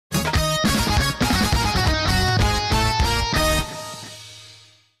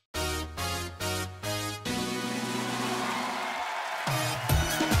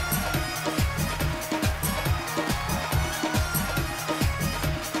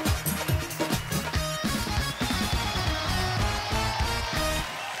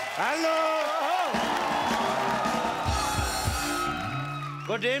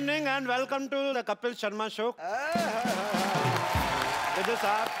Good evening and welcome to the Kapil Sharma show.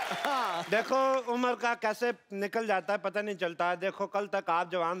 साहब देखो उम्र का कैसे निकल जाता है पता नहीं चलता है। देखो कल तक आप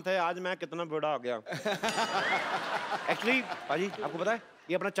जवान थे, आज मैं कितना बूढ़ा हो गया। एक्चुअली भाजी आपको पता है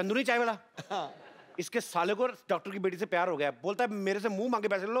ये अपना चंदू नहीं चाय वाला, इसके साले को डॉक्टर की बेटी से प्यार हो गया। बोलता है मेरे से मुंह मांगे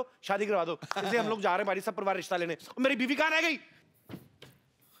पैसे लो, शादी करवा दो। इसलिए हम लोग जा रहे हैं भाई सब परिवार रिश्ता लेने। मेरी बीवी कहाँ रह गई?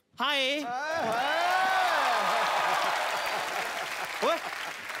 हाय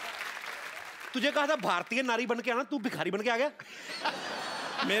तुझे कहा था भारतीय नारी बन के आना, तू भिखारी बन के आ गया।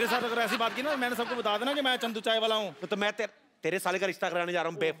 मेरे साथ अगर ऐसी बात की ना, मैंने सबको बता देना कि मैं चंदू चाय वाला हूँ। तो मैं तेरे साले का रिश्ता कराने जा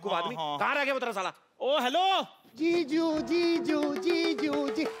रहा हूँ। बेवकूफ आदमी। कहाँ रह गया वो तेरा साला? ओ हेलो जीजू जीजू जीजू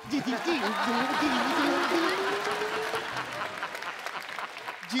जी जीजू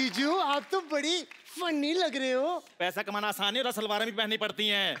जीजू आप तो बड़ी फनी लग रहे हो। पैसा कमाना आसान है और सलवारें भी पहननी पड़ती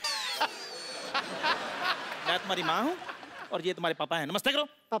हैं। मैं तुम्हारी माँ हूँ और ये तुम्हारे पापा हैं। नमस्ते करो।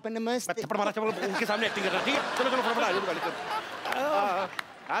 पापा नमस्ते। थप्पड़ मारा उनके सामने एक्टिंग कर रहा। ठीक है चलो चलो फटाफट आ जाओ।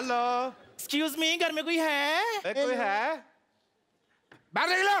 हेलो एक्सक्यूज मी, घर में कोई है? कोई है? बाहर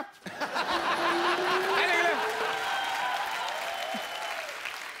निकलो।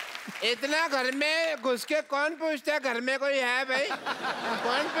 इतना घर में घुस के कौन पूछता है घर में कोई है भाई?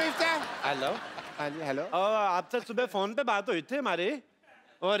 कौन पूछता है? हेलो हाँ जी हेलो। आपसे सुबह फोन पे बात हुई थी हमारी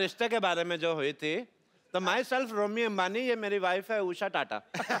और रिश्ते के बारे में जो हुई थी। तो माई सेल्फ रोमी अंबानी, ये मेरी वाइफ है उषा टाटा।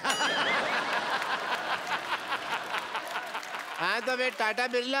 हाँ तो भाई टाटा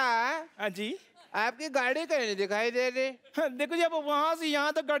बिरला। हाँ जी। आपकी गाड़ी कहीं नहीं दिखाई दे रही। देखो जी अब वहाँ से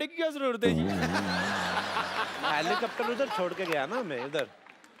यहाँ तक गाड़ी की क्या जरूरत है जी? हेलीकॉप्टर उधर छोड़ के गया ना मैं इधर।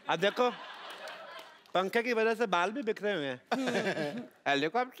 अब देखो पंखे की वजह से बाल भी बिखरे हुए हैं।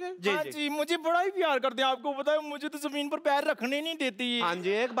 हेलीकॉप्टर? जी हाँ जी, मुझे बड़ा ही प्यार करते हैं। आपको पता है मुझे तो जमीन पर पैर रखने नहीं देती। हाँ जी,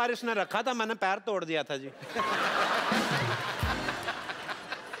 एक बार इसने रखा था, मैंने पैर तोड़ दिया था जी।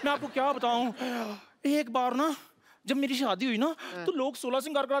 मैं आपको क्या बताऊं, एक बार ना जब मेरी शादी हुई ना तो लोग 16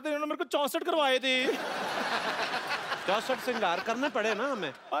 श्रृंगार कराते थे, मेरे को 64 करवाए थे। 64 श्रृंगार करने पड़े ना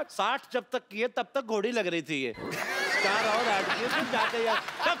हमें। 60 जब तक किए तब तक घोड़ी लग रही थी। ये 4 और ऐड किए फिर जाके यार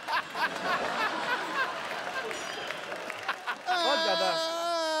बहुत ज्यादा।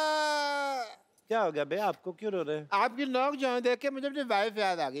 क्या हो गया भैया, आपको क्यों रो रहे हैं? आपकी नोक जो देख के मुझे अपनी वाइफ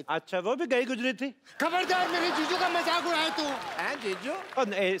याद आ गई। अच्छा वो भी गई गुजरी थी? खबरदार मेरे जीजू का मजाक उड़ाए तू। हैं जीजू?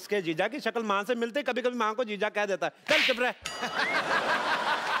 और इसके जीजा की शक्ल माँ से मिलते, कभी कभी माँ को जीजा कह देता है। चल चुप रह।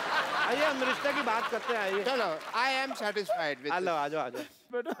 आइए हम रिश्ते की बात करते हैं। आइए चलो I am satisfied with. Hello आ जाओ आ जाओ।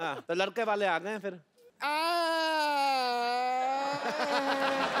 हाँ तो लड़के वाले आ गए फिर।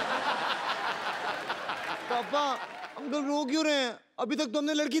 पापा अंकल रो क्यों रहे हैं? अभी तक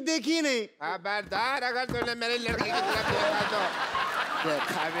तुमने लड़की देखी ही नहीं। खबरदार अगर तूने मेरी लड़की की तरफ देखा तो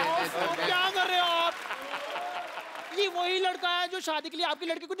देखा भी नहीं तो क्या कर रहे हो आप? ये वही लड़का है जो शादी के लिए आपकी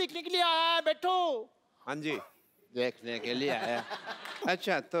लड़की को देखने के लिए आया है। बैठो। हाँ जी देखने के लिए आया।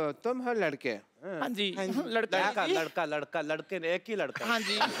 अच्छा तो तुम हो लड़के? हाँ जी, लड़का लड़का लड़का लड़के ने एक ही लड़का। हाँ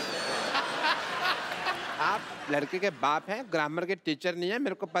जी। आप लड़के के बाप हैं, ग्रामर के टीचर नहीं है।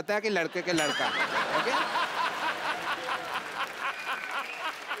 मेरे को पता है कि लड़के के लड़का। ओके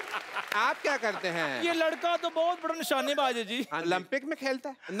आप क्या करते हैं? ये लड़का तो बहुत बड़ा निशानेबाज है जी। ओलंपिक में खेलता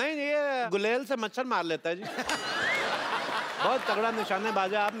है? नहीं ये गुलेल से मच्छर मार लेता है जी। बहुत तगड़ा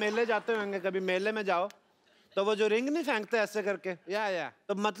निशानेबाज है। आप मेले जाते होंगे, कभी मेले में जाओ तो वो जो रिंग नहीं फेंकते ऐसे करके, या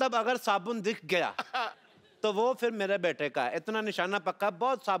तो मतलब अगर साबुन दिख गया तो वो फिर मेरे बेटे का है। इतना निशाना पक्का,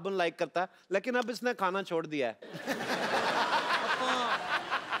 बहुत साबुन लाइक करता है। लेकिन अब इसने खाना छोड़ दिया है।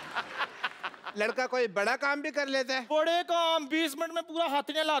 लड़का कोई बड़ा काम भी कर लेता है? बड़े काम 20 मिनट में पूरा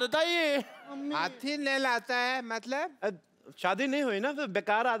हाथी ने ला देता है ये। हाथी ने लाता है मतलब? शादी नहीं हुई ना, फिर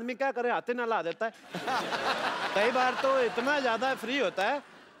बेकार आदमी क्या करे, हाथी ना ला देता है। कई बार तो इतना ज्यादा फ्री होता है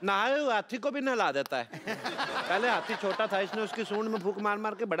नहाए हुए हाथी को भी नहला देता है। पहले हाथी छोटा था, इसने उसकी सूंड में फूंक मार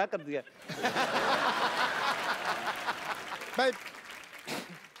मार के बड़ा कर दिया। भाई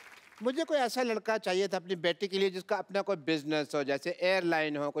मुझे कोई ऐसा लड़का चाहिए था अपनी बेटी के लिए जिसका अपना कोई बिजनेस हो, जैसे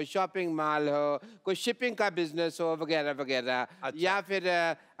एयरलाइन हो, कोई शॉपिंग मॉल हो, कोई शिपिंग का बिजनेस हो वगैरह वगैरह। अच्छा। या फिर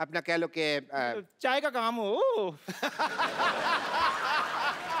अपना कह लो कि चाय का काम हो।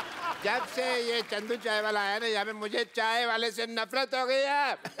 जब से ये चंदू चाय वाला आया ना यहाँ पे, मुझे चाय वाले से नफरत हो गई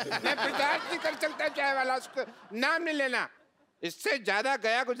है। मैं बर्दाश्त नहीं कर सकता चाय वाला, उसको नाम नहीं लेना। इससे ज्यादा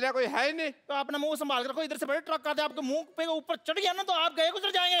गया गुजरा कोई है ही नहीं। तो अपना मुंह संभाल कर रखो। इधर से बड़े ट्रक आते हैं, आपके मुंह पे ऊपर चढ़ गया ना तो आप गए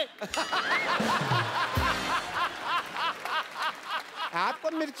गुजर जाएंगे।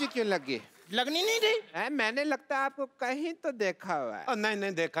 आपको मिर्ची क्यों लगी? लगनी नहीं थी। मैंने लगता है आपको कहीं तो देखा हुआ है। नहीं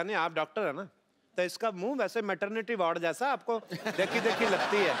नहीं देखा नहीं, आप डॉक्टर है ना, तो इसका मुंह वैसे मैटरनिटी वार्ड जैसा आपको देखी देखी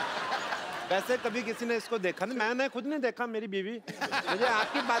लगती है। वैसे कभी किसी ने इसको देखा नहीं, मैंने खुद नहीं देखा, मेरी बीवी। मुझे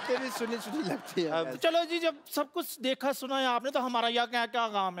आपकी बातें भी सुनी सुनी लगती है। चलो जी, जब सब कुछ देखा सुना है आपने, तो हमारा यहाँ क्या क्या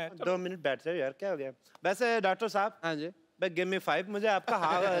काम है? 2 मिनट बैठ जाओ यार, क्या हो गया? वैसे डॉक्टर साहब। हाँ जी। भाई गिव मी 5, मुझे आपका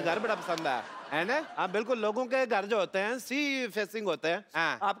घर बड़ा पसंद आया है ना। हाँ बिल्कुल, लोगों के घर जो होते हैं सी फेसिंग होते हैं,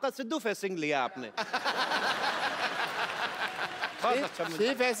 हाँ। आपका सिद्धू फेसिंग लिया आपने। बहुत अच्छा।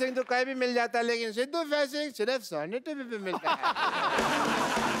 सी फेसिंग तो कहीं भी मिल जाता है, लेकिन सिद्धू फेसिंग सिर्फ सोनी टीवी पे मिलता है।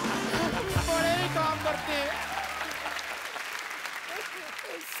 बड़े ही काम करते हैं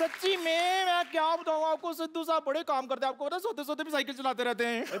सच्ची में। मैं क्या बताऊँ आपको, सिद्धू साहब बड़े काम करते हैं। आपको पता है, सोते सोते भी साइकिल चलाते रहते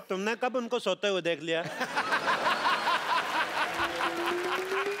हैं। तुमने कब उनको सोते हुए देख लिया?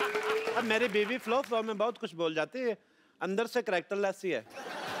 अब मेरी बीवी फ्लो में बहुत कुछ बोल जाती है, अंदर से कैरेक्टरलेस ही है।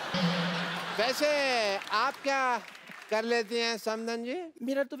 वैसे आप क्या कर लेती हैं समधन जी?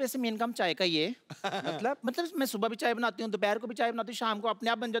 मेरा तो वैसे मेन काम चाय का ही है। मतलब मैं सुबह भी चाय बनाती हूँ, दोपहर को भी चाय बनाती हूँ, शाम को अपने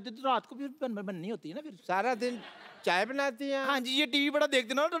आप बन जाती है, तो रात को भी बननी होती है ना। फिर सारा दिन चाय बनाती हैं? हाँ जी, ये टीवी बड़ा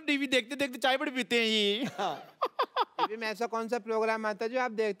देखते ना, तो टीवी देखते देखते चाय बड़ी पीते हैं ये। टीवी में ऐसा कौन सा प्रोग्राम आता है जो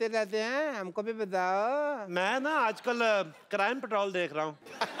आप देखते रहते हैं? हमको भी बताओ। मैं ना आजकल क्राइम पेट्रोल देख रहा हूँ।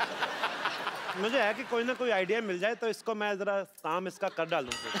 मुझे है कि कोई ना कोई आइडिया मिल जाए तो इसको मैं जरा काम इसका कर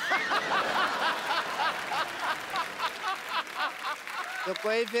डालूं। तो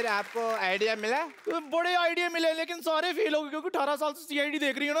कोई फिर आपको आइडिया मिला? तो बड़े आइडिया मिले, लेकिन सारे फेल हो गए, क्योंकि 18 साल से सीआईडी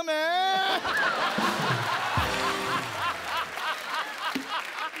देख रही हूँ ना मैं।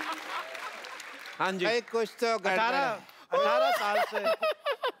 हाँ जी, कुछ तो 18 साल से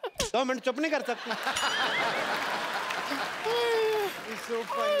 2 मिनट चुप नहीं कर सकती?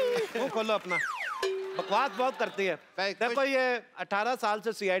 वो खोलो अपना, बकवास बहुत करती है। देखो ये 18 साल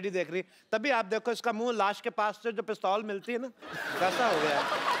से सीआईडी देख रही, तभी आप देखो इसका मुंह लाश के पास से जो पिस्तौल मिलती है ना, कैसा हो गया।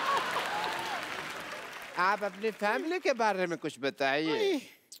 आप अपनी फैमिली के बारे में कुछ बताइए।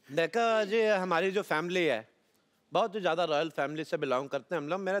 देखो जी, हमारी जो फैमिली है बहुत ही ज्यादा रॉयल फैमिली से बिलोंग करते हैं हम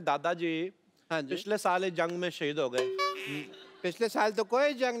लोग। मेरे दादाजी पिछले साल ही जंग में शहीद हो गए। पिछले साल तो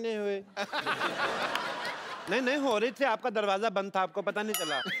कोई जंग नहीं हुई। नहीं हो रही थी, आपका दरवाजा बंद था, आपको पता नहीं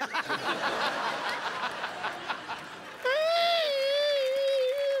चला।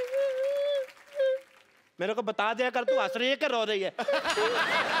 मेरे को बता दिया कर, तू हंस रही है कि रो रही है?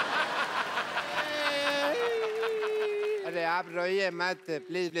 अरे आप रोइए मत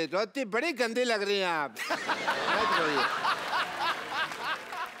प्लीज प्लीज, रोती बड़ी गंदी लग रही हैं आप। मत रोइए।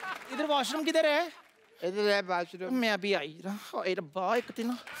 इधर वॉशरूम किधर है? इधर है वॉशरूम। मैं अभी आई रहा। रब्बा एक दिन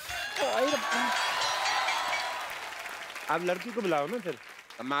रब्बा। आप लड़की को बुलाओ ना फिर।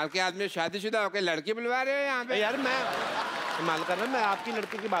 कमाल के आदमी, शादीशुदा होकर लड़की बुलवा रहे हो यहाँ पे? यार मैं कमाल कर रहा हूँ, मैं आपकी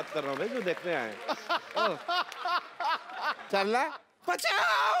लड़की की बात कर रहा हूँ भाई, जो देखने आए। चल रहा?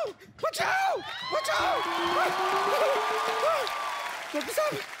 बचाओ बचाओ बचाओ। डॉक्टर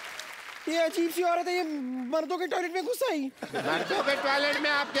साहब, ये अजीब सी औरत है, ये मर्दों के टॉयलेट में घुस आई। मर्दों के टॉयलेट में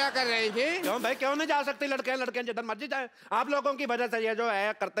आप क्या कर रही थी? क्यों भाई, क्यों नहीं जा सकती? लड़के जिधर मर्जी जाए। आप लोगों की वजह से ये जो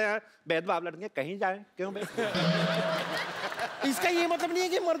है करते हैं भेदभाव, लड़के कहीं जाए, क्यों भाई? इसका ये मतलब नहीं है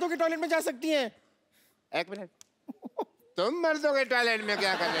कि मर्दों के टॉयलेट में जा सकती हैं। एक मिनट, तुम मर्दों के टॉयलेट में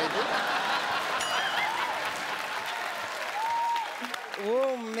क्या कर रही थी?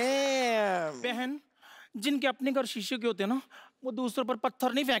 वो मैं बहन, जिनके अपने घर शीशे के होते हैं ना, वो दूसरों पर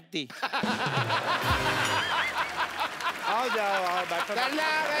पत्थर नहीं फेंकती। आओ जाओ, आओ बैठो। सरला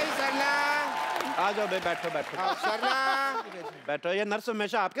भाई, सरला आ जाओ भाई, बैठो बैठो। सरला बैठो। ये नर्स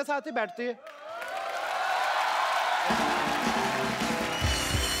हमेशा आपके साथ ही बैठती है।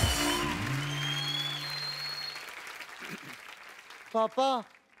 पापा,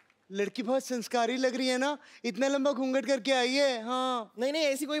 लड़की बहुत संस्कारी लग रही है ना, इतना लंबा घूंघट करके आई है। हाँ नहीं नहीं,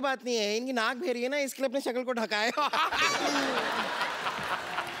 ऐसी कोई बात नहीं है, इनकी नाक भेरी है ना, इसके लिए अपनी शक्ल को ढकाए।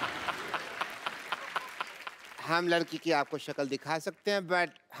 हम लड़की की आपको शक्ल दिखा सकते हैं, बट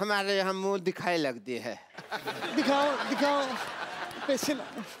हमारे यहाँ मुंह दिखाई लगती है। दिखाओ दिखाओ, पैसे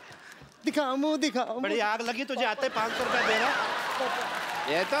लाओ, दिखाओ मुंह दिखाओ। बड़ी आग लगी तुझे आते 500 रुपया दे रहा।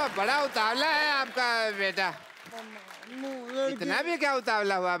 ये तो बड़ा उतावला है आपका बेटा। इतना भी क्या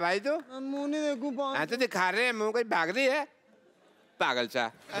उतावला हुआ भाई तू? मुंह नहीं देखूं। हाँ तो दिखा रहे हैं, मुंह कोई भाग रही है पागल सा।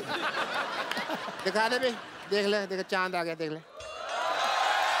 दिखा दे भाई, देख ले, देख चांद आ गया, देख ले।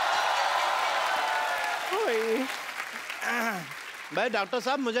 भाई डॉक्टर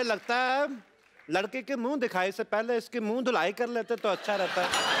साहब, मुझे लगता है लड़के के मुंह दिखाई से पहले इसकी मुंह धुलाई कर लेते तो अच्छा रहता है।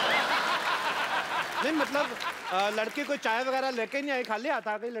 नहीं मतलब लड़की कोई चाय वगैरह लेके नहीं आई, खाली हाथ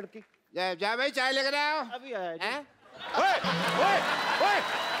आ गई लड़की। जा भाई, चाय लेकर आओ। अभी आया। ओए ओए ओए,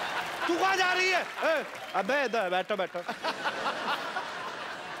 तू कहाँ जा रही है? अबे इधर बैठो बैठो।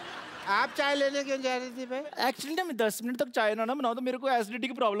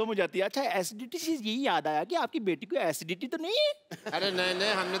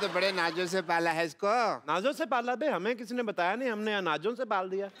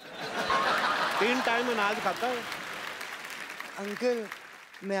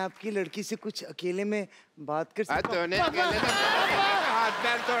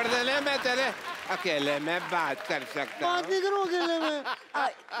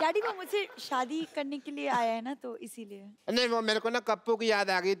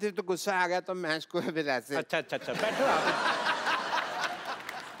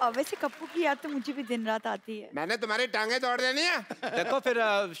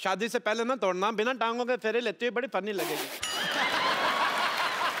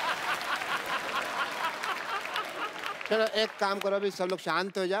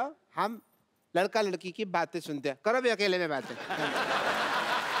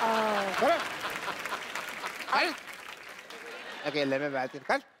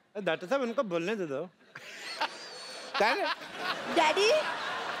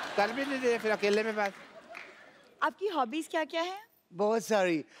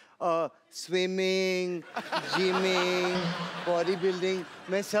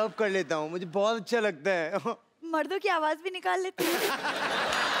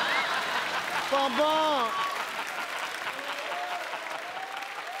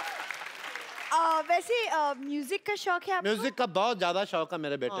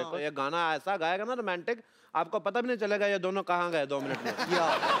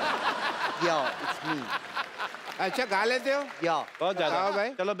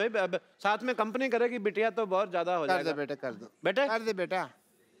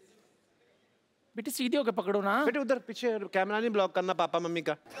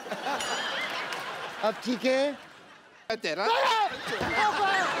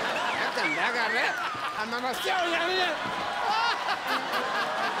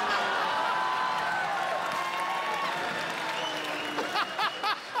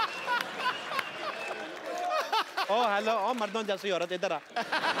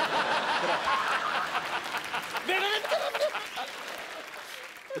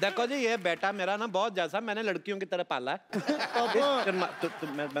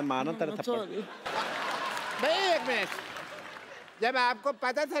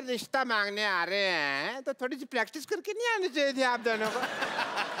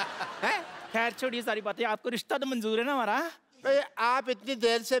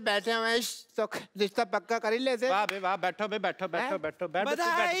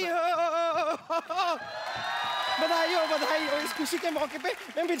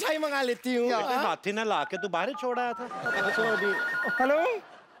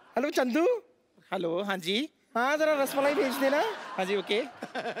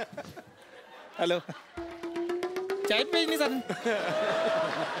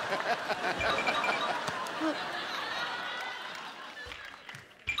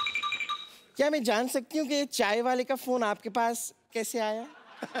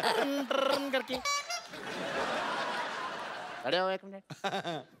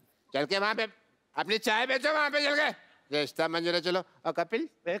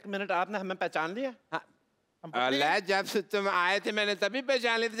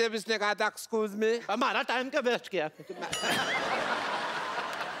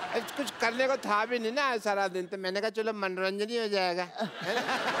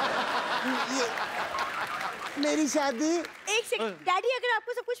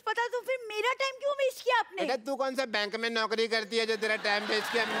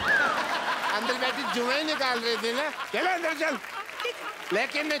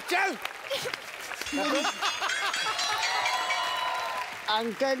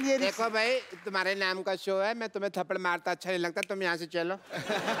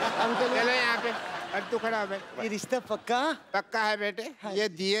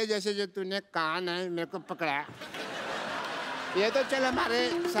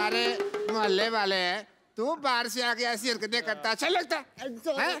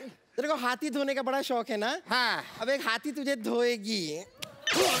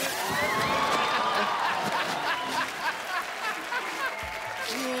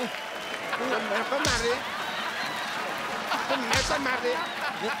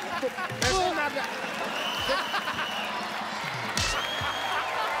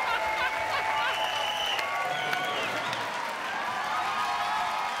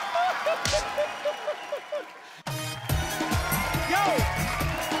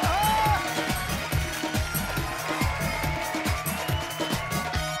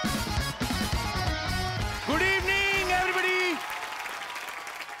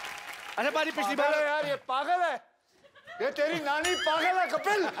 अच्छा पाजी पिछली बार यार ये पागल है, ये तेरी नानी पागल है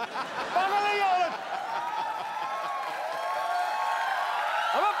कपिल, पागल है ये औरत।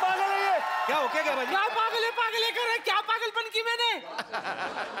 अबे पागल है ये। क्या हो क्या भाजी? क्या पागल है कर रहे, क्या पागलपन की मैंने?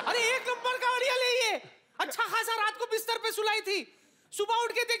 अरे एक नंबर का बढ़िया ले ये, अच्छा खासा रात को बिस्तर पे सुलाई थी, सुबह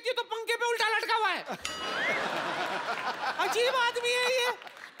उठ के देखती तो पंखे पे उल्टा लटका हुआ है। अजीब आदमी है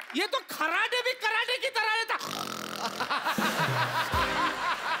ये तो खराटे भी कराटे की तरह रहता।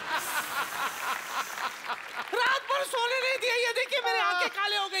 रात भर सोने नहीं दिया, ये देखिए मेरे आंखें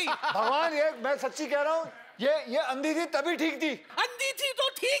काले हो गई। भगवान, ये मैं सच्ची कह रहा हूँ, ये अंधी थी तभी ठीक थी। अंधी थी तो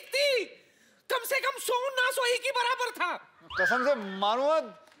ठीक थी, कम से कम सो ना सोई की बराबर था। कसम से मारूंगा,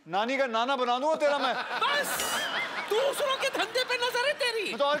 नानी का नाना बना दूंगा तेरा मैं। बस दूसरों के धंधे पे नजर है तेरी।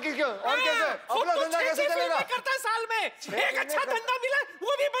 तो और कैसे अपना धंधा कैसे चलेगा? करता है साल में एक अच्छा धंधा मिला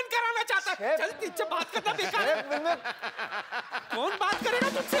वो भी बंद कराना चाहता है। चल तुझसे बात करना बेकार है। कौन बात करेगा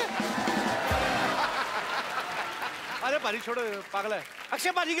तुझसे? अरे पाजी छोड़ो, पागल है।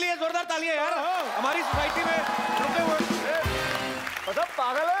 अक्षय पाजी के लिए जोरदार तालियां यार, हमारी सोसाइटी में रुके हुए। मतलब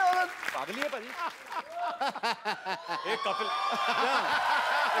पागल है औरत, पागल ही है पाजी। एक कपिल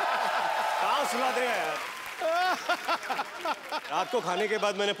कहाँ सुलाते हैं यार। रात को खाने के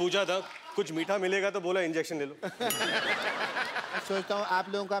बाद मैंने पूछा था कुछ मीठा मिलेगा तो बोला इंजेक्शन ले लो। सोचता हूँ आप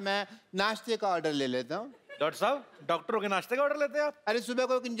लोगों का मैं नाश्ते का ऑर्डर ले लेता हूँ। डॉक्टर साहब, डॉक्टरों के नाश्ते का ऑर्डर लेते हैं आप? अरे सुबह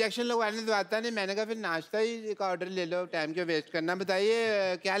को इंजेक्शन लगवाने तो आता नहीं, मैंने कहा फिर नाश्ता ही का ऑर्डर ले लो, टाइम क्यों वेस्ट करना।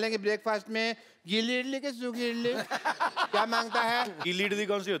 बताइए क्या लेंगे ब्रेकफास्ट में, गीली इडली के सूखी इडली? क्या मांगता है? गीली इडली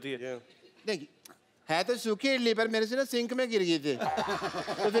कौन सी होती है? देखिए है तो सूखी इडली, पर मेरे से ना सिंक में गिर गई थी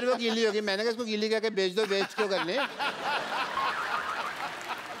तो फिर वो गीली होगी। मैंने कहा इसको गीली करके बेच दो, वेस्ट क्यों करने।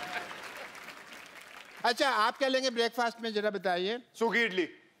 अच्छा आप क्या लेंगे ब्रेकफास्ट में जरा बताइए। सूखी इडली।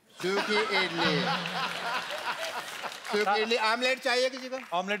 सूखी इडली, सूखी इडली। आमलेट चाहिए किसी को?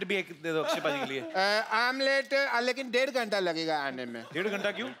 ऑमलेट भी एक दे दो अक्षय पाजी के लिए। आमलेट लेकिन 1.5 घंटा लगेगा आने में। 1.5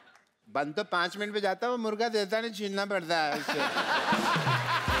 घंटा क्यों? बन तो 5 मिनट पे जाता है, वो मुर्गा देता नहीं, छीनना पड़ता है उससे।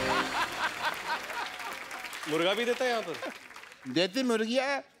 मुर्गा भी देता है यहाँ पर? देती मुर्गी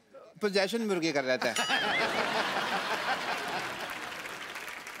है, पोजेशन मुर्गी कर रहता है।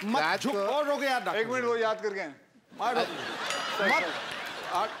 मत झुक और रोके यार। एक मिनट, वो याद करके मत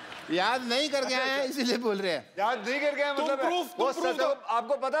याद नहीं करके आए हैं इसीलिए बोल रहे हैं। याद नहीं करके आए मतलब वो सच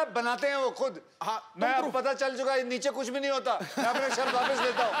आपको पता है, बनाते हैं वो खुद। हाँ, मैं अब पता चल चुका है नीचे कुछ भी नहीं होता, मैं अपने शर्त वापस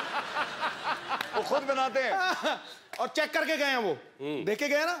लेता हूँ। वो खुद बनाते हैं और चेक करके गए हैं वो, देखे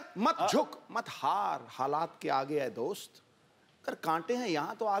गए ना। मत झुक मत हार, हालात के आगे है दोस्त। अगर कांटे हैं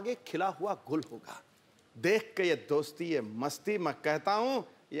यहाँ तो आगे खिला हुआ गुल होगा। देख के ये दोस्ती ये मस्ती, मैं कहता हूँ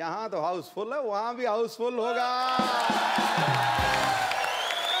यहाँ तो हाउसफुल है, वहां भी हाउसफुल होगा।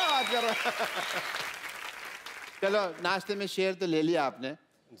 चलो नाश्ते में शेयर तो ले लिया आपने,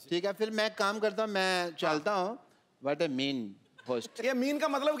 ठीक है। फिर मैं काम करता हूँ, मैं चलता हूँ। What A mean host. ये मीन का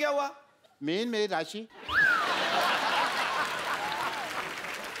मतलब क्या हुआ? मीन मेरी राशि।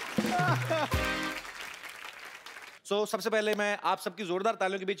 सो सबसे पहले मैं आप सबकी जोरदार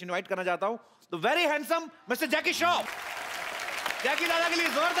तालियों के बीच इनवाइट करना चाहता हूं द वेरी हैंडसम मिस्टर जैकी श्रॉफ। जैकी दादा के लिए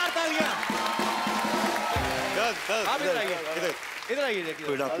जोरदार तालियां। आप इधर आइए, इधर आइए जैकी।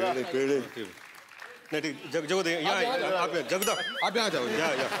 पेड़े नहीं ठीक, जगो दे यहाँ आप जगदा, आप यहाँ जाओ, यहाँ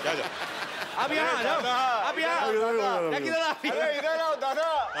अब यहाँ आ जाओ, अब यहाँ जैकी दादा। अरे इधर आओ दादा।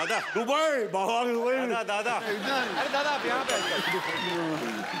 दादा दुबई, बाबा दुबई। दादा अरे दादा आप यहाँ पे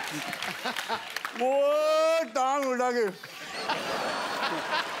वो टांग उठा के।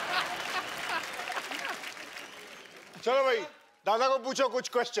 चलो भाई, दादा को पूछो कुछ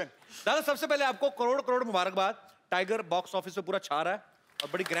क्वेश्चन। दादा सबसे पहले आपको करोड़ करोड़ मुबारकबाद। टाइगर बॉक्स ऑफिस पे पूरा छा रहा है और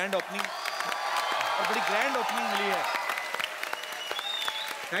बड़ी ग्रैंड ओपनिंग मिली है।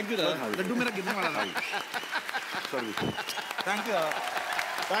 थैंक यू दादा, लड्डू मेरा गिरने वाला था। थैंक यू दादा।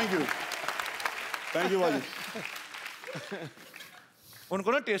 थैंक यू भाई।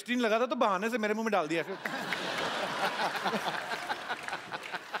 उनको ना टेस्टी नहीं लगा था तो बहाने से मेरे मुंह में डाल दिया।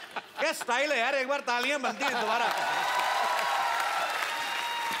 क्या स्टाइल है यार, एक बार तालियां बनती हैं दोबारा।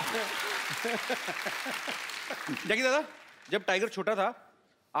 जैकी दादा, जब टाइगर छोटा था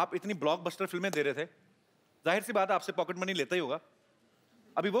आप इतनी ब्लॉकबस्टर फिल्में दे रहे थे, जाहिर सी बात है आपसे पॉकेट मनी लेता ही होगा।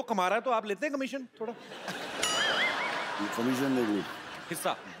 अभी वो कमा रहा है तो आप लेते हैं कमीशन थोड़ा? कमीशन ले ली,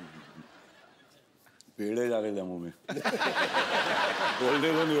 हिस्सा पेड़े जाके जमू में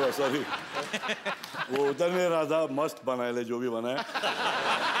बोलने को नहीं हुआ, सॉरी। वो उतर नहीं रहा था, मस्त बनाए ले जो भी बनाए।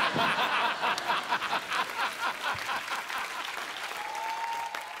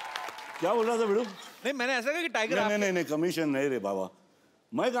 क्या बोल रहा था बिड़ू? नहीं मैंने ऐसा कहा कि टाइगर नहीं कमीशन नहीं रे बाबा,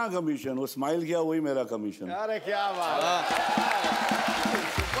 मैं कहाँ कमीशन, वो स्माइल किया वही मेरा कमीशन। अरे क्या बात।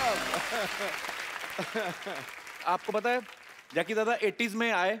 आपको पता है जैकी दादा 80s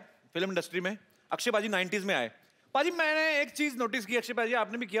में आए फिल्म इंडस्ट्री में, अक्षय पाजी 90s में आए। पाजी मैंने एक चीज नोटिस की, अक्षय पाजी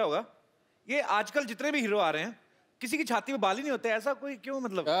आपने भी किया होगा, ये आजकल जितने भी हीरो आ रहे हैं किसी की छाती में बाल ही नहीं होते, ऐसा कोई क्यों?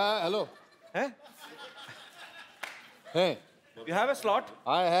 मतलब हेलो है? You have a slot?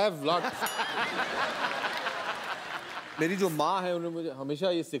 I have lot. मेरी जो माँ है उन्होंने मुझे हमेशा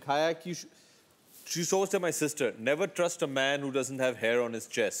ये सिखाया कि she always to my sister, never trust a man who doesn't have hair on his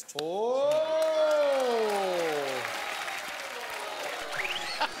chest.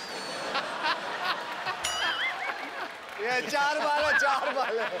 ये 4 बाल है, 4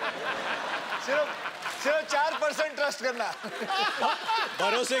 बाल है। सिर्फ 4% ट्रस्ट करना।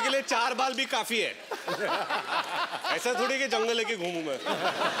 भरोसे के लिए 4 बाल भी काफी है। ऐसा थोड़ी कि जंगल लेके घूमूं मैं।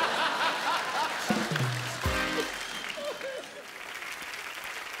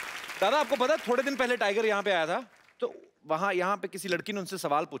 दादा आपको पता है थोड़े दिन पहले टाइगर यहाँ पे आया था, तो वहां यहाँ पे किसी लड़की ने उनसे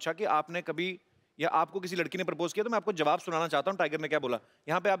सवाल पूछा कि आपने कभी या आपको किसी लड़की ने प्रपोज किया, तो मैं आपको जवाब सुनाना चाहता हूँ टाइगर ने क्या बोला।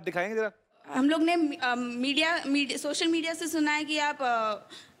 यहाँ पे आप दिखाएंगे जरा। हम लोग ने सोशल मीडिया से सुना है कि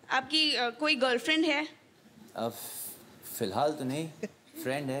आपकी कोई गर्लफ्रेंड है। फिलहाल तो नहीं,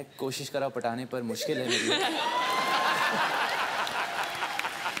 फ्रेंड है, कोशिश करा पटाने पर मुश्किल है मेरे लिए।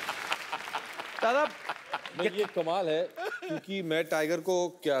 दादा ये कमाल है क्योंकि मैं टाइगर को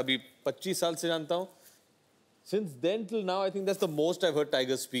क्या अभी 25 साल से जानता हूँ। Since then till now, I think that's the most I've heard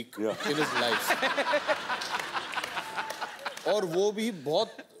Tiger speak in his life. और वो भी बहुत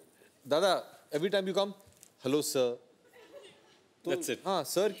दादा every time you come, hello sir. That's it. हाँ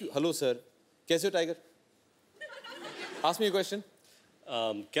sir, hello sir. कैसे हो tiger? Ask me a question.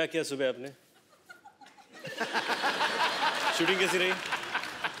 क्या किया सुबह आपने? शूटिंग कैसी रही?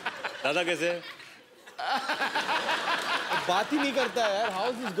 दादा कैसे है? बात ही नहीं करता है यार। How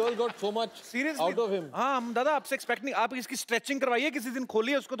has this girl got so much out of him? हाँ हम दादा आपसे एक्सपेक्ट नहीं, आप इसकी स्ट्रेचिंग करवाइए किसी दिन,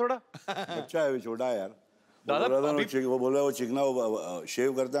 खोलिए उसको थोड़ा। अच्छा है, छोटा है यार। दादा वो बोल रहा है वो चिकना वो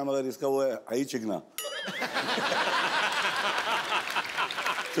शेव करता है, मगर इसका वो है ही चिकना।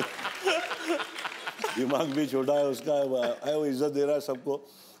 दिमाग भी छोटा है उसका, है वो इज्जत दे रहा है सबको।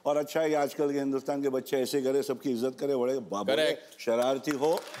 और अच्छा है कि आजकल के हिंदुस्तान के बच्चे ऐसे करे, सबकी इज्जत करे, बड़े बाबा शरारती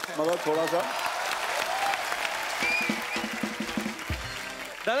हो मगर थोड़ा सा।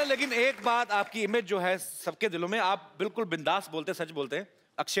 दादा लेकिन एक बात, आपकी इमेज जो है सबके दिलों में, आप बिल्कुल बिंदास बोलते, सच बोलते हैं।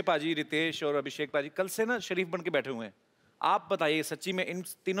 अक्षय पाजी, रितेश और अभिषेक पाजी कल से ना शरीफ बन के बैठे हुए हैं। आप बताइए सच्ची में इन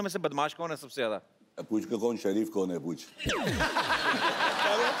तीनों में से बदमाश कौन है सबसे ज्यादा? पूछ के कौन शरीफ कौन है पूछ।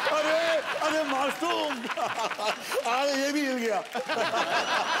 अरे मासूम, अरे ये भी हिल गया।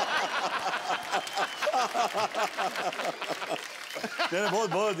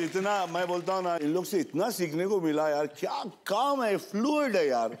 बहुत इतना मैं बोलता हूँ ना, इन लोग से इतना सीखने को मिला यार। क्या काम है, फ्लूइड है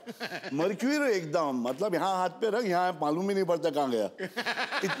यार, मर्क्यूरी एकदम। मतलब यहाँ हाथ पे रख, यहाँ मालूम ही नहीं पड़ता कहाँ गया।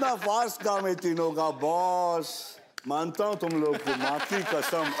 इतना फास्ट काम है तीनों का। बॉस मानता हूँ तुम लोग को, माँ की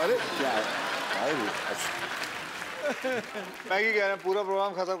कसम। अरे क्या है मैं ही कह रहा पूरा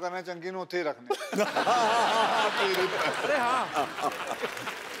प्रोग्राम खत्म करना है, चंकी ने उत्थे ही रखने। अरे हाँ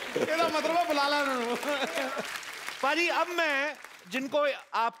मतलब बुला ला पाजी। अब मैं जिनको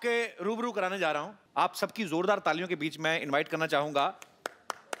आपके रूबरू कराने जा रहा हूं, आप सबकी जोरदार तालियों के बीच मैं इनवाइट करना चाहूंगा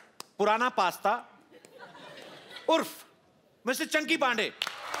पुराना पास्ता उर्फ mister Chunky Pandey.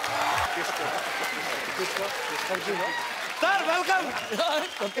 Sir welcome.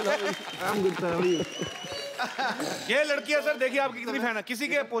 ये लड़की है सर, देखिए आपकी कितनी फैन है। किसी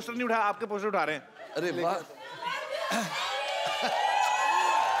के पोस्टर नहीं उठाया, आपके पोस्टर उठा रहे हैं। अरे वाह।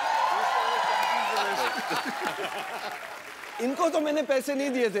 इनको तो मैंने पैसे नहीं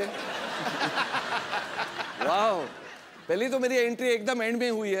दिए थे। वाह, पहली तो मेरी एंट्री एकदम एंड में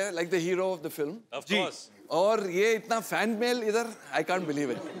हुई है, like the hero of the film. Of course. और ये इतना फैन मेल इधर, आई कांट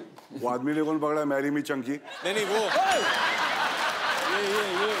बिलीव इट। वो आदमी ने कौन पकड़ा? Marry me Chunky. नहीं वो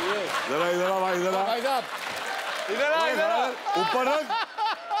ये जरा इधर आ भाई, इधर आ भाई साहब, इधर आ, इधर आ, ऊपर रख।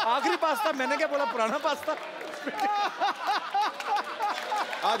 आखिरी पास्ता मैंने क्या बोला, पुराना पास्ता।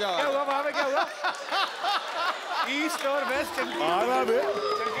 आ जाओ। क्या हुआ वहां पे, क्या हुआ? ईस्ट और वेस्ट चंकी। आना बे,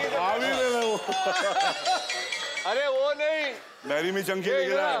 आवी ले ले वो। अरे वो नहीं, मैरी मी चंकी लिख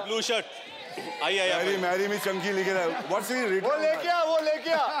रहा है। Blue shirt. I marry me Chunky लिख रहा है। व्हाट्स ही वो लेके आ, वो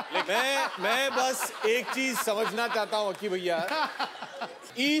लेके आ। मैं बस एक चीज समझना चाहता हूँ अक्की भैया,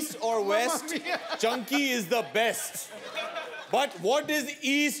 ईस्ट और waste, Chunky is the best, but what is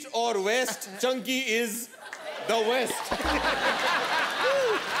east और waste? Chunky is the waste.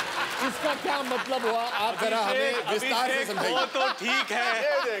 इसका क्या मतलब हुआ? आप जरा हमें विस्तार से समझाइए। वो तो ठीक है।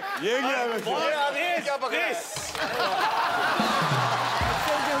 ये देख, ये क्या है? क्या पकड़ा है?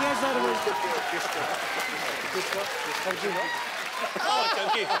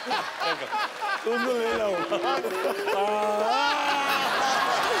 चंकी चंकी तुम तो ले लो।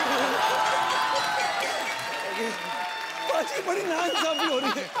 पाजी बड़ी नाइंसाफी हो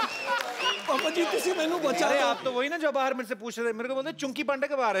रही है। पापा जी तुसी मैनू बचा। अरे आप तो वही ना जो बाहर मेरे से पूछ रहे थे, मेरे को बोलते चुंकी पांडे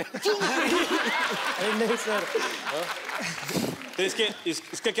के बाहर है। नहीं सर। तो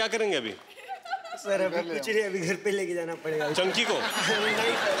इसका क्या करेंगे अभी? सर अभी कुछ नहीं, अभी घर पे लेके जाना पड़ेगा चंकी को। नहीं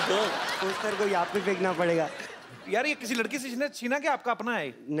सर, तो पोस्टर को यहाँ पे फेंकना पड़ेगा। यार ये किसी लड़की से छीना कि आपका अपना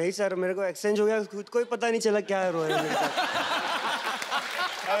है? नहीं सर, मेरे को एक्सचेंज हो गया, खुद को ही पता नहीं चला क्या है रोया मेरे साथ।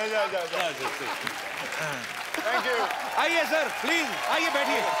 Thank you. आइए सर प्लीज, आइए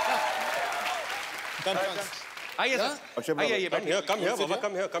बैठिए। आइए सर, आइए आइए बैठिए। Come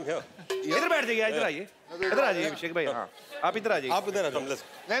here. इधर बैठ जाइए, इधर आइए, इधर आ जाइए अभिषेक भाई। हाँ आप इधर आ जाइए। आप इधर आ जाओ।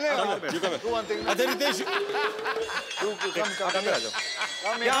 नहीं अच्छा रितेश आप इधर आ जाओ,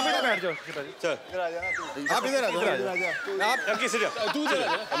 यहाँ पे बैठ जाओ। चल आप इधर आ जाओ। आप चंकी से जाओ। तू इधर आ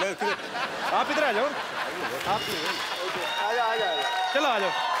जा। आप इधर आ जाओ। आप चलो आ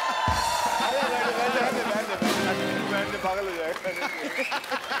जाओ। पागल हो जाएगा।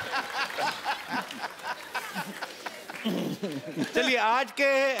 चलिए आज के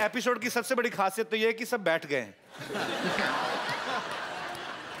एपिसोड की सबसे बड़ी खासियत तो ये है कि सब बैठ गए हैं।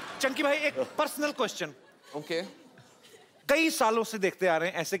 चंकी भाई एक पर्सनल क्वेश्चन। ओके। कई सालों से देखते आ रहे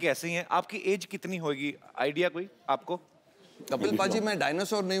हैं, ऐसे के ऐसे ही हैं। आपकी एज कितनी होगी, आइडिया कोई आपको? कपिल पाजी मैं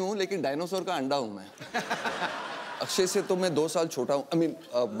डायनासोर नहीं हूँ, लेकिन डायनासोर का अंडा हूँ मैं। अक्षय से तो मैं 2 साल छोटा हूँ।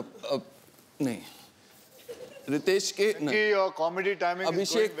 नहीं रितेश के कॉमेडी टाइमिंग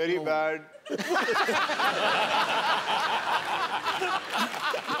अभिषेक वेरी बैड।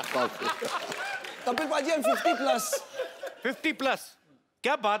 कपिल पाजी I'm 50 प्लस। 50 प्लस,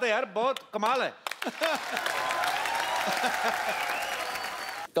 क्या बात है यार, बहुत कमाल है।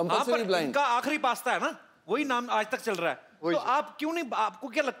 Compulsory blind. इनका आखिरी पास्ता है ना, वही नाम आज तक चल रहा है। तो आप क्यों नहीं, आपको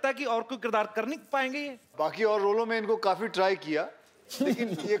क्या लगता है कि और कोई किरदार कर नहीं पाएंगे ये? बाकी और रोलों में इनको काफी ट्राई किया,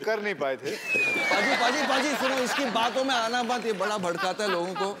 लेकिन ये कर नहीं पाए थे। पाजी सुनो, इसकी बातों में आना बात, ये बड़ा भड़काता है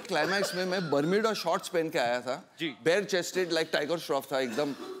लोगों को। क्लाइमैक्स में मैं बर्म्यूडा शॉर्ट्स पहन के आया था जी, bare chested like tiger Shroff था,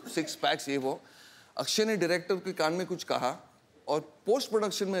 एकदम 6 पैक्स ये वो। अक्षय ने डायरेक्टर के कान में कुछ कहा और पोस्ट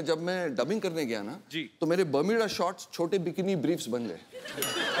प्रोडक्शन में जब मैं डबिंग करने गया ना जी, तो मेरे बर्म्यूडा शॉर्ट्स छोटे बिकिनी ब्रीफ्स बन गए।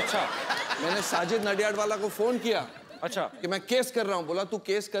 अच्छा। मैंने साजिद नडियाड वाला को फोन किया, अच्छा, कि मैं केस कर रहा हूँ। बोला तू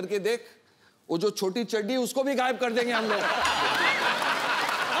केस करके देख, वो जो छोटी चड्डी उसको भी गायब कर देंगे हम लोग।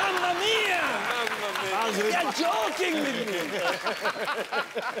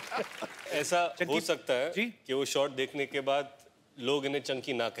 ऐसा हो सकता है कि वो शॉट देखने के बाद लोग इन्हें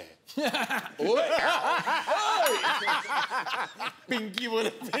चंकी ना कहें। पिंकी बोले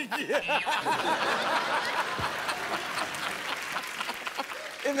पिंकी।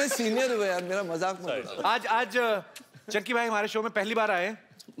 मैं सीनियर हुआ यार, मेरा मजाक मत उड़ाओ। आज चंकी भाई हमारे शो में पहली बार आए।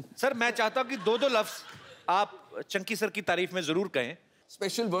 सर मैं चाहता हूँ कि 2 लफ्ज आप चंकी सर की तारीफ में जरूर कहें।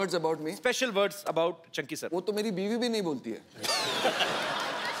 Special words about me. Special words about Chunky sir. वो तो मेरी बीवी भी नहीं बोलती है।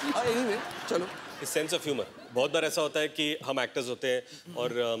 एनीवे चलो। सेंस ऑफ ह्यूमर, बहुत बार ऐसा होता है कि हम एक्टर्स होते हैं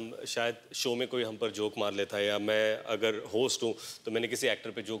और शायद शो में कोई हम पर जोक मार लेता है, या मैं अगर होस्ट हूँ तो मैंने किसी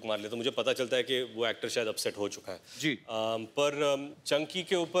एक्टर पे जोक मार लिया तो मुझे पता चलता है कि वो एक्टर शायद अपसेट हो चुका है जी। पर चंकी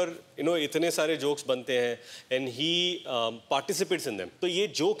के ऊपर इतने सारे जोक्स बनते हैं and he participates in them, तो ये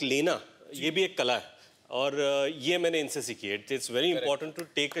जोक लेना ये भी एक कला है और ये मैंने इनसे सीखी है। It's very important to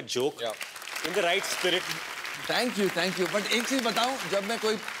take a joke in the right spirit. Thank you but एक चीज बताऊं, जब मैं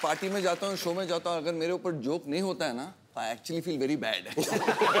कोई पार्टी में जाता हूँ, शो में जाता हूँ, अगर मेरे ऊपर जोक नहीं होता है ना, I actually feel very bad.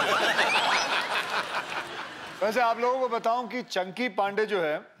 वैसे आप लोगों को बताऊं कि चंकी पांडे जो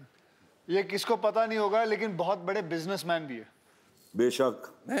है, ये किसको पता नहीं होगा, लेकिन बहुत बड़े बिजनेसमैन भी है।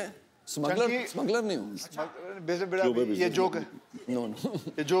 बेशक। मैं स्मगलर नहीं हूँ। ये जोक है। नो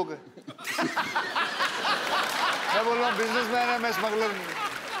ये जोक है। मैं बोल रहा हूँ बिजनेसमैन है, मैं स्मगलर नहीं हूँ।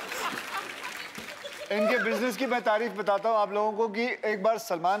 इनके बिजनेस की मैं तारीफ बताता हूँ आप लोगों को कि एक बार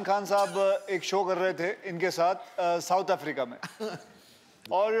सलमान खान साहब एक शो कर रहे थे इनके साथ साउथ अफ्रीका में,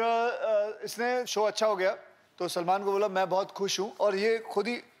 और इसने शो अच्छा हो गया तो सलमान को बोला मैं बहुत खुश हूँ, और ये खुद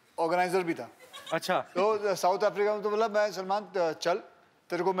ही ऑर्गेनाइजर भी था। अच्छा। तो साउथ अफ्रीका में तो बोला मैं सलमान चल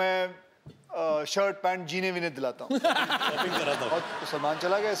तेरे को मैं शर्ट पैंट जीने वीने दिलाता हूँ। शॉपिंग कराता हूँ। तो सलमान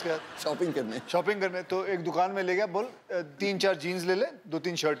चला गया इसके साथ शॉपिंग करने। तो एक दुकान में ले गया, बोल 3-4 जीन्स ले ले,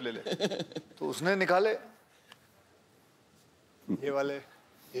 2-3 शर्ट ले ले। तो उसने निकाले ये वाले,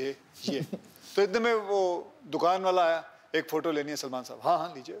 ये तो इतने में वो दुकान वाला आया, एक फोटो लेनी है सलमान साहब।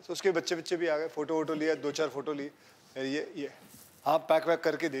 हाँ लीजिए। तो उसके बच्चे भी आ गए, फोटो लिया, 2-4 फोटो लिए, ये हाँ पैक वैक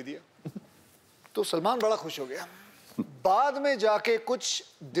करके दे दिया। तो सलमान बड़ा खुश हो गया, बाद में जाके कुछ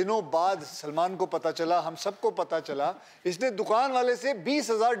दिनों बाद सलमान को पता चला, हम सबको पता चला, इसने दुकान वाले से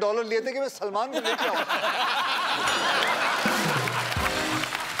 $20,000 लिए थे कि मैं सलमान को लेके आऊं।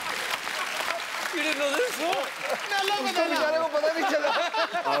 बेचारे को पता नहीं चला।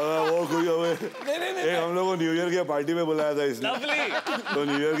 वो कोई हम लोग को न्यू ईयर के पार्टी में बुलाया था इसने, तो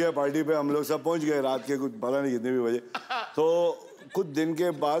न्यू ईयर के पार्टी पे हम लोग सब पहुंच गए रात के कुछ पता नहीं कितने भी बजे। तो कुछ दिन के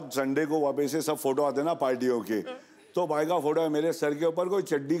बाद संडे को वापस से सब फोटो आते ना पार्टियों के, तो भाई का फोटो है, मेरे सर के ऊपर कोई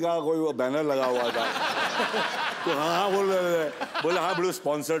चड्डी का कोई बैनर लगा हुआ था। तो हाँ बोल रहे बोले हाँ बड़े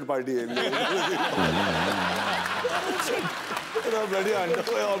स्पॉन्सर्ड पार्टी है।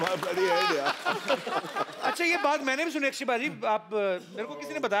 अच्छा ये बात मैंने भी सुनी अक्षय बाजी, आप मेरे को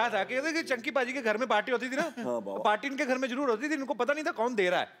किसी ने बताया था कि चंकी बाजी के घर में पार्टी होती थी ना, तो पार्टी इनके घर में जरूर होती थी, इनको पता नहीं था कौन दे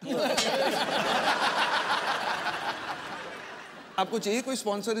रहा है। आपको चाहिए कोई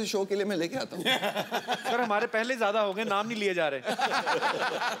स्पॉन्सर इस शो के लिए? मैं लेके आता हूँ। सर हमारे पहले ज्यादा हो गए, नाम नहीं लिए जा रहे।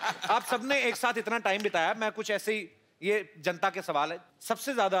 आप सबने एक साथ इतना टाइम बिताया, मैं कुछ ऐसे ही, ये जनता के सवाल है,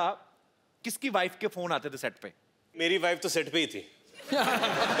 सबसे ज्यादा किसकी वाइफ के फोन आते थे सेट पे? मेरी वाइफ तो सेट पे ही थी।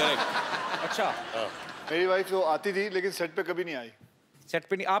 करेक्ट। अच्छा मेरी वाइफ तो आती थी लेकिन सेट पे कभी नहीं आई। सेट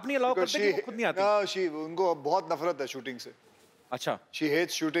पे नहीं, आप नहीं अलाउ करते कि वो खुद नहीं आती? उनको बहुत नफरत है शूटिंग से। अच्छा। She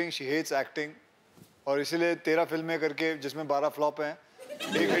hates shooting, she hates acting, और इसीलिए 13 फिल्में करके जिसमें 12 फ्लॉप हैं,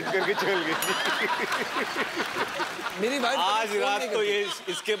 एक हिट करके चल गई। मेरी वाइफ आज रात को ये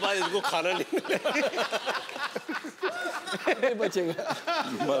इसके बाद इसको खाना नहीं बचेगा।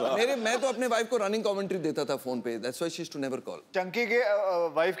 मैं तो अपने वाइफ को रनिंग कमेंट्री देता था फोन पे, that's why she used to never call। Chunky के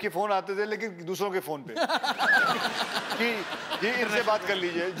वाइफ के फोन आते थे लेकिन दूसरों के फोन पे कि ये इनसे बात कर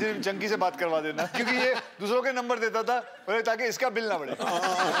लीजिए, चंकी से बात करवा देना, क्योंकि ये दूसरों के नंबर देता था ताकि इसका बिल ना बढ़े।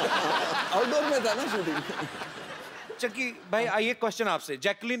 आउटडोर में था ना शूटिंग। चंकी भाई आइए क्वेश्चन आपसे,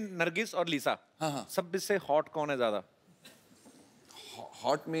 जैकलिन, नरगिस और लीसा, सब से हॉट कौन है ज्यादा?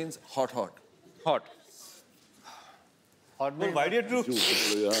 Hot means hot hot hot Hot means why do you do?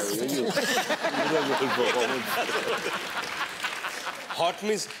 Hot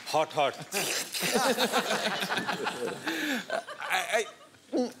means hot.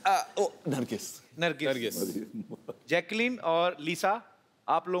 Nargis. Jacqueline और लीसा,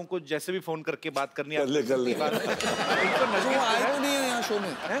 आप लोगों को जैसे भी फोन करके बात करनी है, कर ले। आए तो नहीं है यहाँ शो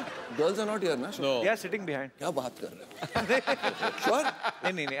में? गर्ल्स आर नॉट हियर ना show? They are sitting behind. क्या बात कर रहे हो? श्योर?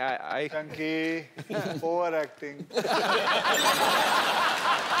 नहीं आई चंकी ओवर एक्टिंग।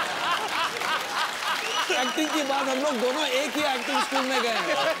 एक्टिंग की बात, हम लोग दोनों एक ही एक्टिंग स्कूल में गए हैं।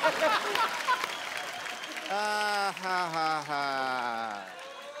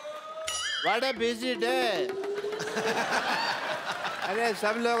 What a busy day. अरे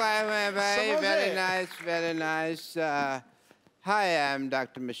सब लोग आए हुए हैं भाई, very nice. Hi I am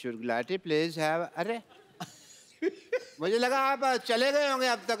doctor मशहूर गुलाटी, प्लीज हैव। अरे मुझे लगा आप चले गए होंगे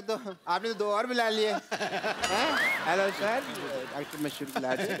अब तक, तो आपने तो 2 और बुला लिए। हेलो सर, डॉक्टर मशहूर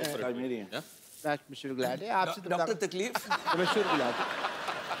गुलाटी। डॉक्टर मशहूर गुलाटी, आपसे डॉक्टर तकलीफ मशहूर गुलाटी।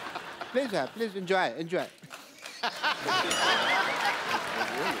 Please enjoy.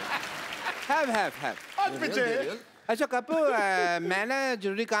 हैव। अच्छा कपू, मैं ना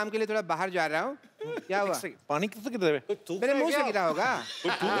जरूरी काम के लिए थोड़ा बाहर जा रहा हूँ। क्या हुआ? पानी किससे गिर? मेरे मुंह से गिरा होगा।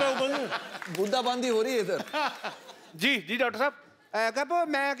 बूंदाबांदी हो रही है इधर। जी डॉक्टर साहब। कपू,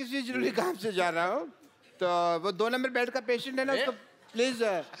 मैं किसी जरूरी काम से जा रहा हूँ, तो वो 2 नंबर बेड का पेशेंट है ना, उसको प्लीज।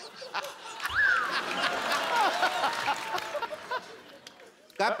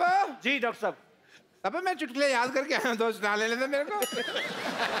 कपू। जी डॉक्टर साहब। कपू, मैं चुटकुले याद करके आया हूँ, दोस्त सुना लेने दे मेरे को।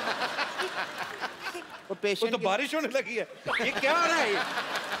 वो पेशेंट तो बारिश होने लगी है, ये क्या हो रहा है?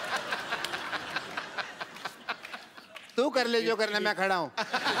 तू कर ले जो करना, मैं खड़ा हूँ।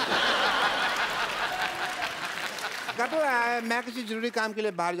 कपू, मैं किसी जरूरी काम के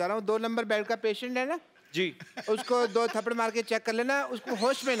लिए बाहर जा रहा हूँ, 2 नंबर बेड का पेशेंट है ना जी, उसको 2 थप्पड़ मार के चेक कर लेना, उसको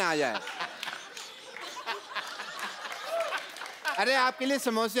होश में ना आ जाए। अरे आपके लिए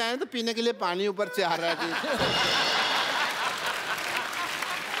समोसे आए तो पीने के लिए पानी ऊपर से आ रहा है।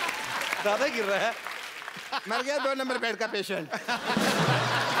 ज्यादा गिर रहा है। मर गया 2 नंबर बेड का पेशेंट।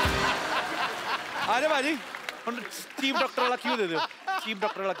 अरे बाजी, चीफ डॉक्टर वाला क्यों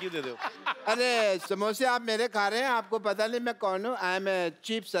दे दो? अरे समोसे आप मेरे खा रहे हैं, आपको पता नहीं मैं कौन हूँ? I M a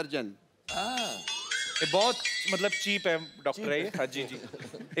chief surgeon. ये बहुत मतलब चीप है डॉक्टर है ये। हाँ जी।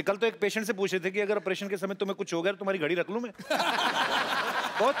 ये कल तो एक पेशेंट से पूछ रहे थे कि अगर ऑपरेशन के समय तुम्हें कुछ हो गया तो तुम्हारी घड़ी रख लूं मैं।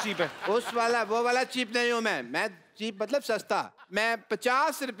 बहुत चीप है। उस वाला वो वाला चीप नहीं हूँ मैं चीप मतलब सस्ता। मैं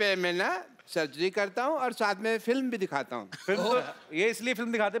 50 रुपए में ना सर्जरी करता हूँ और साथ में फिल्म भी दिखाता हूँ। फिल्म तो ये इसलिए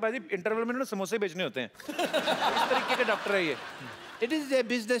फिल्म दिखाते हैं भाई, इंटरवल में ना समोसे बेचने होते हैं। इस तरीके के डॉक्टर है ये। It is a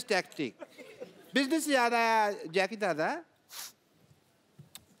business tactic. Business से याद आया जैकी दादा,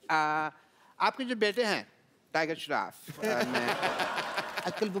 आपके जो बेटे हैं टाइगर श्रॉफ,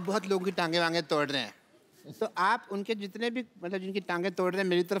 आजकल वो बहुत लोगों की टांगे वांगे तोड़ रहे हैं, तो आप उनके जितने भी मतलब जिनकी टांगे तोड़ रहे हैं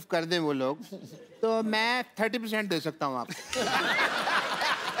मेरी तरफ कर दें वो लोग, तो मैं 30% दे सकता हूँ आपको।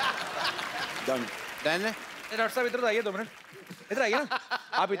 डन है। डॉक्टर साहब इधर आइए 2 मिनट, इधर आइए ना।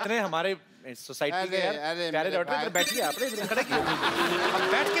 आप इतने हमारे सोसाइटी के यार प्यारे डॉक्टर, इधर बैठिए। आप इधर खड़े क्यों? अब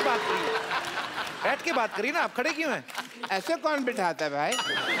बैठ के बात करिए, बैठ के बात करिए ना। आप खड़े क्यों हैं? ऐसे कौन बिठाता है भाई,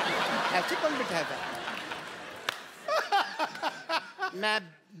 ऐसे कौन बिठाता है? मैं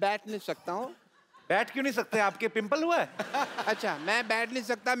बैठ नहीं सकता हूँ। बैठ क्यों नहीं सकते? आपके पिंपल हुआ है? अच्छा, मैं बैठ नहीं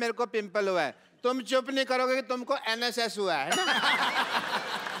सकता, मेरे को पिंपल हुआ है। तुम चुप नहीं करोगे कि तुमको NSS हुआ है ना?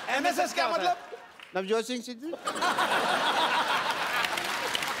 NSS क्या मतलब? नवजोत सिंह सिद्धू।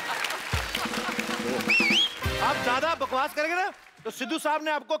 आप ज्यादा बकवास करेंगे ना तो सिद्धू साहब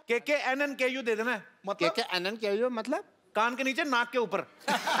ने आपको KKNNKU दे देना है। मतलब KKNNKU मतलब? कान के नीचे, नाक के ऊपर।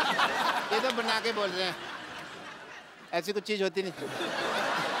 ये तो बना के बोल रहे हैं, ऐसी कुछ चीज होती नहीं।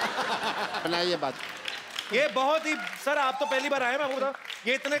 बनाइए बात। ये बहुत ही सर, आप तो पहली बार आए, मैं बोल रहा हूँ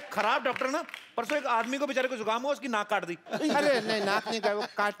ये इतने खराब डॉक्टर ना। परसों एक आदमी को बेचारे को जुकाम हुआ, उसकी नाक काट दी। अरे नहीं, नाक नहीं काट, वो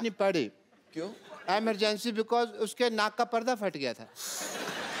काटनी पड़ी। क्यों? इमरजेंसी, बिकॉज उसके नाक का पर्दा फट गया था,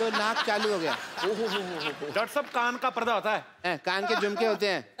 तो नाक चालू हो गया। डॉक्टर साहब, कान का पर्दा होता है? कान के झुमके होते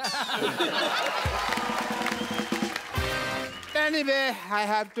हैं। Anyway, I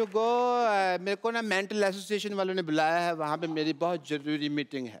have to go. मेरे को ना मेंटल एसोसिएशन वालों ने बुलाया है, वहाँ पे मेरी बहुत जरूरी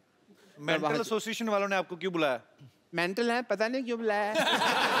मीटिंग है। मेंटल एसोसिएशन वालों ने आपको क्यों बुलाया? मेंटल है, पता नहीं क्यों बुलाया है।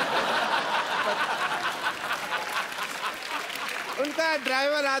 उनका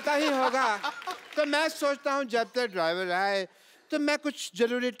ड्राइवर आता ही होगा, तो मैं सोचता हूँ जब तक ड्राइवर आए तो मैं कुछ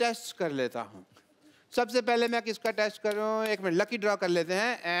जरूरी टेस्ट कर लेता हूँ। सबसे पहले मैं किसका टेस्ट करूँ? एक मिनट, लकी ड्रॉ कर लेते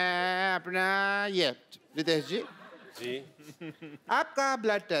हैं। अपना ये रितेश जी, आपका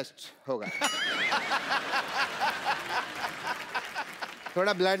ब्लड टेस्ट होगा।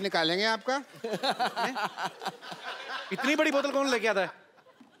 थोड़ा ब्लड निकालेंगे आपका। इतनी बड़ी बोतल कौन लेके आता है?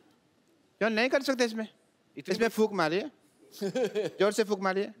 क्यों नहीं कर सकते इसमें? इसमें फूंक मारिए, जोर से फूंक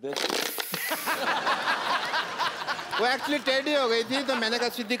मारिए। वो एक्चुअली टेढ़ी हो गई थी, तो मैंने कहा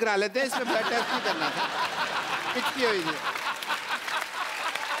सीधी करा लेते हैं, इसमें ब्लड टेस्ट नहीं करना था, पिचकी हुई थी।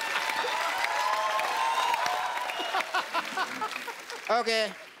 ओके,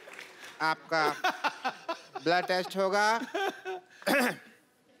 आपका ब्लड टेस्ट होगा।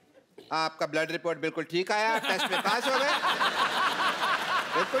 आपका ब्लड रिपोर्ट बिल्कुल ठीक आया, टेस्ट में पास हो गए।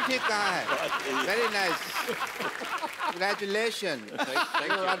 बिल्कुल ठीक कहा है, very nice, congratulation,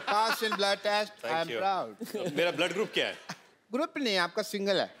 you are pass in blood test, I am proud. मेरा ब्लड ग्रुप क्या है? ग्रुप नहीं, आपका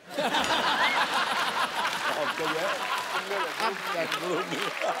सिंगल है।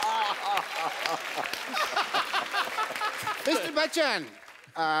 मिस्टर बच्चन,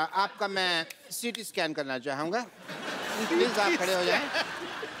 आपका मैं CT स्कैन करना चाहूंगा, प्लीज आप खड़े हो जाएं।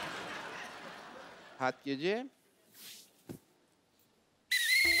 हाथ कीजिए।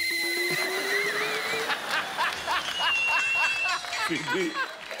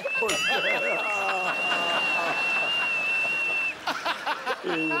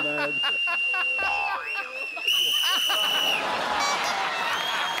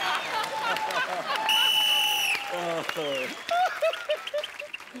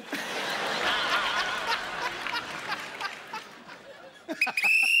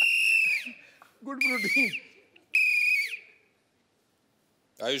 Good protein.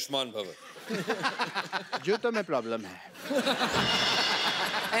 आयुष्मान भव। जूतों में प्रॉब्लम है।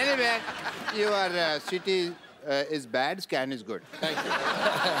 Anyway, your CT is bad, scan is good. Thank you.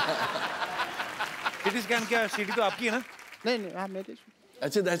 CT scan क्या? CT तो आपकी है ना? नहीं नहीं, हाँ मेरी।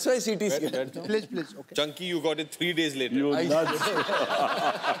 अच्छा, that's why CT scan. Please, okay. Chunky, you got it 3 days later. You nuts.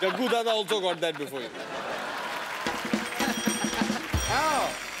 Jaggu Dada also got that before you.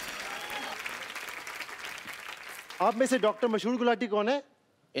 आप में से डॉक्टर मशहूर गुलाटी कौन है?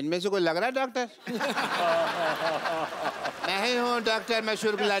 इनमें से कोई लग रहा है डॉक्टर? मैं ही हूँ डॉक्टर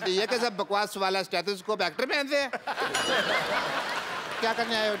मशहूर गुलाटी। ये कैसा बकवास वाला स्टेथोस्कोप एक्टर पहनते हैं? क्या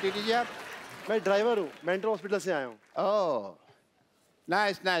करने आए हो टीटी जी आप? मैं ड्राइवर हूँ, मेंटल हॉस्पिटल से आया हूँ। ओह,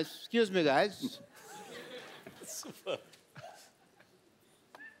 nice nice. Excuse me guys.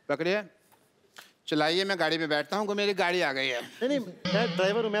 पकड़िए, चलाइए, मैं गाड़ी में बैठता हूँ, मेरी गाड़ी आ गई है। नहीं, मैं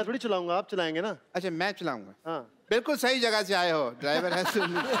ड्राइवर हूँ, मैं थोड़ी चलाऊंगा, आप चलाएंगे ना। अच्छा, मैं चलाऊंगा? हाँ। बिल्कुल सही जगह से आए हो, ड्राइवर है।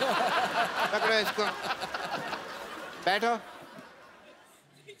 पकड़ो इसको, बैठो,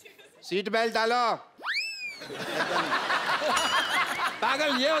 सीट बेल्ट डालो।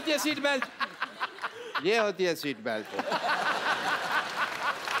 पागल, ये होती है सीट बेल्ट, ये होती है सीट बेल्ट।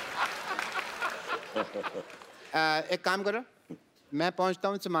 एक काम करो, मैं पहुंचता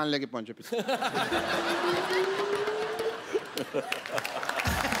हूँ, सामान लेके पहुंचो पीछे।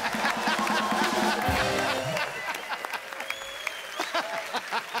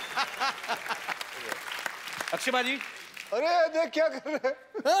 अक्षय भाजी, अरे देख क्या कर रहे हैं?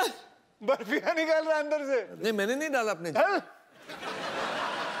 बर्फियां निकाल रहा है अंदर से। नहीं मैंने नहीं डाला अपने।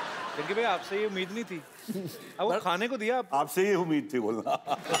 क्योंकि भाई आपसे ये उम्मीद नहीं थी। अब वो खाने को दिया आपसे ये उम्मीद थी बोलना।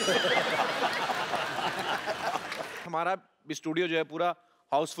 हमारा स्टूडियो जो है पूरा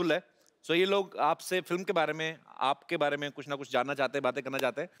हाउसफुल है। सो ये लोग आपसे फिल्म के बारे में, आपके बारे में कुछ ना कुछ जानना चाहते हैं, बातें करना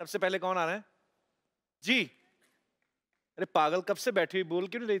चाहते हैं। सबसे पहले कौन आ रहे हैं? जी। अरे पागल, कब से बैठी हुई, बोल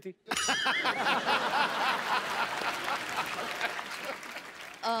क्यों नहीं रही थी?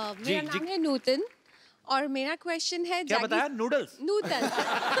 मेरा नाम है नूतन और मेरा क्वेश्चन है क्या बताया? नूडल्स? नूतन।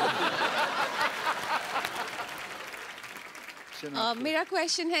 मेरा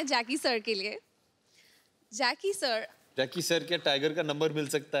क्वेश्चन है जैकी सर के लिए। जैकी सर क्या टाइगर का नंबर मिल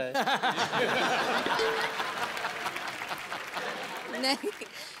सकता है? नहीं,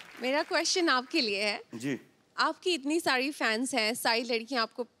 मेरा क्वेश्चन आपके लिए है। जी। आपकी इतनी सारी फैंस हैं, सारी लड़कियां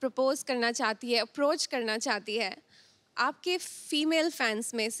आपको प्रपोज करना चाहती है, अप्रोच करना चाहती है। आपके फीमेल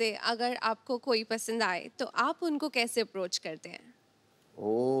फैंस में से अगर आपको कोई पसंद आए तो आप उनको कैसे अप्रोच करते हैं?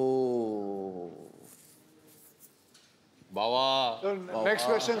 ओह बाबा, नेक्स्ट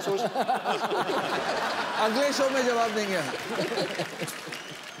क्वेश्चन सोच। अगले शो में जवाब देंगे हम।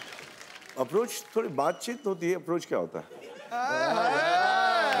 अप्रोच थोड़ी बातचीत होती है, अप्रोच क्या होता है?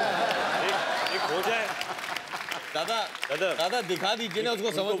 एक हो जाए। दादा दिखा दीजिए ना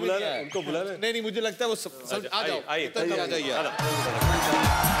उसको, समझ में नहीं आया। उनको बुला ले। नहीं मुझे लगता है वो आ जाओ, आ जाइए।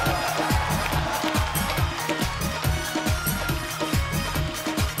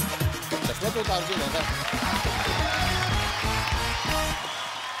 चश्मा तो उतार के दादा।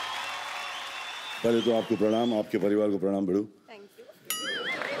 पहले तो आपको प्रणाम, आपके परिवार को प्रणाम बड़ू।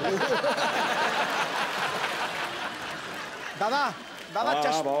 दादा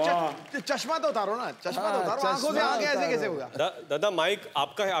चश्मा तो उतारो ना, चश्मा तो उतारो। आंखों से आगे ऐसे कैसे होगा? दादा माइक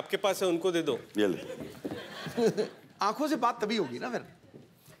आपका है, आपके पास है, उनको दे दो। ये ले। आंखों से बात तभी होगी ना फिर।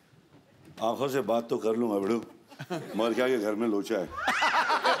 आंखों से बात तो कर लूंगा बड़ू, मर क्या के घर में लोचा है।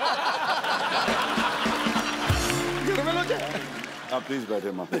 घर में लोचा? आप प्लीज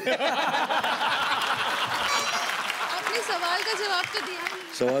बैठे माँ। आपने सवाल का जवाब तो दिया नहीं।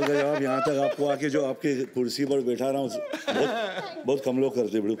 सवाल का जवाब यहाँ तक आपको आके जो आपके कुर्सी पर बैठा रहा हूँ बहुत कम लोग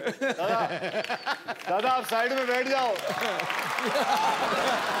करते बड़ू। दादा आप साइड में बैठ जाओ।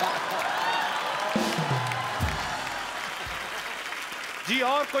 जी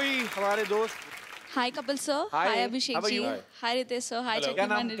और कोई हमारे दोस्त? हाय कपिल सर, हाय अभिषेक जी, हाय रितेश सर, हाय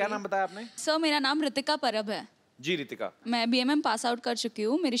क्या नाम बताया आपने? सर मेरा नाम रितिका परब है। जी रितिका। मैं बीएमएम पास आउट कर चुकी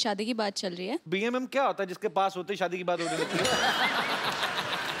हूँ, मेरी शादी की बात चल रही है। बीएमएम क्या होता है जिसके पास होते ही शादी की बात होने लगती है?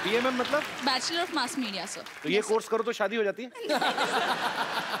 बीएमएम मतलब? Bachelor of mass media sir. तो ये कोर्स करो तो शादी हो जाती है?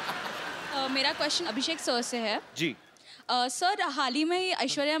 मेरा क्वेश्चन अभिषेक सर से है। जी। सर हाल ही में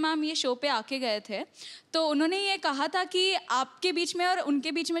ऐश्वर्या मैम ये शो पे आके गए थे, तो उन्होंने ये कहा था कि आपके बीच में और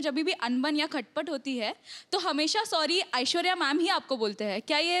उनके बीच में जब भी अनबन या खटपट होती है तो हमेशा सॉरी ऐश्वर्या मैम ही आपको बोलते हैं।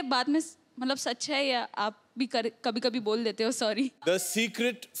 क्या ये बात में मतलब सच है या आप भी कभी कभी बोल देते हो sorry? The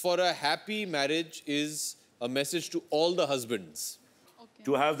secret for a happy marriage is a message to all the husbands.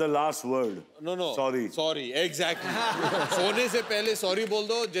 To have the last word. No. Sorry, exactly. सोने से पहले सॉरी बोल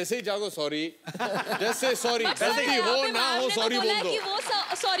दो, जैसे ही जागो सॉरी, जैसे सॉरी, गलती हो ना हो सॉरी बोल दो। कि वो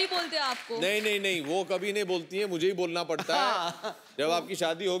सॉरी बोलते हैं आपको? नहीं, वो कभी नहीं बोलती है, मुझे ही बोलना पड़ता है। जब आपकी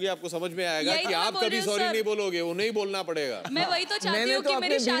शादी होगी आपको समझ में आएगा कि आप कभी सॉरी नहीं बोलोगे, उन्हें ही बोलना पड़ेगा। मैं वही तो चाहती हूँ कि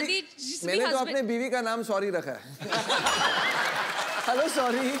मेरी शादी, मैंने तो अपने बीवी का नाम सॉरी रखा है। Hello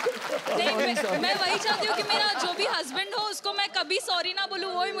sorry. मैं वही चाहती हूँ कि मेरा जो भी हस्बैंड हो उसको मैं कभी सॉरी ना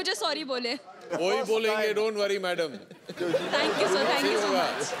बोलूँ, वो ही मुझे सॉरी बोले। वही बोलेंगे, don't worry madam. Thank you sir, thank you so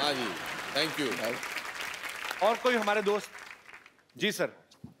much. हाँ जी, थैंक यू। और कोई हमारे दोस्त? जी सर।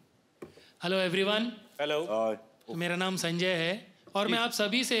 Hello everyone. हेलो। मेरा नाम संजय है और मैं आप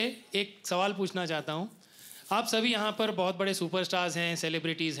सभी से एक सवाल पूछना चाहता हूँ। आप सभी यहाँ पर बहुत बड़े सुपरस्टार्स हैं,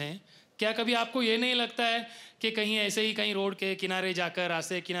 सेलिब्रिटीज़ हैं। क्या कभी आपको ये नहीं लगता है कि कहीं ऐसे ही कहीं रोड के किनारे जाकर,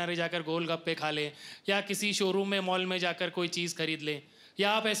 रास्ते के किनारे जाकर गोलगप्पे खा लें या किसी शोरूम में, मॉल में जाकर कोई चीज़ खरीद लें,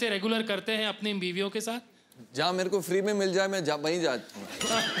 या आप ऐसे रेगुलर करते हैं अपनी बीवियों के साथ? जहाँ मेरे को फ्री में मिल जाए मैं वहीं जाता हूँ।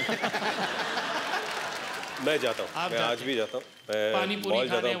 मैं जाता हूँ, मैं आज भी जाता हूँ। मैं मॉल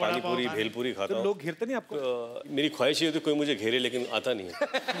जाता हूँ, पानी पूरी, भेलपूरी खाता हूँ। लोग घेरते नहीं आपको? मेरी ख्वाहिश ये होती है कोई मुझे घेरे, लेकिन आता नहीं है।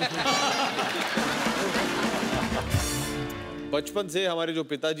 बचपन से हमारे जो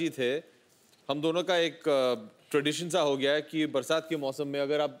पिताजी थे, हम दोनों का एक ट्रेडिशन सा हो गया है कि बरसात के मौसम में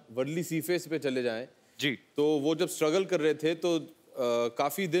अगर आप वर्ली सी फेस पे चले जाएं जी, तो वो जब स्ट्रगल कर रहे थे तो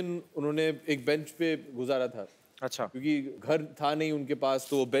काफी दिन उन्होंने एक बेंच पे गुजारा था। अच्छा। क्योंकि घर था नहीं उनके पास,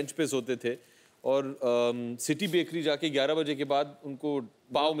 तो वो बेंच पे सोते थे और सिटी बेकरी जाके 11 बजे के बाद उनको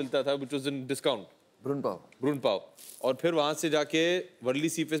पाव मिलता था, विच वाज इन डिस्काउंट, भ्रूण पाव, और फिर वहाँ से जाके वर्ली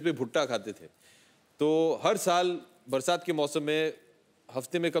सी फेस पे भुट्टा खाते थे। तो हर साल बरसात के मौसम में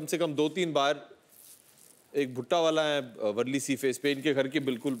हफ्ते में कम से कम 2-3 बार एक भुट्टा वाला है वर्ली सी फेस पे, इनके घर के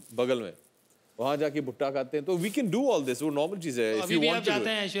बिल्कुल बगल में, वहाँ जाके भुट्टा खाते हैं। तो we can do all this, वो नॉर्मल चीज है। अभी भी आप जाते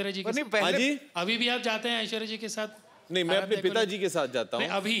हैं ऐश्वर्या जी के साथ? हाँ जी, अभी भी आप जाते हैं ऐश्वर्या जी के साथ? नहीं, मैं अपने पिताजी के साथ जाता हूँ।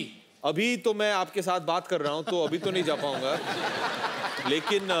 अभी तो मैं आपके साथ बात कर रहा हूँ, तो अभी तो नहीं जा पाऊंगा,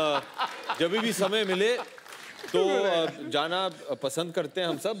 लेकिन जब भी समय मिले तो जाना पसंद करते हैं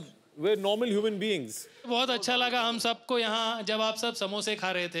हम सब। वे नॉर्मल ह्यूमन बीइंग्स। बहुत अच्छा लगा हम सबको यहाँ, जब आप सब समोसे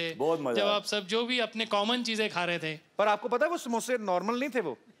खा रहे थे, बहुत मजा, जब आप सब जो भी अपने कॉमन चीजें खा रहे थे। पर आपको पता है वो समोसे नॉर्मल नहीं थे,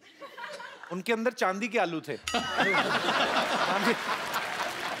 वो उनके अंदर चांदी के आलू थे।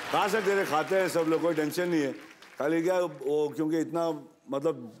 कहाँ से तेरे खाते हैं सब लोग, कोई टेंशन नहीं है। खाली क्या वो, क्योंकि इतना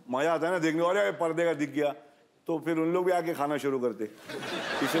मतलब मजा आता है ना देखने वाले, पर्दे का दिख गया तो फिर उन लोग भी आके खाना शुरू करते,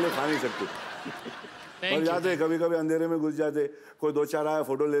 इसलिए खा नहीं सकते। पर जाते कभी कभी अंधेरे में घुस जाते, कोई 2-4 आया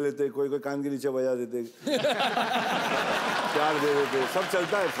फोटो ले लेते, कोई कान के नीचे बजा देते, प्यार दे देते, सब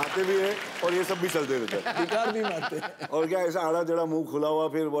चलता है, खाते भी है और ये सब भी चलते रहते हैं, टिकार भी मारते हैं। और क्या ऐसा आड़ा टेढ़ा मुंह खुला हुआ,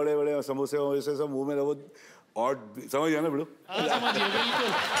 फिर बड़े बड़े समोसे वैसे सब मुंह में रहो, और समझ गया ना बिल्कुल?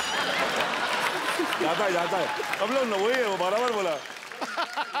 जाता है सब लोग ना, वही है वो, बराबर बोला।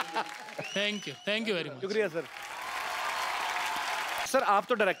 Thank you very much. शुक्रिया सर। सर आप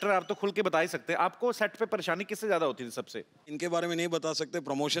तो डायरेक्टर, आप तो खुल के बता ही सकते हैं, आपको सेट पे परेशानी किससे ज्यादा होती थी सबसे? इनके बारे में नहीं बता सकते,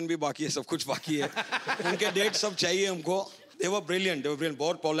 प्रमोशन भी बाकी है, सब कुछ बाकी है। उनके डेट सब चाहिए हमको। They were brilliant,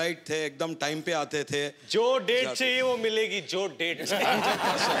 बहुत पोलाइट थे, एकदम टाइम पे आते थे। जो डेट चाहिए वो मिलेगी, जो डेट चाहिए।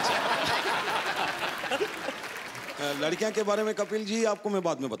 लड़कियां के बारे में कपिल जी आपको मैं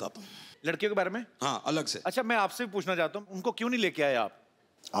बाद में बताता हूँ। लड़कियों के बारे में? हाँ, अलग से। अच्छा, मैं आपसे भी पूछना चाहता हूँ, उनको क्यों नहीं लेके आए आप?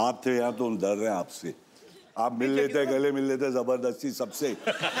 आप थे यहाँ तो हम डर रहे हैं आपसे, आप मिल लेते, गले मिल लेते जबरदस्ती सबसे।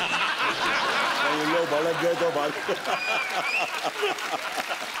 लोग भड़क गए तो बात।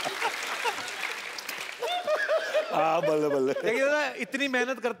 हाँ बल्ले बल्ले। लेकिन इतनी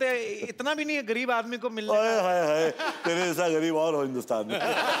मेहनत करते हैं, इतना भी नहीं है गरीब आदमी को मिलने। हाय तेरे जैसा गरीब और हो हिंदुस्तान में।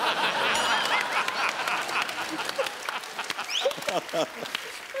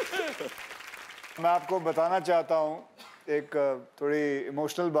 मैं आपको बताना चाहता हूँ एक थोड़ी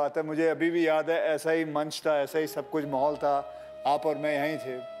इमोशनल बात है। मुझे अभी भी याद है, ऐसा ही मंच था, ऐसा ही सब कुछ माहौल था, आप और मैं यहीं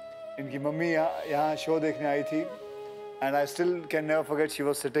थे। इनकी मम्मी यहाँ शो देखने आई थी, and I still can never forget, she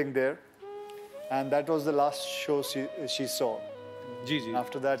was sitting there and that was the last show she saw. Ji ji.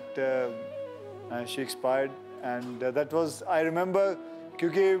 After that she expired and that was, I remember,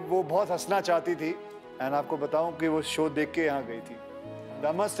 क्योंकि वो बहुत हंसना चाहती थी, and आपको बताऊं कि वो शो देख के यहाँ गई थी।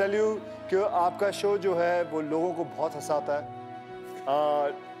 आई मस्ट टेल यू कि आपका शो जो है वो लोगों को बहुत हंसाता है।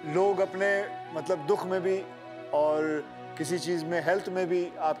 लोग अपने मतलब दुख में भी और किसी चीज़ में, हेल्थ में भी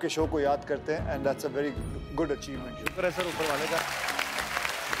आपके शो को याद करते हैं, and that's a very good achievement. शुक्र है सर ऊपर वाले का।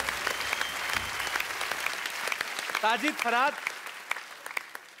 ताजिद, फराद,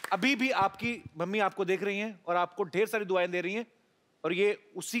 अभी भी आपकी मम्मी आपको देख रही हैं और आपको ढेर सारी दुआएं दे रही हैं, और ये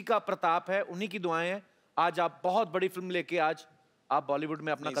उसी का प्रताप है, उन्हीं की दुआएं हैं। आज आप बहुत बड़ी फिल्म लेके आज आप बॉलीवुड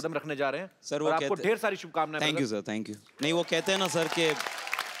में अपना कदम रखने जा रहे हैं सर, और आपको ढेर सारी शुभकामनाएं। Thank you sir, thank you. नहीं, वो कहते हैं ना सर कि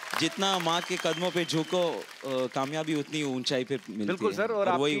जितना माँ के कदमों पे झुको, कामयाबी उतनी ऊंचाई पे मिलती है। बिल्कुल सर, और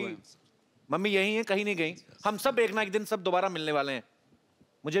आपकी मम्मी यही है, कहीं नहीं गई। हम सब एक ना एक दिन सब दोबारा मिलने वाले हैं,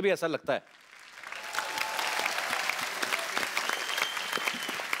 मुझे भी ऐसा लगता है।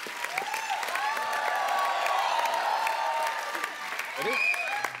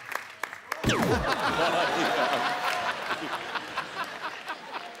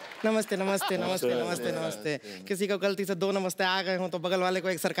 नमस्ते नमस्ते नमस्ते नमस्ते नमस्ते। किसी को गलती से 2 नमस्ते आ गए हो तो बगल वाले को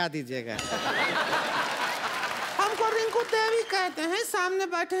एक सरका दीजिएगा। हमको रिंकू देवी कहते हैं, सामने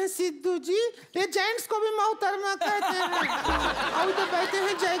बैठे हैं सिद्धू जी, ये जेंट्स को भी मोहतरमा कहते हैं। और तो बैठे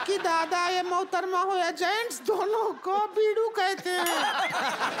हैं जयकी दादा, ये मोहतरमा हो या जेंट्स, दोनों को बीड़ू कहते हैं।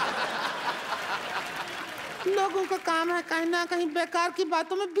 लोगों का काम है कहीं ना कहीं बेकार की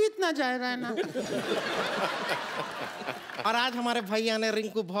बातों में बीत ना जाए रहना। और आज हमारे भैया ने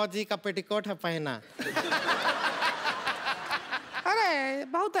रिंकू भौजी का पेटीकोट है पहना। अरे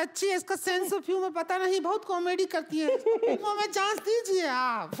बहुत अच्छी है, इसका सेंस ऑफ ह्यूमर पता नहीं, बहुत कॉमेडी करती है। फिल्मों में चांस दीजिए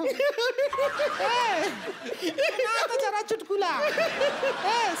आप। सुना तो जरा चुटकुला।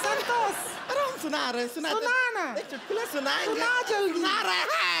 संतोष, अरे हम सुना रहे, सुना ना, चुटकुला सुनाएंगे। सुना जल्दी। सुना रहे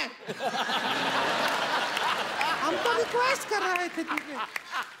हैं। रिक्वेस्ट कर रहे थे तुझे।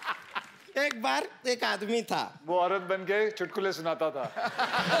 एक बार एक आदमी था, वो औरत बन के चुटकुले सुनाता था।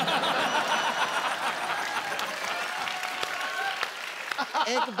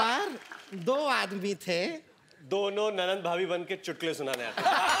 एक बार दो आदमी थे, दोनों ननंद भाभी बन के चुटकुले सुनाने आते।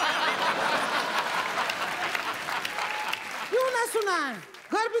 क्यों ना सुनाए,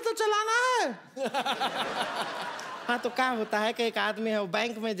 घर भी तो चलाना है। हाँ तो क्या होता है कि एक आदमी है वो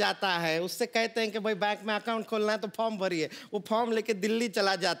बैंक में जाता है, उससे कहते हैं कि भाई बैंक में अकाउंट खोलना है तो फॉर्म भरिए। वो फॉर्म लेके दिल्ली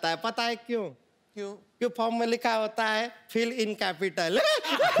चला जाता है, पता है क्यों? क्यों फॉर्म में लिखा होता है फिल इन कैपिटल।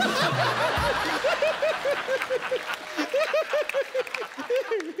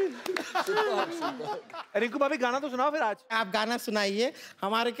 रिंकू भाभी गाना तो सुनाओ फिर आज। आप गाना सुनाइए,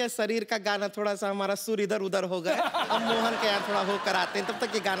 हमारे क्या शरीर का गाना थोड़ा सा हमारा सुर इधर उधर हो गया, हम मोहन के यहाँ थोड़ा होकर आते हैं, तब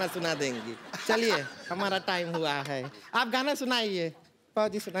तक ये गाना सुना देंगी। चलिए हमारा टाइम हुआ है, आप गाना सुनाइए।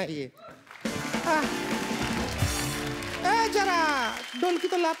 पौजी सुनाइए। जरा ढोलकी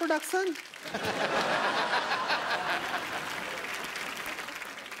तो ला प्रोडक्शन।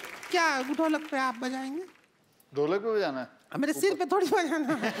 क्या ढोलक पे आप बजाएंगे? ढोलक पे बजाना है? मेरे सिर पे थोड़ी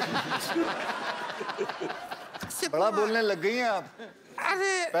बजाना है। बड़ा बोलने लग गई हैं आप।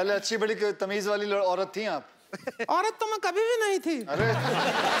 अरे पहले अच्छी बड़ी तमीज वाली औरत थी आप। औरत तो मैं कभी भी नहीं थी। अरे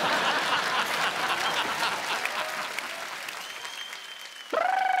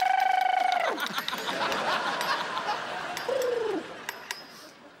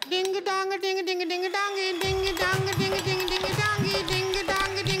डिंग डांग डिंग डिंग डिंग डांगी डिंग डांग डिंग डिंग डिंग डांगी डिंग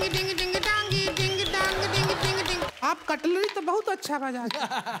डांग डिंग डिंग डिंग डांगी डिंग डांग डिंग डिंग डिंग। आप कटलरी तो बहुत अच्छा बजाते।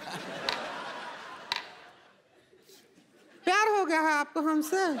 प्यार हो गया है आपको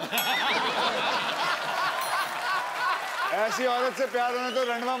हमसे? ऐसी औरत से प्यार होना तो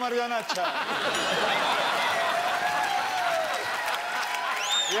रंडवा मर जाना अच्छा है।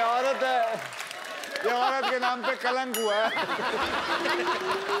 ये औरत है, ये औरत के नाम पे कलंक हुआ है।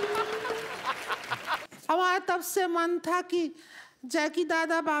 हमारा तब से मन था कि जैकी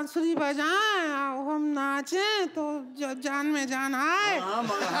दादा बांसुरी बजाएं और हम नाचें तो जान में जान आए।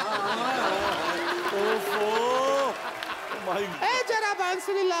 ए जरा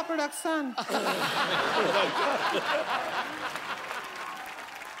बांसुरी ला प्रोडक्शन।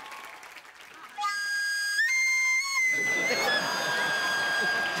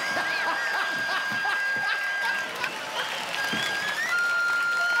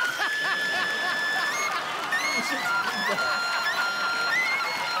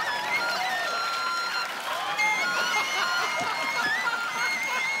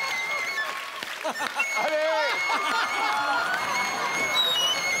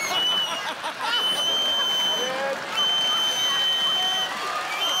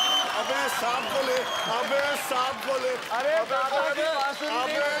 सांप को ले, अबे सांप को ले, अरे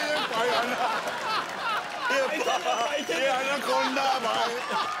ये अनाकोंडा भाई।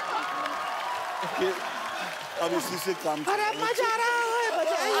 अब इसी से काम। अरे मजा आ रहा है,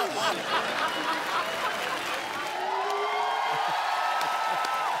 बजाइए।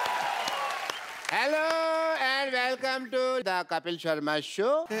 Hello and welcome to the Kapil Sharma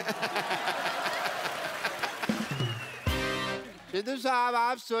show. Sidhu साहब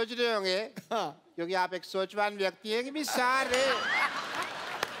आप सोच रहे होंगे, क्योंकि आप एक सोचवान व्यक्ति हैं, कि भी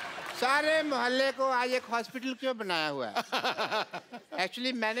सारे मोहल्ले को आज एक हॉस्पिटल क्यों बनाया हुआ है।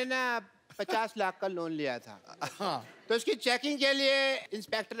 एक्चुअली मैंने ना 50 लाख का लोन लिया था, तो उसकी चेकिंग के लिए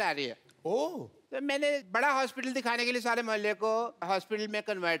इंस्पेक्टर आ रही है। तो मैंने बड़ा हॉस्पिटल दिखाने के लिए सारे मोहल्ले को हॉस्पिटल में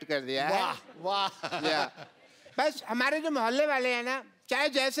कन्वर्ट कर दिया है। वाह वाह। बस हमारे जो मोहल्ले वाले हैं ना, चाहे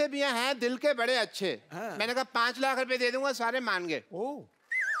जैसे भी हैं, दिल के बड़े अच्छे। मैंने कहा 5 लाख रुपए दे दूंगा, सारे मान गए।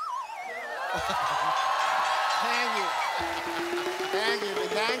 Thank you thank you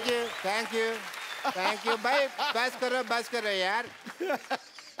thank you thank you thank you भाई। बस करो यार।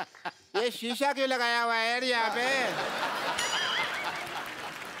 ये शीशा क्यों लगाया हुआ है यार यहाँ पे?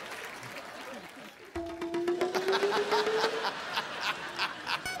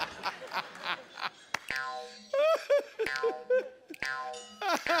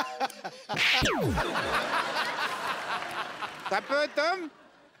 कपूर तुम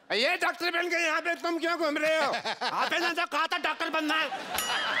ये डॉक्टर बन के यहाँ पे तुम क्यों घूम रहे हो? आपने ना कहा था डॉक्टर बनना है।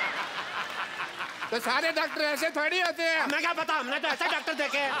 तो सारे डॉक्टर ऐसे थोड़ी होते हैं। हमें क्या पता, हमने तो ऐसे डॉक्टर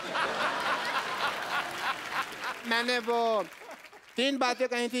देखे। मैंने वो 3 बातें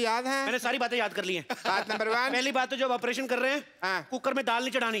कही थी, याद है? मैंने सारी बातें याद कर ली हैं। बात नंबर 1, पहली बात तो जब ऑपरेशन कर रहे हैं, कुकर में दाल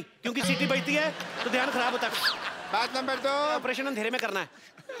नहीं चढ़ानी, क्योंकि सीटी बजती है तो ध्यान खराब होता है। बात नंबर 2, ऑपरेशन अंधेरे में करना है।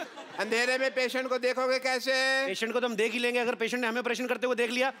 अंधेरे में पेशेंट को देखोगे कैसे? पेशेंट को तो हम देख ही लेंगे, अगर पेशेंट ने हमें ऑपरेशन करते हुए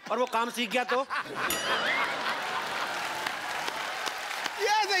देख लिया और वो काम सीख गया तो।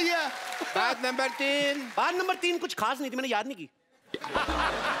 ये सही है। बात नंबर 3। बात नंबर 3 कुछ खास नहीं थी, मैंने याद नहीं की।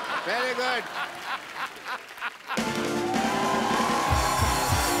 Very good.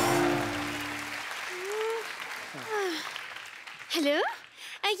 हेलो,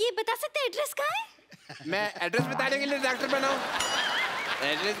 ये बता सकते हैं एड्रेस कहाँ है? मैं एड्रेस बताने के लिए डॉक्टर बनाऊं?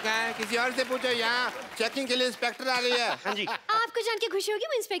 एड्रेस कहाँ है? किसी और से पूछो। यहाँ चेकिंग के लिए इंस्पेक्टर आ रही है। हाँ जी। आपको जान के खुशी होगी,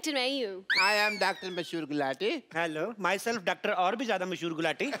 मैं इंस्पेक्टर मैं ही हूँ। आई एम डॉक्टर मशहूर Gulati. Hello, my self doctor और भी ज्यादा मशहूर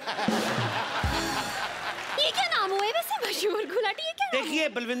गुलाटी। ये क्या नाम हुआ है वैसे, मशहूर गुलाटी? ये क्या? देखिए,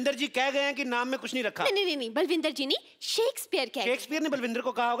 बलविंदर जी कह गए हैं कि नाम में कुछ नहीं रखा। नहीं, बलविंदर जी नहीं, शेक्सपियर कह गए। शेक्सपियर ने बलविंदर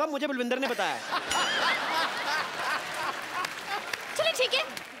को कहा होगा, मुझे बलविंदर ने बताया। चलो ठीक है,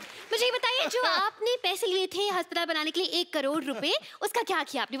 मुझे ये बताइए, जो आपने पैसे लिए थे अस्पताल बनाने के लिए 1 करोड़ रुपए, उसका क्या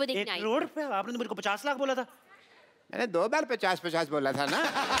किया आपने? वो देखने आई। 1 करोड़ रुपए? आपने तो मेरे को 50 लाख बोला था। मैंने 2 बार 50-50 बोला था ना।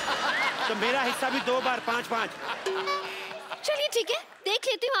 तो मेरा हिस्सा भी 2 बार 5-5। चलिए ठीक है, देख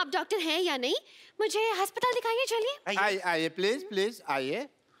लेती हूँ आप डॉक्टर हैं या नहीं। मुझे अस्पताल दिखाइए, चलिए। आइए प्लीज आइए।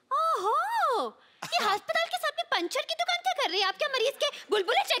 ओहो, ये अस्पताल के सामने पंचर की दुकान क्या कर रही है? आप क्या मरीज के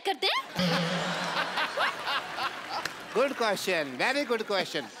बुलबुले चेक करते हैं? Good question, very good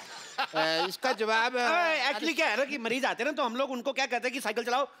question. इसका जवाब एक्चुअली क्या है ना कि मरीज आते हैं ना, तो हम लोग उनको क्या कहते हैं कि साइकिल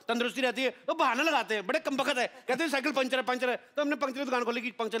चलाओ, तंदुरुस्ती रहती है। वो बहाना लगाते हैं, बड़े कमबख्त है, कहते हैं साइकिल पंचर है। तो हमने पंचर की दुकान खोली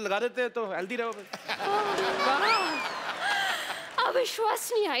कि पंचर लगा देते हैं तो हेल्दी रहो।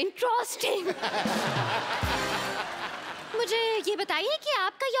 अविश्वसनीय, इंटरेस्टिंग। मुझे ये बताइए कि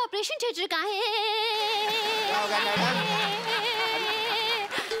आपका ये ऑपरेशन थिएटर कहाँ है?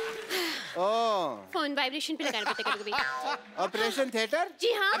 फोन वाइब्रेशन पे लगाना पड़ता है कभी। Operation theatre?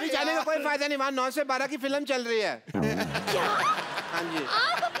 जी हाँ। अभी जाने का कोई फायदा नहीं, वहाँ 9 से 12 की फिल्म चल रही है। क्या? हाँ जी।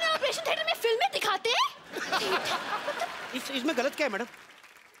 आप अपने ऑपरेशन थिएटर में फिल्में दिखाते हैं? इसमें गलत क्या है मैडम?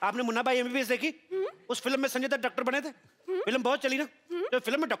 आपने मुन्ना भाई MBBS देखी? उस फिल्म में संजय दत्त डॉक्टर बने थे। फिल्म बहुत चली ना। तो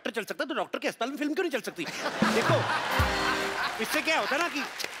फिल्म में डॉक्टर चल सकता है, तो डॉक्टर के अस्पताल में फिल्म क्यों नहीं चल सकती? देखो, इससे क्या होता है ना कि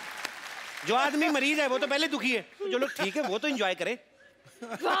जो आदमी मरीज है वो तो पहले दुखी है, तो जो लोग ठीक है वो तो एंजॉय करे।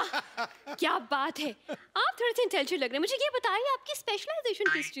 वाह, क्या बात है। आप थोड़े से इंटेलिजेंट लग रहे हैं। मुझे ये बताइए, आपकी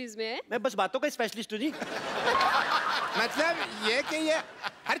स्पेशलाइजेशन किस चीज में है? मैं बस बातों का स्पेशलिस्ट हूँ जी। मतलब ये कि ये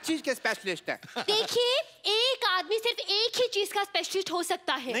हर चीज के स्पेशलिस्ट है। देखिए, एक आदमी सिर्फ एक ही चीज का स्पेशलिस्ट हो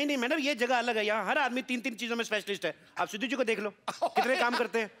सकता है। नहीं मैडम, ये जगह अलग है। यहाँ हर आदमी 3-3 चीजों में स्पेशलिस्ट है। आप सिद्धू जी को देख लो, कितने काम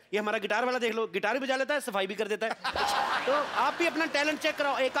करते हैं। ये हमारा गिटार वाला देख लो, गिटार भी बजा लेता है, सफाई भी कर देता है। तो आप भी अपना टैलेंट चेक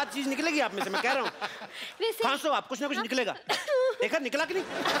कराओ, एक आध चीज निकलेगी आप में से, मैं कह रहा हूँ। खांसो आप, कुछ ना कुछ निकलेगा। देखा निकला कि नहीं?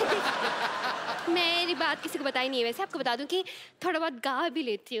 मेरी बात किसी को बताई नहीं है। वैसे आपको बता दूं कि थोड़ा बहुत गा भी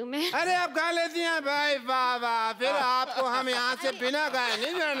लेती हूँ मैं। अरे आप गा लेती हैं भाई, वाह वाह। फिर आपको हम यहाँ से बिना गाए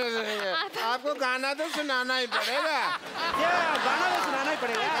नहीं जाने देंगे। आपको गाना तो सुनाना ही पड़ेगा। गाना तो सुनाना ही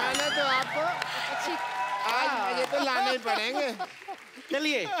पड़ेगा। गाना तो आपको आज मजे तो लाने ही पड़ेंगे।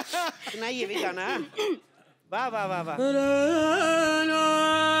 चलिए सुनाइए भी गाना। वाह वाह वाह वाह।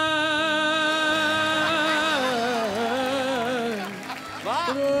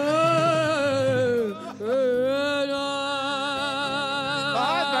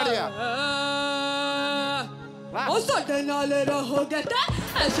 बहुत बढ़िया। साडे नाल रहोगे तो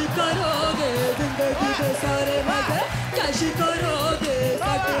ऐसी करोगे जिंदगी के सारे मजे कैसी करोगे।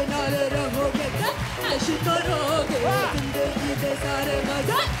 साडे नाल रहोगे तो ऐसी करोगे जिंदगी के सारे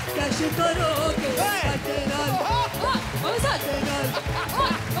मजे कैसी करोगे। साडे नाल ओ साडे नाल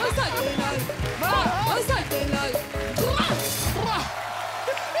ओ साडे नाल ओ साडे नाल। वाह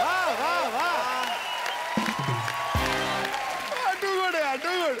वाह वाह,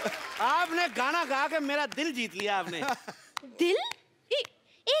 आपने गाना गा के मेरा दिल जीत लिया आपने। दिल?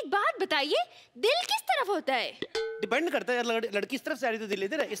 एक बात बताइए, दिल किस तरफ होता है? डिपेंड करता है। लड़की इस तरफ से आ रही तो दिल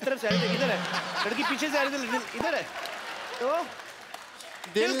इधर है, इस तरफ से आ रही तो इधर है, लड़की पीछे से आ रही तो दिल इधर है। तो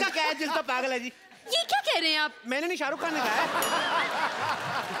दिल का क्या है? दिल तो पागल है जी। ये क्या कह रहे हैं आप? मैंने नहीं, शाहरुख खान ने कहा है।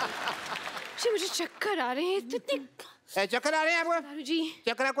 मुझे चक्कर आ रहे हैं। चक्कर आ रहे हैं आपको? जी।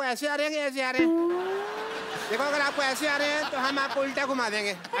 चक्कर आपको ऐसे आ रहे हैं कि ऐसे आ रहे हैं? देखो, अगर आपको ऐसे आ रहे हैं तो हम आपको उल्टा घुमा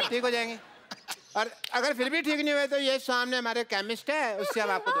देंगे, आप ठीक हो जाएंगे। और अगर फिर भी ठीक नहीं हुए तो ये सामने हमारे केमिस्ट है, उससे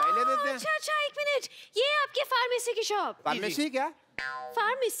हम आपको दवाई ले देते हैं। अच्छा, एक मिनट, ये आपके फार्मेसी की शॉप? फार्मेसी क्या?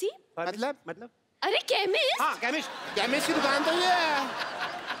 फार्मेसी मतलब? अरे केमिस्ट। हाँ केमिस्ट की दुकान तो ये है।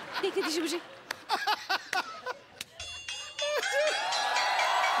 देखने दीजिए मुझे।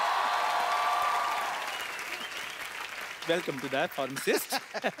 Welcome to the pharmacist.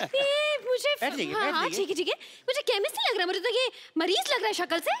 मुझे हाँ ठीक है मुझे केमिस्ट नहीं लग रहा, मुझे तो ये मरीज लग रहा है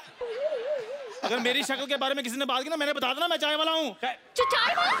शक्ल से। अगर मेरी शक्ल के बारे में किसी ने बात की ना, मैंने बता देना मैं चाय वाला हूँ।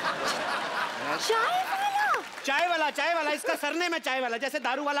 चाय वाला इसका सरनेम है चाय वाला। जैसे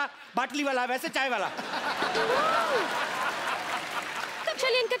दारू वाला, बाटली वाला, वैसे चाय वाला। तब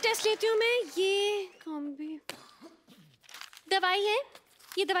चलिए इनका टेस्ट लेती हूँ मैं। ये कॉम्बी दवाई है,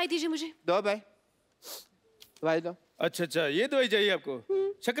 ये दवाई दीजिए मुझे। दो भाई, दवाई दो। अच्छा अच्छा, ये दवाई चाहिए आपको?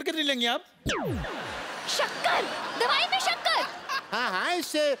 शक्कर कितनी लेंगे आप? शक्कर? दवाई में शक्कर? हाँ हाँ,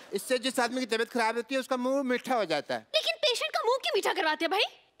 इससे जिस आदमी की तबीयत खराब होती है उसका मुंह मीठा हो जाता है। लेकिन पेशेंट का मुंह क्यों मीठा करवाते हैं भाई?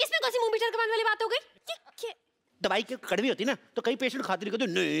 इसमें कौन सी मुंह मीठा करवाने वाली बात हो गई? दवाई की कड़वी होती ना, तो कई पेशेंट खाते नहीं, कहते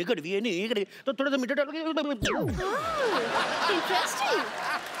नहीं कड़वी है, नहीं कड़वी, तो थोड़ा सा मीठा डाल के। इंटरेस्टिंग।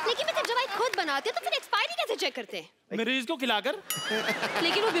 लेकिन मैं जब दवाई खुद बनाती हूँ तो फिर एक्सपायरी कैसे चेक करते हैं? मरीज को खिलाकर।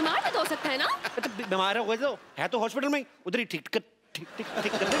 लेकिन वो बीमार भी तो हो सकता है ना? तो बीमार हो गए तो है तो हॉस्पिटल में उधर ही ठीक कर देंगे।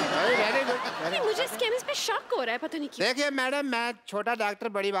 मुझे इस केमिस्ट पे शक हो रहा है, पता नहीं क्यों। देखिए मैडम, मैं छोटा डॉक्टर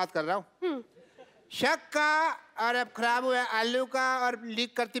बड़ी बात कर रहा हूँ। शक का और अब खराब हुआ आलू का और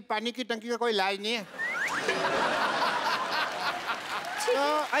लीक करती पानी की टंकी का कोई इलाज नहीं है। तो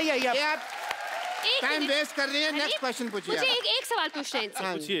आइए आप टाइम वेस्ट कर रही है। नेक्स्ट क्वेश्चन पूछिए। मुझे एक सवाल पूछना है इनसे।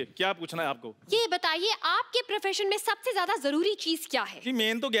 पूछिए, क्या पूछना है आपको? ये बताइए, आपके प्रोफेशन में सबसे ज्यादा जरूरी चीज क्या है? जी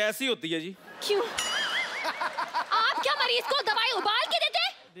मेन तो गैस ही होती है जी। क्यों? आप क्या मरीज को दवाई उबाल के देते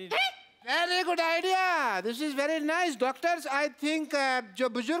हैं? Very good idea, this is very nice. Doctors, I think जो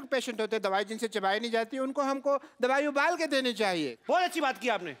बुजुर्ग पेशेंट होते हैं, दवाई जिनसे चबाई नहीं जाती, उनको हमको दवाई उबाल के देनी चाहिए। बहुत अच्छी बात की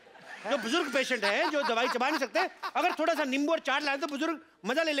आपने। जो बुजुर्ग पेशेंट है, जो दवाई चबा नहीं सकते, अगर थोड़ा सा नींबू और चाट लाए तो बुजुर्ग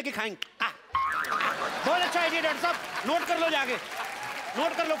मजा ले लेके खाएंगे। बहुत अच्छा आइडिया डॉक्टर साहब, नोट कर लो जाके,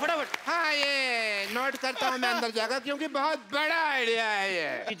 नोट कर लो फटाफट। हाँ, ये नोट करता हूँ मैं अंदर जाकर, क्योंकि बहुत बड़ा आइडिया है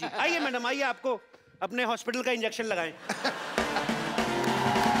ये। जी आइए मैडम, आइए आपको अपने हॉस्पिटल का इंजेक्शन लगाएं।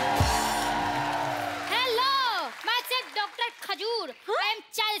 खजूर, आई एम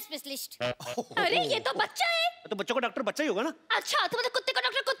चाइल्ड स्पेशलिस्ट। अरे ये तो बच्चा है। तो बच्चों का डॉक्टर बच्चा ही होगा ना। अच्छा, तो मतलब कुत्ते का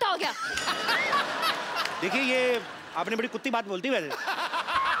डॉक्टर कुत्ता हो गया। देखिए, ये आपने बड़ी कुत्ती बात बोलती वैसे।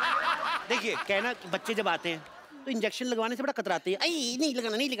 देखिए कहना, बच्चे जब आते हैं तो इंजेक्शन लगवाने से बड़ा कतराते हैं। नहीं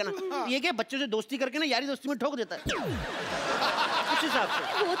लगाना, नहीं लगाना। ये क्या, बच्चों से दोस्ती करके ना यारी दोस्ती में ठोक देता है उस हिसाब से।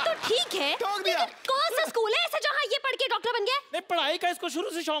 वो तो ठीक है, लेकिन कौन सा स्कूल है ऐसा जहाँ ये पढ़ के डॉक्टर बन गया? नहीं, पढ़ाई का इसको शुरू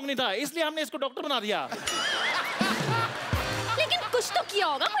से शौक नहीं था, इसलिए हमने इसको डॉक्टर बना दिया। लेकिन कुछ तो किया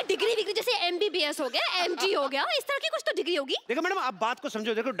होगा, कोई डिग्री जैसे MBBS हो गया, MD हो गया, इस तरह की कुछ तो डिग्री होगी। देखो मैडम, आप बात को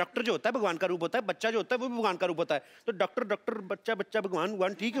समझो। देखो, डॉक्टर जो होता है भगवान का रूप होता है, बच्चा जो होता है वो भी भगवान का रूप होता है। तो डॉक्टर बच्चा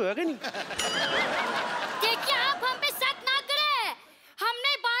भगवान ठीक होगा कि नहीं? देखिए, आप हम पे शक ना करें,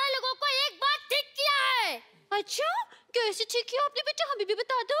 हमने 12 लोगों को एक बार ठीक किया है। अच्छा, कैसे ठीक किया आपने बेटा, हमें भी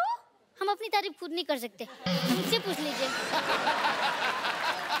बता दो। हम अपनी तारीफ खुद नहीं कर सकते, मुझसे पूछ लीजिए।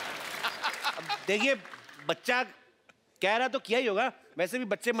 देखिए, बच्चा कह रहा तो किया ही होगा। वैसे भी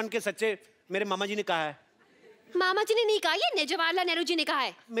बच्चे मन के सच्चे, मेरे मामा जी ने कहा है। मामा जी ने नहीं कहा, ये जवाहरलाल नेहरू जी ने कहा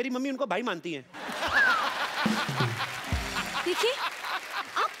है। मेरी मम्मी उनको भाई मानती हैं। देखिए,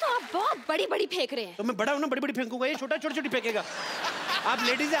 आप बहुत बड़ी फेंक रहे हैं। तो मैं बड़ा हूं ना, बड़ी फेंकूंगा, ये छोटी फेंकेगा। आप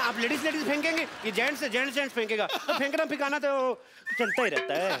लेडीज है, आप लेडीज फेंकेंगे, ये जेंट्स है, जेंट्स फेंकेगा। तो फेंकना फिकाना तो चलता ही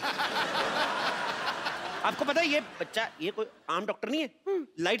रहता है। आपको पता है, ये बच्चा, ये कोई आम डॉक्टर नहीं है।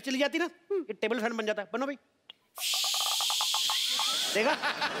 लाइट चली जाती ना, ये टेबल फैन बन जाता है। बनो भाई, देखा?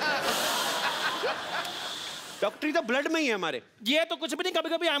 डॉक्टरी तो ब्लड में ही है हमारे। ये तो कुछ भी नहीं, कभी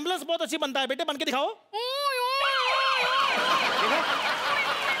कभी एम्बुलेंस बहुत अच्छी बनता है। बेटे बन के दिखाओ।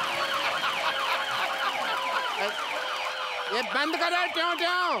 ये बंद करो ट्यों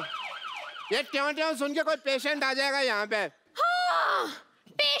ट्यों। ये ट्यों ट्यों सुन के कोई पेशेंट आ जाएगा यहाँ पे। हाँ,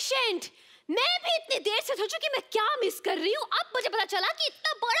 पेशेंट। मैं भी इतनी देर से सोचूं कि मैं क्या मिस कर रही हूँ। अब मुझे पता चला कि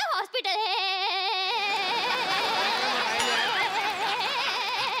इतना बड़ा हॉस्पिटल है।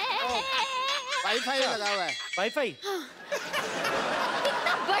 वाईफाई लगा हुआ है। वाईफाई?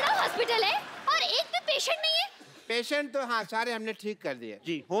 इतना बड़ा हॉस्पिटल है और एक भी पेशेंट नहीं है। पेशेंट तो हाँ सारे हमने ठीक कर दिए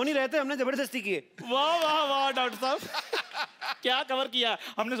जी। हो नहीं रहे थे, हमने जबरदस्ती किए। वाह वाह वाह डॉक्टर साहब, क्या कवर किया।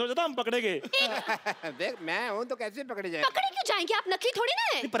 हमने सोचा था हम पकड़े गए। देख, मैं हूँ तो कैसे पकड़े जाए। पकड़े क्यों जाएंगे, आप नकली थोड़ी ना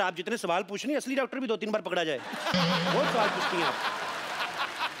है। पर आप जितने सवाल पूछ रही हैं, असली डॉक्टर भी 2-3 बार पकड़ा जाए। बहुत सवाल पूछती हैं आप।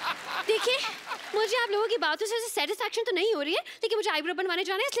 देखिए, मुझे आप लोगों की बातों से सेटिस्फैक्शन तो नहीं हो रही है, लेकिन मुझे आईब्रो बनवाने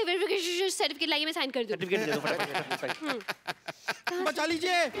जाना है, इसलिए वेरिफिकेशन सर्टिफिकेट लाइए, मैं साइन कर दूं। सर्टिफिकेट दे दो फटाफट। बचा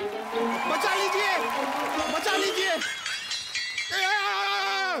लीजिए, बचा लीजिए, बचा लीजिए।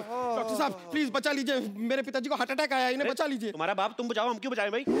 डॉक्टर साहब प्लीज बचा लीजिए, मेरे पिताजी को हार्ट अटैक आया, इन्हें बचा लीजिए। तुम्हारा बाप, तुम बचाओ, हम क्यों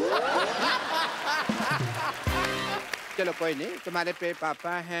बचाएं भाई? चलो कोई नहीं, तुम्हारे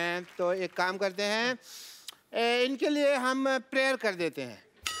पापा हैं तो एक काम करते हैं, इनके लिए हम प्रेयर कर देते हैं।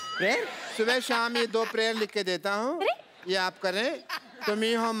 प्रेयर? सुबह शाम ये 2 प्रेयर लिख के देता हूँ, ये आप करें। तुम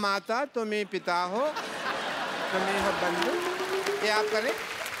ही हो माता, तुम ही पिता हो, तुम ही हो बंधु, ये आप करें,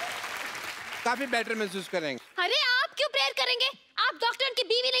 काफी बेटर महसूस करेंगे। अरे आप क्यों प्रेयर करेंगे, आप डॉक्टर की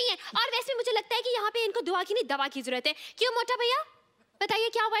बीवी नहीं है। और वैसे मुझे लगता है कि यहाँ पे इनको दुआ की नहीं दवा की जरूरत है। क्यों मोटा भैया? बताइए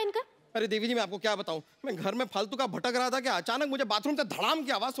क्या हुआ इनका? अरे देवी जी मैं आपको क्या बताऊं, मैं घर में फालतू का भटक रहा था कि अचानक मुझे बाथरूम से धड़ाम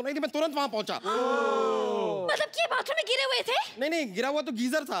की आवाज सुनाई थी, मैं तुरंत वहां पहुंचा। मतलब कि बाथरूम में गिरे हुए थे? नहीं, गिरा हुआ तो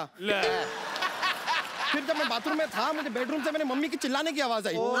गीजर था। फिर जब मैं बाथरूम में था, मुझे बेडरूम से मेरे मम्मी की चिल्लाने की आवाज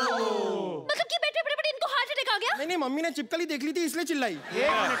आई। मतलब कि बेड पे पड़े-पड़े इनको हार्ट अटैक आ गया? नहीं, मम्मी ने चिपकली देख ली थी इसलिए चिल्लाई।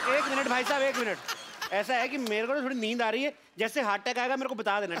 एक मिनट भाई साहब, एक मिनट। ऐसा है कि मेरे को थोड़ी नींद आ रही है, जैसे हार्ट अटैक आएगा मेरे को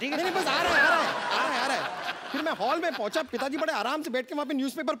बता देना, ठीक है? नहीं, बस आ रहा है। फिर मैं हॉल में पहुंचा, पिताजी बड़े आराम से बैठ के वहां पे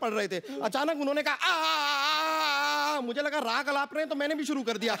न्यूज़पेपर पढ़ रहे थे। अचानक उन्होंने कहा मुझे लगा राग अलाप रहे हैं, तो मैंने भी शुरू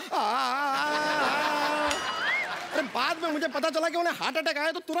कर दिया। अरे बाद में मुझे पता चला कि उन्हें हार्ट अटैक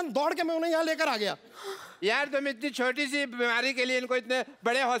आया, तो तुरंत दौड़ के मैं उन्हें यहाँ लेकर आ गया। यार तुम इतनी छोटी सी बीमारी के लिए इनको इतने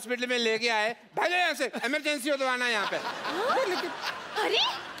बड़े हॉस्पिटल में लेके आए, भागो यहाँ से, इमरजेंसी हो दवाना यहाँ पे। अरे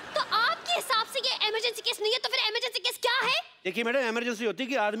तो आपके हिसाब से ये इमरजेंसी केस नहीं है, तो फिर इमरजेंसी केस क्या है? देखिए मैडम, इमरजेंसी होती है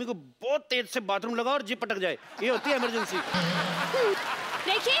कि आदमी को बहुत तेज से बाथरूम लगा और जिप पटक जाए, ये होती है इमरजेंसी।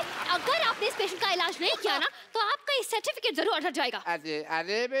 देखिए, अगर आपने इस पेशेंट का इलाज नहीं किया ना, तो आपका ये सर्टिफिकेट जरूर अटक जाएगा।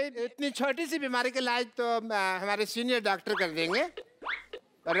 अरे भाई, इतनी छोटी सी बीमारी के इलाज तो हमारे सीनियर डॉक्टर कर देंगे।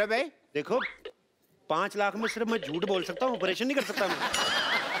 अरे भाई देखो, 5 लाख में सिर्फ मैं झूठ बोल सकता हूँ, ऑपरेशन नहीं कर सकता मैं।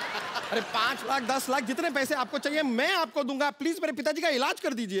 अरे 5 लाख 10 लाख जितने पैसे आपको चाहिए मैं आपको दूंगा, प्लीज मेरे पिताजी का इलाज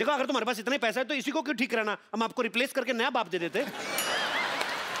कर दीजिए। देखो, अगर तुम्हारे पास इतने पैसे है तो इसी को क्यों ठीक कराना, हम आपको रिप्लेस करके नया बाप दे देते।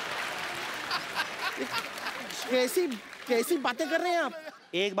 कैसी बातें कर रहे हैं आप?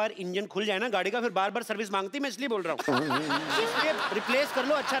 एक बार इंजन खुल जाए ना गाड़ी का, फिर बार बार सर्विस मांगती, मैं इसलिए बोल रहा हूँ। रिप्लेस कर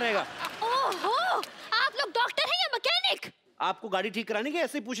लो, अच्छा रहेगा। ओहो, आप लोग डॉक्टर हैं या मैकेनिक? आपको गाड़ी ठीक करानी कि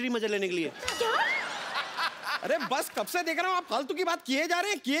ऐसे ही पूछ रही मजे लेने के लिए? क्या? अरे बस कब से देख रहा हूँ आप फालतू की बात किए जा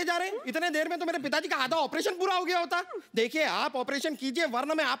रहे हैं। इतने देर में तो मेरे पिताजी का आधा ऑपरेशन पूरा हो गया होता। देखिए आप ऑपरेशन कीजिए,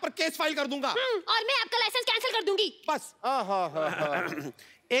 वरना मैं आप पर केस फाइल कर दूंगा। और मैं आपका लाइसेंस कैंसिल कर दूंगी। बस।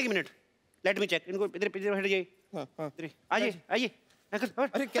 एक मिनट, लेट मी चेक। इनको इधर हट जाइए, आइए।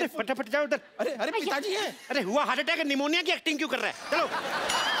 अरे फटाफट जाओ उधर। अरे पिताजी हैं। अरे हुआ हार्ट अटैक, निमोनिया की एक्टिंग क्यों कर रहा है? चलो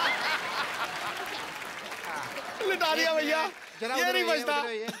लिटा दिया भैया, ये नहीं बचता।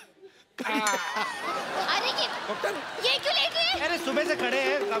 अरे ये क्यों लेट रहे हैं? अरे सुबह से खड़े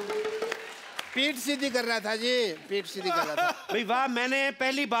हैं, पीठ सीधी कर रहा था जी, पीठ सीधी कर रहा था। भाई वाह, मैंने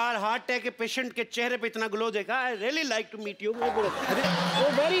पहली बार हार्ट अटैक के पेशेंट के चेहरे पे इतना ग्लो देखा। I really like to meet you.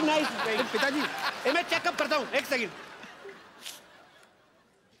 Very nice पिताजी। मैं चेकअप करता हूँ, एक सेकंड।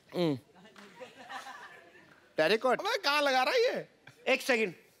 टेरिकॉट कहाँ लगा रहा है ये? एक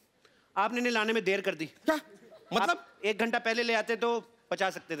सेकंड, आपने इन्हें लाने में देर कर दी। क्या मतलब? 1 घंटा पहले ले आते तो बचा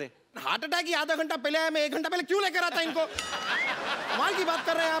सकते थे। हार्ट अटैक ही आधा घंटा पहले आया, मैं 1 घंटा पहले क्यों लेकर आता इनको? कमाल की बात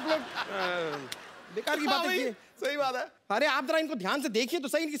कर रहे हैं आप लोग, बेकार की बात है। सही बात है। अरे आप जरा इनको ध्यान से देखिए तो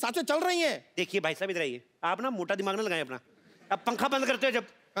सही, इनकी सांसें चल रही हैं। देखिए भाई साहब, इधर आइए। आप ना मोटा दिमाग ना लगाएं अपना। अब पंखा बंद करते हो जब,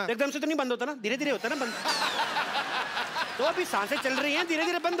 एकदम से तो नहीं बंद होता ना, धीरे धीरे होता ना बंद। तो अभी सांसें चल रही हैं, धीरे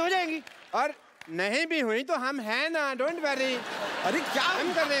धीरे बंद हो जाएंगी। और नहीं भी हुई तो हम हैं ना, डोंट वरी। अरे क्या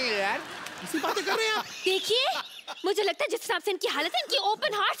हम कर देंगे यार, इसी बातें कर रहे हैं आप। देखिए, मुझे लगता है जिस हिसाब से इनकी हालत है, इनकी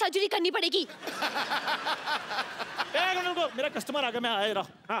ओपन हार्ट सर्जरी करनी पड़ेगी। मेरा कस्टमर आ गया, मैं आ रहा हूँ।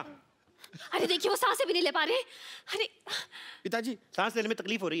 हाँ। अरे देखिए, वो सांसें भी नहीं ले पा रहे। अरे पिताजी, सांस लेने में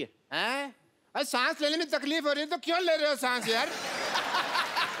तकलीफ हो रही है। अरे सांस लेने में तकलीफ हो रही है तो क्यों ले रहे हो सांस यार?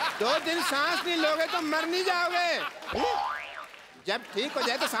 2 दिन सांस नहीं लोगे तो मर नहीं जाओगे। जब ठीक हो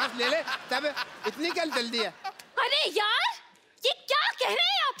जाए तो सांस ले ले, तब इतनी क्या जल्दी है? अरे यार, ये क्या कह रहे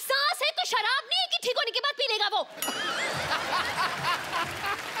हैं आप? सांस है तो शराब नहीं है कि ठीक होने के बाद पी लेगा वो।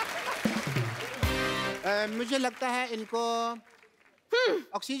 मुझे लगता है इनको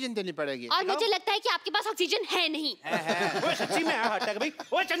ऑक्सीजन देनी पड़ेगी। और मुझे लगता है कि आपके पास ऑक्सीजन है नहीं। वो सच्ची में हार्ट अटैक भाई।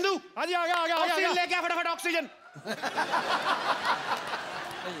 ओए चंदू, हाँ जी, आ गया। ऑक्सीजन लेके आ फटाफट, ऑक्सीजन।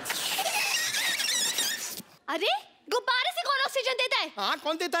 अरे गुब्बारे से कौन ऑक्सीजन देता है? हाँ,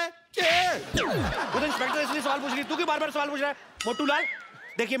 कौन देता है? वो तो इंस्पेक्टर इसलिए सवाल पूछ रही, तू क्यों बार-बार सवाल पूछ रहा है? मोटू लाल,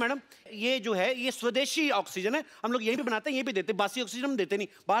 देखिए मैडम, ये जो है ये स्वदेशी ऑक्सीजन है, हम लोग यहीं पे बनाते हैं, यहीं पे देते हैं। बासी ऑक्सीजन हम देते नहीं,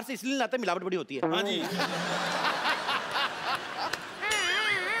 बाहर से इसलिए लाते हैं, मिलावट बड़ी होती है। हाँ जी।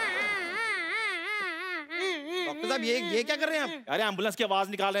 डॉक्टर साहब, ये क्या कर रहे हैं आप? अरे एम्बुलेंस की आवाज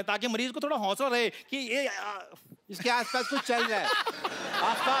निकाल रहे हैं ताकि मरीज को थोड़ा हौसला रहे कि ये इसके आसपास कुछ चल रहा है।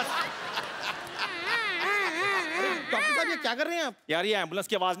 आसपास डॉक्टर साहब, ये क्या कर रहे हैं आप? यार, ये एम्बुलेंस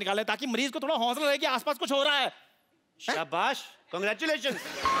की आवाज निकाले ताकि मरीज को थोड़ा हौसला रहे कि आसपास कुछ हो रहा है। शाबाश, कांग्रेचुलेशन।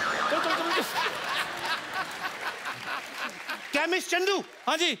 केमिस्ट चंदू,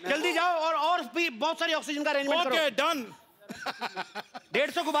 हाँ जी, जल्दी जाओ और भी बहुत सारी ऑक्सीजन का अरेंजमेंट करो। Okay, done.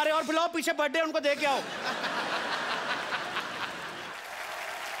 150 गुब्बारे और बुलाओ, पीछे बर्थडे उनको दे के आओ।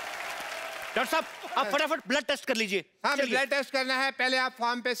 डॉक्टर साहब, आप फटाफट ब्लड टेस्ट कर लीजिए। हाँ, ब्लड टेस्ट करना है। पहले आप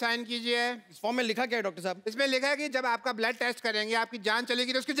फॉर्म पे साइन कीजिए। इस फॉर्म में लिखा क्या है डॉक्टर साहब? इसमें लिखा है कि जब आपका ब्लड टेस्ट करेंगे, आपकी जान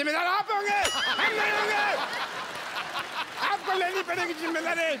चलेगी तो उसकी जिम्मेदार आप होंगे, हम नहीं होंगे। आपको लेनी पड़ेगी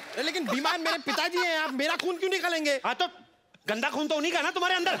जिम्मेदारी। लेकिन बीमार मेरे पिताजी हैं, आप मेरा खून क्यों निकालेंगे? हाँ तो गंदा खून तो उन्हीं का ना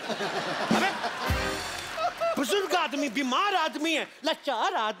तुम्हारे अंदर। अबे बुजुर्ग आदमी, बीमार आदमी है,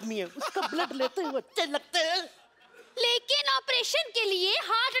 लाचार आदमी है, उसका ब्लड लेते हुए अच्छे लगते हैं। लेकिन ऑपरेशन के लिए,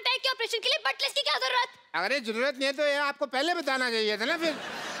 हार्ट अटैक के ऑपरेशन के लिए ब्लड टेस्ट की क्या जरूरत? अगर ये जरूरत नहीं है तो ये आपको पहले बताना चाहिए था ना। फिर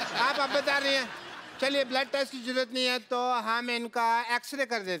आप अब बता रही हैं। चलिए, ब्लड टेस्ट की जरूरत नहीं है तो हम इनका एक्सरे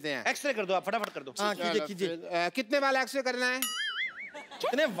कर देते हैं। एक्सरे कर दो आप, फटाफट कर दो। हाँ, कीजिए कीजिए। कितने वाला एक्सरे करना है?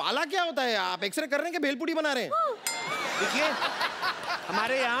 कितने वाला क्या होता है? आप एक्सरे कर रहे हैं कि भेलपुरी बना रहे हैं? देखिए,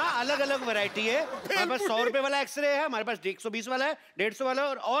 हमारे यहाँ अलग अलग वैरायटी है। हमारे पास 100 रुपए वाला एक्सरे है, हमारे पास 120 वाला है, 150 वाला है,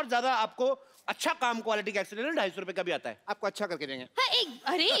 और ज्यादा आपको अच्छा काम क्वालिटी का एक्सरे 250 रुपए का भी आता है। आपको अच्छा करके देंगे। हाँ,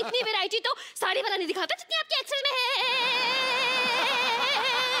 अरे इतनी वैरायटी तो साड़ी वाला नहीं दिखाता जितनी आपके एक्सरे में है।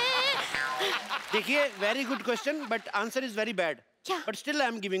 देखिए, very good question, but answer is very bad. But still I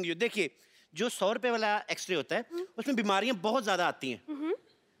am giving you. देखिए, जो 100 रुपए वाला एक्सरे होता है उसमें बीमारियां बहुत ज्यादा आती हैं,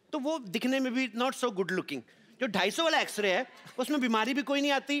 तो वो दिखने में भी नॉट सो गुड लुकिंग। जो 250 वाला एक्सरे है उसमें बीमारी भी कोई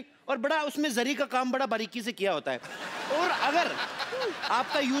नहीं आती, और बड़ा उसमें जरी का काम बड़ा बारीकी से किया होता है। और अगर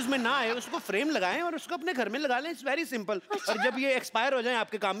आपका यूज में ना आए, उसको फ्रेम लगाएं और उसको अपने घर में लगा लें। It's very simple. और जब ये एक्सपायर हो जाए,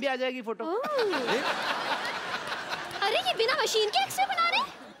 आपके काम भी आ जाएगी फोटो। अरे ये बिना मशीन के एक्सरे बना रहे?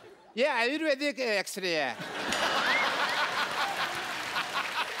 ये आयुर्वेदिक एक्सरे है।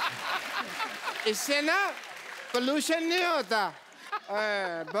 इससे ना पोल्यूशन नहीं होता।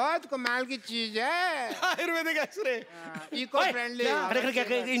 बहुत कमाल की चीज है Ayurvedic x ray, eco friendly.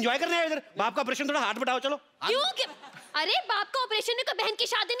 Enjoy करने आए इधर। बाप का ऑपरेशन, थोड़ा हाथ बटाओ। चलो। क्यों? अरे बाप का ऑपरेशन है तो बहन की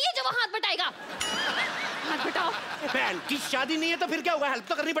शादी नहीं है जो वो हाथ बटाएगा। हाथ बटाओ। बहन की शादी नहीं है तो फिर क्या हुआ? हेल्प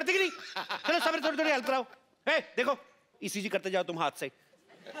तो करनी पड़ती कि नहीं? चलो सब थोड़ी थोड़ी हेल्प कराओ। देखो, ईसीजी करते जाओ तुम हाथ से।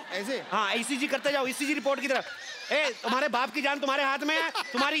 ऐसे? हाँ, ईसीजी करते जाओ, ईसीजी रिपोर्ट की तरफ। तुम्हारे बाप की जान तुम्हारे हाथ में है,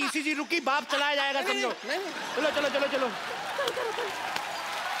 तुम्हारी ईसीजी रुकी, बाप चलाया जाएगा, समझो। चलो चलो चलो चलो।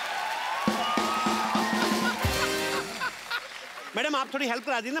 मैडम, आप थोड़ी हेल्प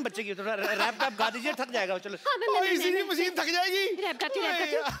करा दी ना बच्चे की, थोड़ा रैप गा दीजिए, थक जाएगा। चलो। ईसीजी मशीन थक जाएगी।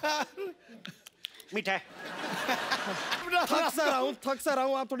 मीठा है। थक सा रहा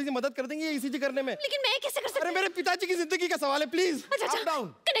हूँ। आप थोड़ी सी मदद कर देंगे ईसीजी करने में? लेकिन मैं कैसे कर सकती हूँ? अरे मेरे पिताजी की जिंदगी का सवाल है, प्लीज। अच्छा,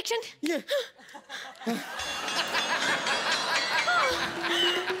 कनेक्शन। ये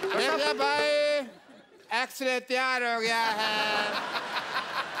भाई, एक्सरे तैयार हो गया है।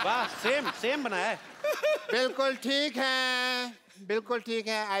 वाह, सेम बनाया है। बिल्कुल ठीक है, बिल्कुल ठीक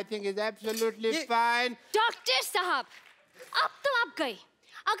है। I think is absolutely fine. Doctor साहब, अब तो आप गए।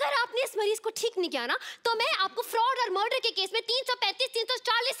 अगर आपने इस मरीज को ठीक नहीं किया ना, तो मैं आपको फ्रॉड और मर्डर के केस में 335,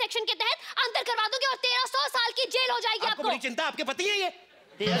 340 सेक्शन के तहत अंदर करवा दूंगी और 1300 साल की जेल हो जाएगी। आपको बड़ी चिंता, आपके पति है ये।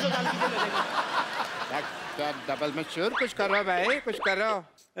 1300 साल की जेल हो जाएगी। क्या डबल में श्योर? कुछ करो भाई, कुछ करो।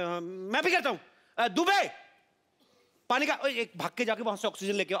 मैं भी करता हूँ। दुबे, पानी का एक भाग के जाके वहां से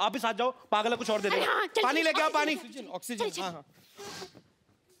ऑक्सीजन लेके आओ। आप भी साथ जाओ, पागल है कुछ और दे देगा। हाँ, पानी लेके आओ, पानी। ऑक्सीजन। हाँ।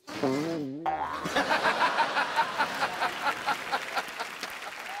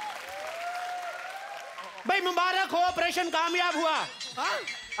 भाई मुबारक हो, ऑपरेशन कामयाब हुआ।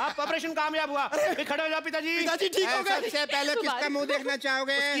 आप ऑपरेशन कामयाब हुआ। खड़े हो जाओ पिताजी। पिताजी ठीक हो गए। सबसे पहले किसका मुंह देखना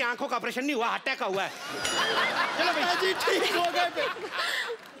चाहोगे? उसकी आंखों का ऑपरेशन नहीं हुआ, अटैक का हुआ है। चलो पिताजी ठीक हो गए।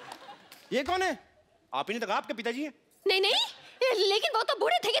 ये कौन है? आप ही नहीं तो आपके पिताजी हैं। नहीं, लेकिन वो तो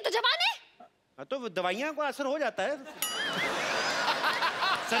बूढ़े थे, तो जवान है। तो दवाइयां को असर हो जाता है।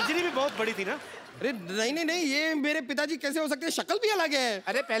 सर्जरी भी बहुत बड़ी थी ना। अरे नहीं, ये मेरे पिताजी कैसे हो सकते हैं? शक्ल भी अलग है।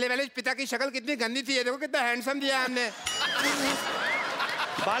 अरे पहले पिता की शक्ल कितनी गंदी थी, ये देखो कितना हैंडसम दिया हमने।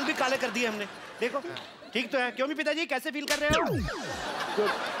 बाल भी काले कर दिए हमने, देखो। ठीक तो है। क्यों भी पिताजी, कैसे फील कर रहे हो?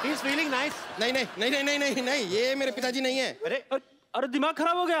 He is feeling nice. नहीं, ये मेरे पिताजी नहीं है। अरे दिमाग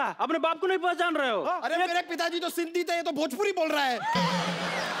खराब हो गया, अपने बाप को नहीं पहचान रहे हो? अरे मेरे पिताजी तो सिंधी थे, ये तो भोजपुरी बोल रहा है।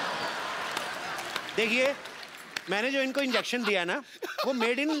 देखिए, मैंने जो इनको इंजेक्शन दिया ना, वो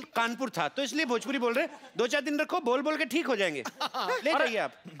मेड इन कानपुर था, तो इसलिए भोजपुरी बोल रहे। 2-4 दिन रखो, बोल बोल के ठीक हो जाएंगे। ले जाइए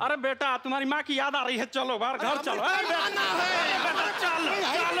आप। अरे बेटा, तुम्हारी माँ की याद आ रही है, चलो बाहर घर चलो।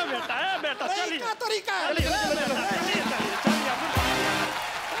 चलो बेटा, चलिए। तरीका है।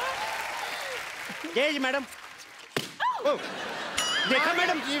 जय जी मैडम। देखा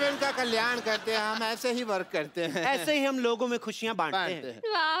मैडम, जीवन का कल्याण करते हैं हम, ऐसे ही वर्क करते हैं। ऐसे ही हम लोगों में खुशियां बांटते हैं।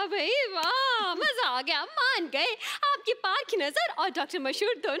 वाह भाई वाह, मजा आ गया। मान गए आपकी पाक नजर और डॉक्टर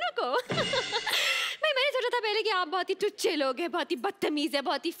मशहूर दोनों को। भाई मैंने सोचा था पहले कि आप बहुत ही टुच्चे लोग हैं, बहुत ही बदतमीज है,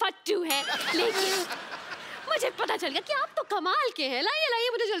 बहुत ही फट्टू है, लेकिन मुझे पता चल गया कि आप तो कमाल के हैं। लाइए लाइए,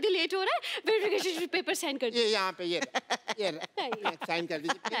 मुझे जल्दी लेट हो रहा है। वेरिफिकेशन पेपर साइन कर दीजिए। ये यहाँ पे ये साइन कर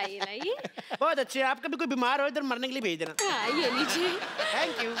दीजिए। लाइए लाइए। बहुत अच्छे, आप कभी कोई बीमार हो इधर मरने के लिए भेज देना। हाँ, ये लीजिए।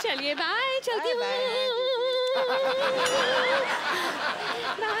 Thank you. चलिए बाय, चलती हूँ।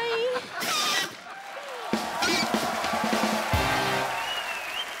 बाय।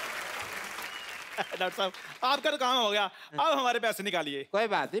 डॉक्टर साहब, आपका तो काम हो गया, अब हमारे पैसे निकालिए। कोई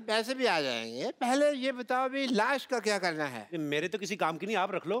बात नहीं, पैसे भी आ जाएंगे। पहले ये बताओ अभी लाश का क्या करना है? मेरे तो किसी काम की नहीं,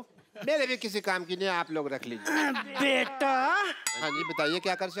 आप रख लो। मेरे भी किसी काम की नहीं, आप लोग रख लीजिए। बेटा। हाँ जी, बताइए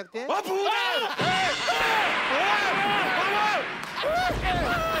क्या कर सकते हैं?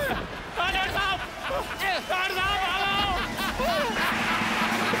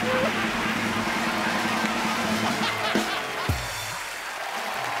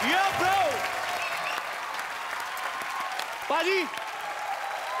 बाजी,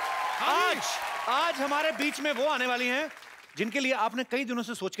 आज हमारे बीच में वो आने वाली हैं जिनके लिए आपने कई दिनों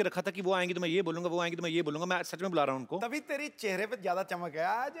से सोच के रखा था कि वो आएंगी तो मैं ये बोलूंगा, वो आएंगी तो मैं ये बोलूंगा। मैं सच में बुला रहा हूं उनको। तभी तेरी चेहरे पे ज्यादा चमक है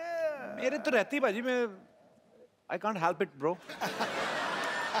आज। मेरे तो रहती बाजी, मैं I can't help it bro.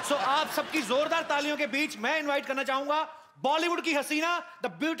 सो आप सबकी जोरदार तालियों के बीच मैं इनवाइट करना चाहूंगा बॉलीवुड की हसीना, the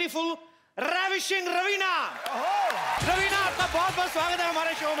beautiful ravishing Raveena. Raveena, आपका बहुत बहुत स्वागत है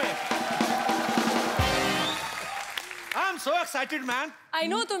हमारे शो में। I'm so excited, man. I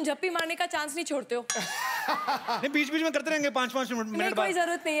know तुम झप्पी मारने का चांस नहीं छोड़ते हो। नहीं, बीच बीच में करते रहेंगे 5-5 मिनट बाद। कोई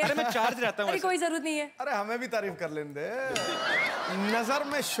जरूरत नहीं है। अरे मैं चार्ज रहता हूँ। अरे कोई जरूरत नहीं है। अरे हमें भी तारीफ कर लेने दे। नजर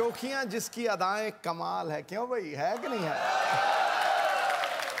में शोखियां जिसकी अदाएं कमाल है, क्यों भाई, है कि नहीं है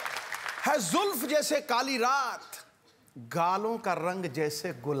जुल्फ जैसे काली रात, गालों का रंग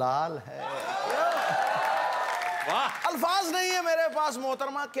जैसे गुलाल है। वाह, अल्फाज नहीं है मेरे पास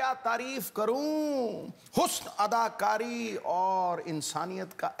मोहतरमा, क्या तारीफ करूं। हुस्न, अदाकारी और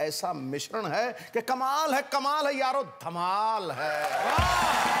इंसानियत का ऐसा मिश्रण है कि कमाल है यारो, धमाल है।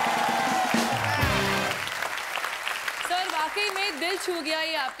 सर वाकई में दिल छू गया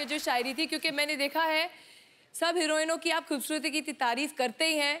ये आपकी जो शायरी थी, क्योंकि मैंने देखा है सब हीरोइनों की आप खूबसूरती की तारीफ करते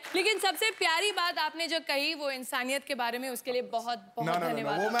ही हैं, लेकिन सबसे प्यारी बात आपने जो कही वो इंसानियत के बारे में, उसके लिए बहुत बहुत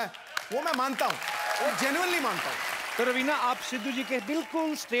धन्यवाद। वो मैं मानता हूँ, वो जेन्युइनली मानता हूँ। तो रवीना, आप सिद्धू जी के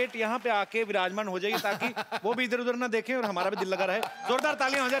बिल्कुल स्ट्रेट यहाँ पे आके विराजमान हो जाइए ताकि वो भी इधर उधर ना देखें और हमारा भी दिल लगा रहे। जोरदार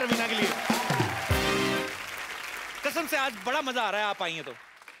तालियां हो जाए रवीना के लिए। कसम से आज बड़ा मजा आ रहा है, आप आई हैं तो।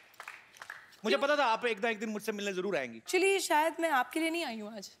 मुझे पता था आप एक दिन मुझसे मिलने जरूर आएंगी। चलिए, शायद मैं आपके लिए नहीं आई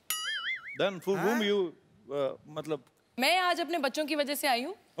हूँ आज। Then for whom you, मतलब मैं आज अपने बच्चों की वजह से आई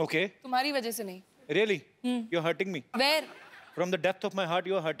हूँ। Okay. तुम्हारी वजह से नहीं। Really? You're hurting me. Where? From the depth of my heart,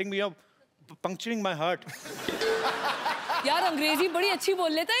 you're hurting me. You're puncturing my heart. यार अंग्रेजी बड़ी अच्छी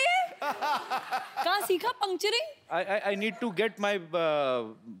बोल लेता है ये। कहाँ सीखा पंक्चरिंग? I need to get my.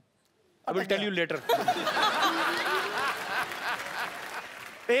 I will tell you later.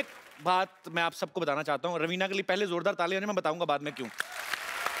 एक बात मैं आप सबको बताना चाहता हूँ। रवीना के लिए पहले जोरदार तालियां, मैं बताऊंगा बाद में क्यों।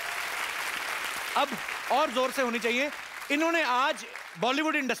 अब और जोर से होनी चाहिए। इन्होंने आज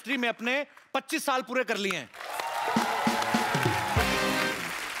बॉलीवुड इंडस्ट्री में अपने 25 साल पूरे कर लिए हैं।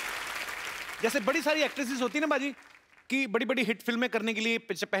 जैसे बड़ी सारी एक्ट्रेसेस होती है ना बाजी कि बड़ी बड़ी हिट फिल्में करने के लिए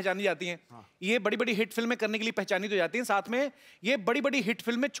पहचानी जाती हैं। ये बड़ी बड़ी हिट फिल्में करने के लिए पहचानी तो जाती हैं, साथ में ये बड़ी बड़ी हिट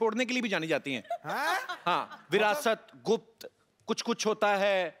फिल्में छोड़ने के लिए भी जानी जाती हैं। हाँ, विरासत, गुप्त, कुछ कुछ होता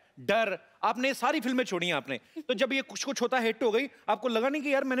है, डर, आपने सारी फिल्में छोड़ी हैं आपने। तो जब ये कुछ कुछ होता है हिट हो गई, आपको लगा नहीं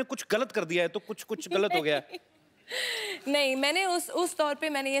कि यार मैंने कुछ गलत कर दिया है, तो कुछ कुछ गलत हो गया? नहीं, मैंने उस तौर पे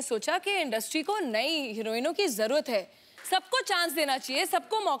मैंने ये सोचा कि इंडस्ट्री को नई हीरोइनों की जरूरत है, सबको चांस देना चाहिए,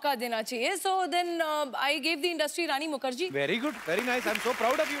 सबको मौका देना चाहिए। So then I give the industry Rani Mukherjee. Very good, very nice, I am so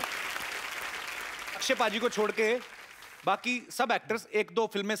proud of you. Akshay पाजी को छोड़ के बाकी सब एक्टर्स 1-2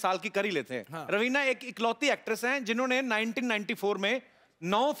 फिल्में साल की कर ही लेते हैं। हाँ। रवीना एक इकलौती एक्ट्रेस हैं जिन्होंने 1994 में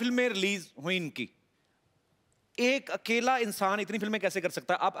 9 फिल्में रिलीज हुई इनकी। एक अकेला इंसान इतनी फिल्में कैसे कर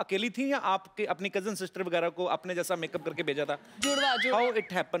सकता है? आप अकेली थी या आपके अपनी कजन सिस्टर वगैरह को अपने जैसा मेकअप करके भेजा था? जुड़वा।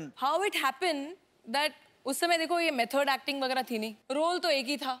 हाउ इट हैपन दैट उस समय देखो ये मेथड एक्टिंग वगैरह थी नहीं, रोल तो एक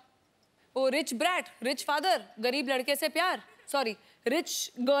ही था, वो रिच ब्रैट, रिच फादर, गरीब लड़के से प्यार, सॉरी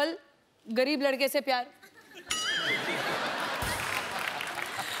रिच गर्ल, गरीब लड़के से प्यार।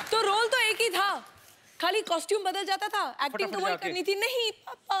 तो रोल तो एक ही था, खाली कॉस्ट्यूम बदल जाता था, एक्टिंग तो वही करनी थी। नहीं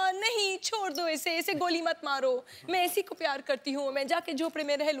पापा नहीं, छोड़ दो इसे, इसे गोली मत मारो, मैं इसी को प्यार करती हूँ, मैं जाके झोपड़े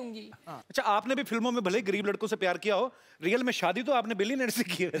में रह लूंगी। अच्छा, आपने भी फिल्मों में भले गरीब लड़कों से प्यार किया हो, रियल में शादी तो आपने बिलियनर से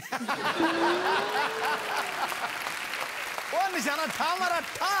की है। वो निशाना था हमारा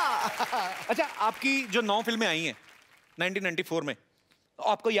था। अच्छा, आपकी जो 9 फिल्में आई हैं 1994 में,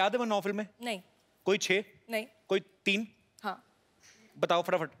 आपको याद है वो 9 फिल्में? नहीं। कोई 6? नहीं। कोई 3? हाँ। बताओ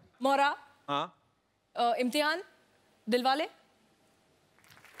फटाफट। मोरा। हाँ। इम्तिहान, दिलवाले।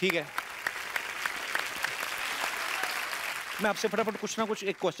 ठीक है, मैं आपसे फटाफट कुछ ना कुछ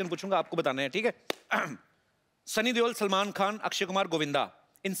एक क्वेश्चन पूछूंगा, आपको बताना है, ठीक है? सनी देओल, सलमान खान, अक्षय कुमार, गोविंदा,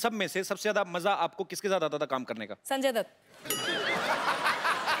 इन सब में से सबसे ज्यादा मजा आपको किसके साथ आता था काम करने का? संजय दत्त।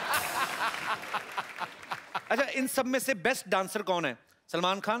 अच्छा, इन सब में से बेस्ट डांसर कौन है?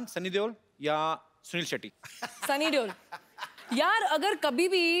 सलमान खान, सनी देओल या सुनील शेट्टी? सनी देओल। यार अगर कभी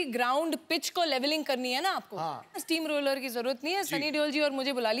भी ग्राउंड पिच को लेवलिंग करनी है ना आपको, स्टीम रोलर की जरूरत नहीं है, सनी देओल जी और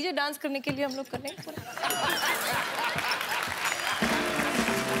मुझे बुला लीजिए डांस करने के लिए, हम लोग कर लेंगे।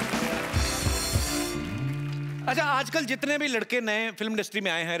 अच्छा, आजकल जितने भी लड़के नए फिल्म इंडस्ट्री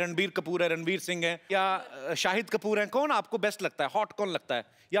में आए हैं, रणबीर कपूर है, रणवीर सिंह है या शाहिद कपूर है, कौन आपको बेस्ट लगता है? हॉट कौन लगता है?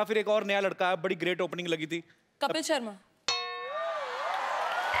 या फिर एक और नया लड़का है, बड़ी ग्रेट ओपनिंग लगी थी, कपिल शर्मा।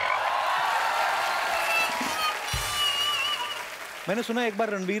 मैंने सुना एक बार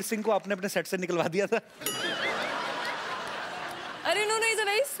रणवीर सिंह को आपने अपने सेट से निकलवा दिया था। अरे no, he is a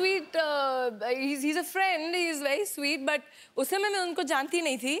very sweet, he is a friend, he is very sweet, but उस समय मैं उनको जानती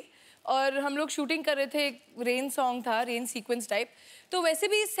नहीं थी और हम लोग शूटिंग कर रहे थे, रेन सॉन्ग था, रेन सीक्वेंस टाइप, तो वैसे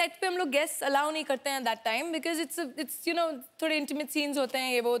भी सेट पे हम लोग गेस्ट अलाउ नहीं करते हैं that time, because it's you know थोड़े इंटीमेट सीन्स होते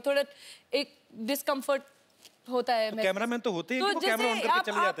हैं, ये वो थोड़ा एक डिस्कम्फर्ट होता है। तो कैमरामैन तो होते हैं, तो कैमरा ऑन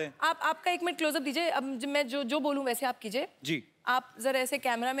करके चले जाते हैं। आप आपका एक मिनट क्लोजअप दीजिए, अब मैं जो बोलूं वैसे आप कीजिए जी। आप जरा ऐसे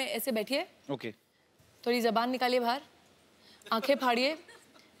कैमरा में ऐसे बैठिए, ओके, थोड़ी जबान निकालिए बाहर, आंखें फाड़िए,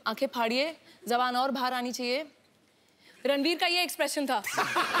 आंखें फाड़िए, जबान और बाहर आनी चाहिए। रणवीर का ये एक्सप्रेशन था।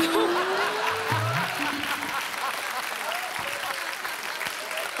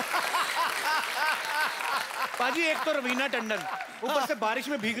 पाजी, एक तो रवीना टंडन, ऊपर से बारिश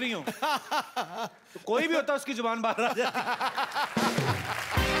में भीग रही हूँ, तो कोई भी होता उसकी जुबान बाहर आ जाती।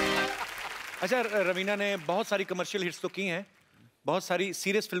 अच्छा, रवीना ने बहुत सारी कमर्शियल हिट्स तो की हैं, बहुत सारी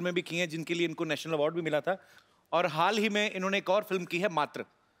सीरियस फिल्में भी की हैं जिनके लिए इनको नेशनल अवार्ड भी मिला था, और हाल ही में इन्होंने एक और फिल्म की है, मात्र।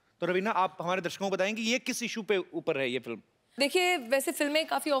 तो रवीना, आप हमारे दर्शकों को बताएंगे ये किस इशू पे ऊपर है ये फिल्म? देखिए, वैसे फिल्में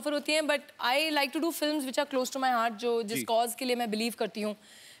काफ़ी ऑफर होती हैं, but I like to do films which are close to my heart, जो जिस कॉज के लिए मैं बिलीव करती हूँ।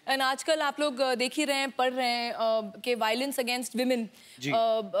 एंड आजकल आप लोग देख ही रहे हैं, पढ़ रहे हैं कि वायलेंस अगेंस्ट विमेन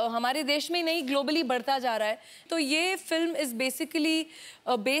हमारे देश में नहीं, ग्लोबली बढ़ता जा रहा है। तो ये film is basically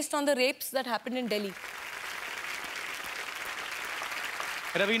based on the wraps that happened in Delhi.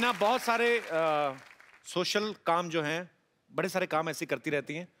 Raveena बहुत सारे सोशल काम जो हैं, बड़े सारे काम ऐसे करती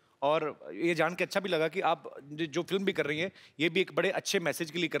रहती हैं, और ये जान के अच्छा भी लगा कि आप जो फिल्म भी कर रही हैं ये भी एक बड़े अच्छे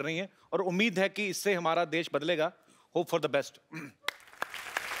मैसेज के लिए कर रही हैं, और उम्मीद है कि इससे हमारा देश बदलेगा। Hope for the best.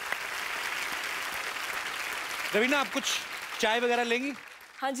 Raveena, आप कुछ चाय वगैरह लेंगी?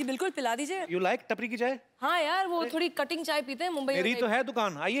 हाँ जी बिल्कुल, पिला दीजिए। यू लाइक टपरी की चाय? हाँ यार, वो थोड़ी कटिंग चाय पीते हैं मुंबई में। मेरी तो है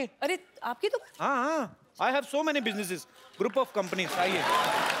दुकान, आइए। अरे आपकी तो? हाँ हाँ, I have so many businesses, group of companies. आइए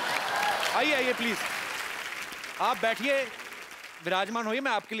आइए आइए प्लीज, आप बैठिए, विराजमान होइए,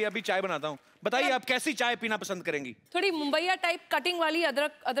 मैं आपके लिए अभी चाय बनाता हूँ। बताइए आप कैसी चाय पीना पसंद करेंगी? थोड़ी मुंबईया टाइप कटिंग वाली,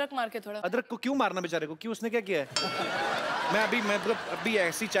 अदरक मार के थोड़ा। अदरक को क्यों मारना बेचारे को, क्यों, उसने क्या किया है? मैं अभी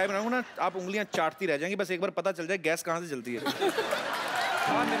ऐसी चाय बनाऊंगा ना, आप उंगलियां चाटती रह जाएंगी, बस एक बार पता चल जाए गैस कहाँ से जलती है।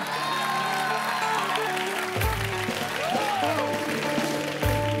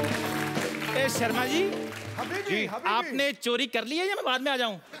 ए शर्मा जी, जी आपने चोरी कर ली है या मैं बाद में आ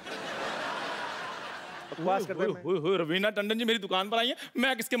जाऊं? बकवास कर रहे हैं। रवीना टंडन जी मेरी दुकान पर आई है,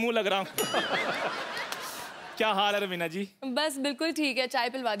 मैं किसके मुंह लग रहा हूँ? क्या हाल है रवीना जी? बस बिल्कुल ठीक है, चाय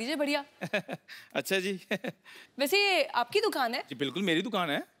पिलवा दीजिए, बढ़िया। अच्छा जी। वैसे ये आपकी दुकान है? जी बिल्कुल मेरी दुकान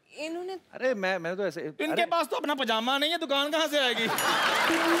है। इन्होंने, अरे मैं तो ऐसे, इनके पास तो अपना पजामा नहीं है, दुकान कहाँ से आएगी?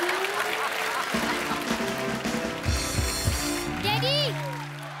 डैडी!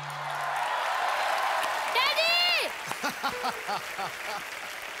 डैडी!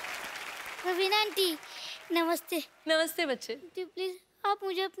 रवीना आंटी, नमस्ते। नमस्ते बच्चे। प्लीज आप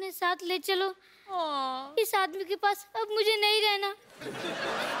मुझे अपने साथ ले चलो। इस आदमी के पास अब मुझे नहीं रहना।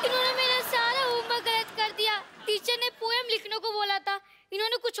 इन्होंने मेरा सारा होमवर्क गलत कर दिया। टीचर ने पोएम लिखने को बोला था,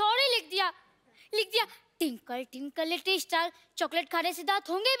 इन्होंने कुछ और ही लिख दिया। Twinkle twinkle little star, chocolate खाने से दांत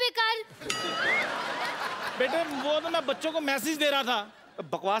होंगे बेकार। बेटे वो तो मैं बच्चों को मैसेज दे रहा था।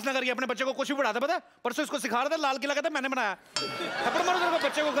 बकवास ना करिए, अपने बच्चे को कुछ भी पढ़ाता, पता है? परसों इसको सिखा रहा था, लाल किला कहता मैंने बनाया। थप्पड़ मारो तेरे को,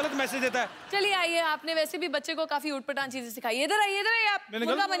 बच्चे को गलत मैसेज देता है। चलिए आइए, आपने वैसे भी बच्चे को काफी उठपटांग चीजें सिखाई। इधर आइए आप,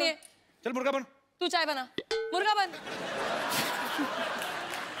 मुर्गा बनिए। चल मुर्गा बन। तू चाय बना, मुर्गा बन।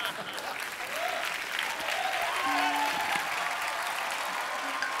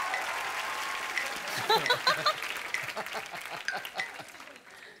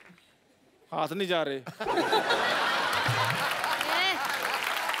 हाथ नहीं जा रहे।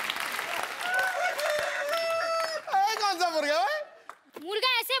 मुर्गा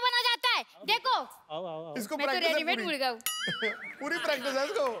ऐसे बना जाता है, देखो। इसको मैं तो रेडीमेड भूल गया। पूरी प्रैक्टिस है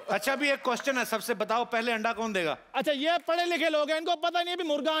इसको। अच्छा अभी एक क्वेश्चन है, सबसे बताओ पहले अंडा कौन देगा? अच्छा ये पढ़े लिखे लोग हैं, इनको पता नहीं है भी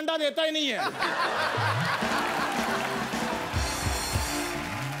मुर्गा अंडा देता ही नहीं है।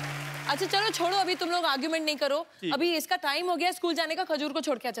 अच्छा चलो छोड़ो, अभी तुम लोग आर्ग्यूमेंट नहीं करो, अभी इसका टाइम हो गया स्कूल जाने का, खजूर को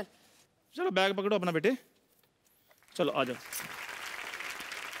छोड़ के चल। चलो बैग पकड़ो अपना बेटे, चलो आ जाओ।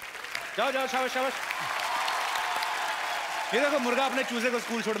 जाओ जाओ, शाबाश शाबाश। ये देखो मुर्गा अपने चूजे को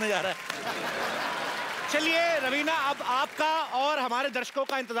स्कूल छोड़ने जा रहा है। चलिए रवीना, अब आपका और हमारे दर्शकों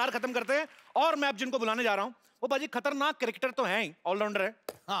का इंतजार खत्म करते हैं, और मैं अब जिनको बुलाने जा रहा हूं वो बाजी खतरनाक क्रिकेटर तो हैं ही, ऑलराउंडर है,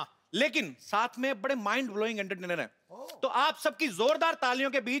 हाँ, लेकिन साथ में बड़े माइंड ब्लोइंग एंटरटेनर हैं। तो आप सबकी जोरदार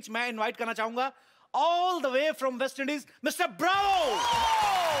तालियों के बीच मैं इनवाइट करना चाहूंगा all the way from West Indies mister Bravo.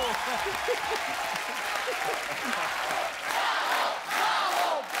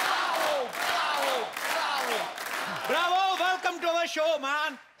 Bravo, welcome to our show,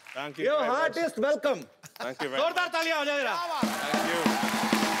 man. Thank you. Your very much. heartiest welcome. Thank you very जोरदार much. तालियां हो जाए जरा। Thank you.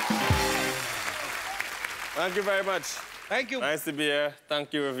 Thank you very much. Thank you. Nice to be here.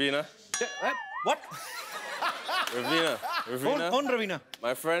 Thank you, Raveena. What? Raveena. Raveena. कौन Raveena?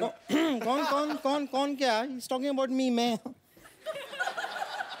 My friend. कौन क्या? He's talking about me, मैं।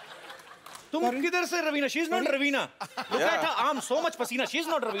 तुम किधर से Raveena? She's not Raveena. Look at her arm, so much pasina. She's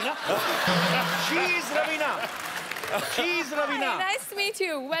not Raveena. She's Raveena. She's Raveena. Hi, nice to meet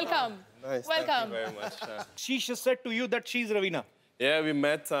you. Welcome. Nice. Welcome. Thank you very much. She just said to you that she's Raveena. Yeah, we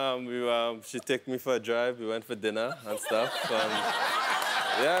met. She took me for a drive. We went for dinner and stuff.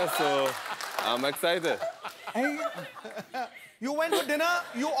 Yeah, so I'm excited. You went for dinner?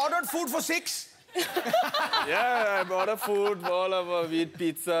 You ordered food for 6? Yeah, I ordered food. All of us, we eat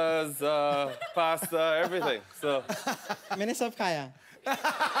pizzas, pasta, everything. So. मैंने सब खाया।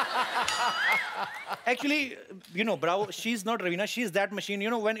 Actually, you know, Bravo, she's not Raveena. She's that machine. You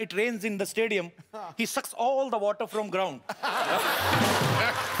know, when it rains in the stadium, he sucks all the water from ground.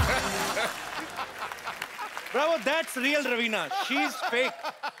 Bravo, that's real Raveena. She's fake.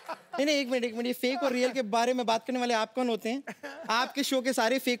 नहीं एक minute, ये fake और real के बारे में बात करने वाले आप कौन होते हैं? आपके शो के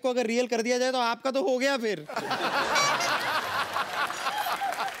सारे फेक को अगर रियल कर दिया जाए तो आपका तो हो गया फिर।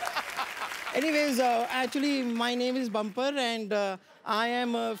 Anyways, actually my name is Bumper and I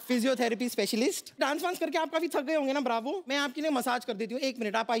am a physiotherapy specialist. Dance वांस करके आप काफी थक गए होंगे ना ब्रावो? मैं आपके लिए मसाज कर देती हूँ। एक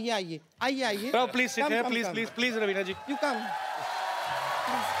मिनट, आप आइए। Bravo, please sit here, please, Raveena ji. You come.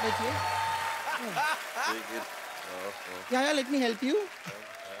 बैठिए। Yeah, let me help you.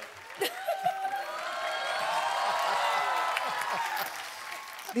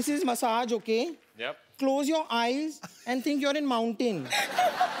 This is massage, okay? Yep. Close your eyes and think you're in mountain.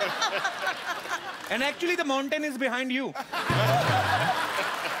 And actually the mountain is behind you.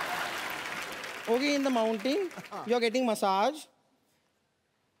 Okay, in the mountain, you're getting massage.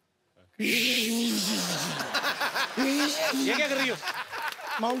 ये क्या कर रही हो?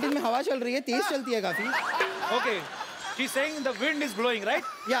 Mountain में हवा चल रही है, तेज चलती है काफी. Okay. She's saying the wind is blowing, right?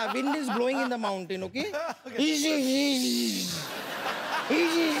 Yeah, wind is blowing in the mountain, okay?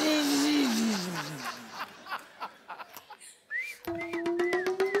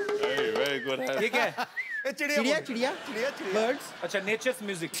 Very good. ये क्या है? चिड़िया birds. अच्छा, nature's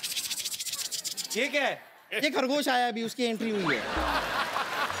music. ये क्या है? ये खरगोश आया अभी, उसकी एंट्री हुई है.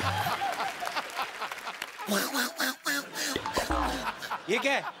 ये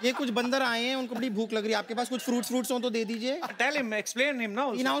क्या है? ये कुछ बंदर आए हैं, उनको बड़ी भूख लग रही है. आपके पास कुछ फ्रूट्स हो तो दे दीजिए. Tell him, explain him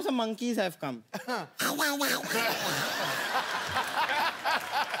now. Now some monkeys have come.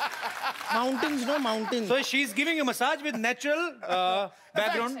 Mountains, no mountains. So she's giving you massage with natural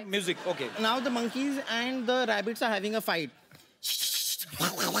background music. Okay. Now the monkeys and the rabbits are having a fight.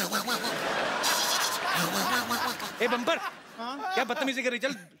 Hey Bumper, क्या बदतमीजी कर रही?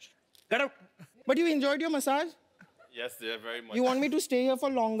 चल, get out. But you enjoyed your massage? Yes, yeah, very much. You want me to stay here for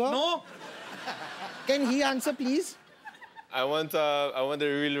longer? No. Can he answer, please? I want the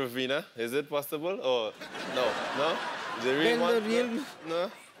real Raveena. Is it possible? Or no? The real Well, one? the real... No.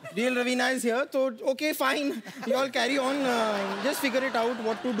 Real Raveena is here, so okay, fine. You all carry on. Just figure it out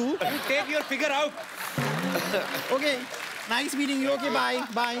what to do. You take your figure out. Okay. Nice meeting you. Okay, bye.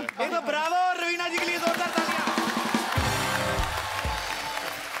 Bye. एक तो Bravo और रवीना जी के लिए जोरदार तालियां.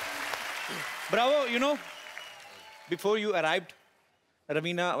 Bravo, you know, before you arrived,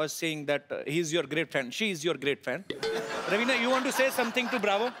 Raveena was saying that he's your great fan. She is your great fan. Raveena, you want to say something to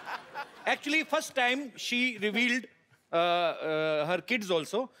Bravo? Actually, first time she revealed her kids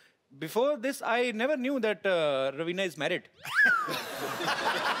also. Before this, I never knew that Raveena is married.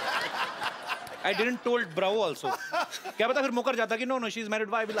 I didn't told Bravo also. क्या पता फिर मुकर जाता कि no, she's married.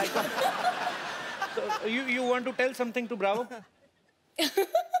 Why will I come? So, you want to tell something to Bravo?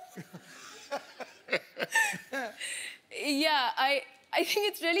 Yeah, I think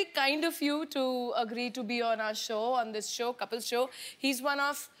it's really kind of you to agree to be on our show, on this show, Kapil Show. He's one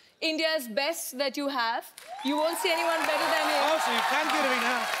of India's best that you have. You won't see anyone better than him. Oh, sweet. Thank you,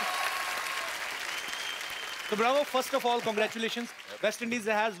 Raveena. So, Bravo, first of all, congratulations. West Indies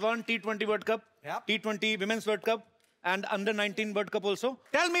has won T20 World Cup, T20 Women's World Cup, and Under-19 World Cup also.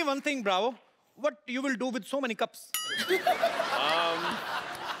 Tell me one thing, Bravo. What you will do with so many cups?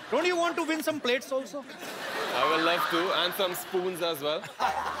 Don't you want to win some plates also? I would love to, and some spoons as well.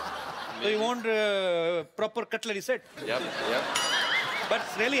 So you want proper cutlery set? Yep, yep. But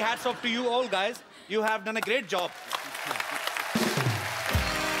really hats off to you all, guys. You have done a great job.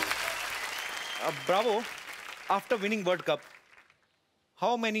 Bravo, after winning World Cup,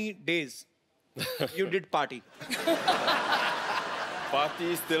 how many days you did party?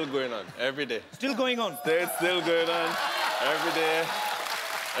 Party is still going on, every day. Still going on? It's still going on, every day.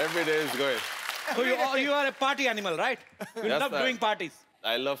 Every day is going. So you are a party animal, right? You love doing parties.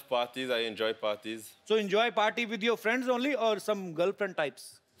 I love parties, I enjoy parties. So enjoy party with your friends only or some girlfriend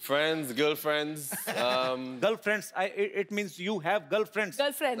types? Friends, girlfriends. Girlfriends, it means you have girlfriends.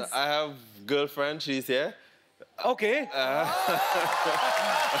 Girlfriends. I have girlfriend, she's here. Okay.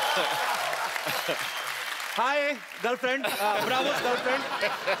 Hi, girlfriend, Bravo's girlfriend.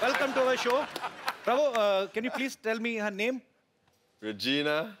 Welcome to our show. Bravo, can you please tell me her name?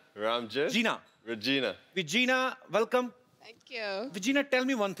 Regina Ramjit. Gina. Regina. Regina, welcome. Thank you. Regina, tell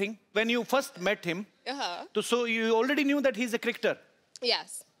me one thing. When you first met him, Uh-huh. so you already knew that he's a cricketer.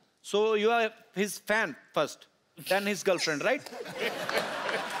 Yes. So you are his fan first, then his girlfriend, right?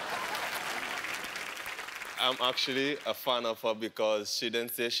 I'm actually a fan of her because she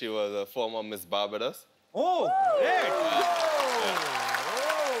didn't say she was a former Miss Barbados. Oh, great.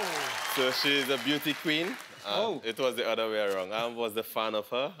 So she's a beauty queen. It was the other way around. I was the fan of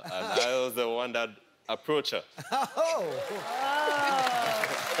her, and I was the one that approached her.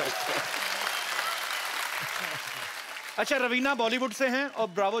 अच्छा, रवीना बॉलीवुड से हैं और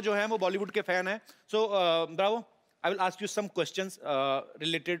Bravo जो हैं वो बॉलीवुड के fan हैं. So Bravo, I will ask you some questions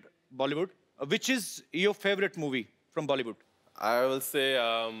related Bollywood. Which is your favorite movie from Bollywood? I will say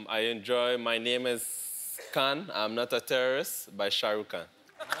I enjoy My Name is Khan, I'm Not a Terrorist by Shah Rukh Khan.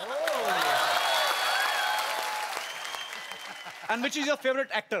 And which is your favorite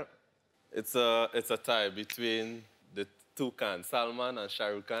actor? It's a tie between the two Khans, Salman and Shah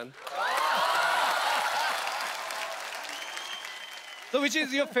Rukh Khan. So which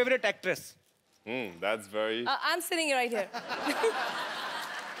is your favorite actress? That's very... I'm sitting right here.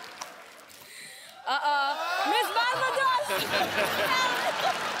 Miss Barbados!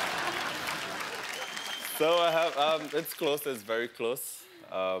 So I have, it's close, it's very close,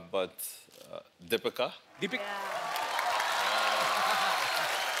 but Deepika. Deepak?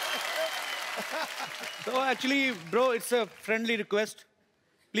 So actually, bro, it's a friendly request.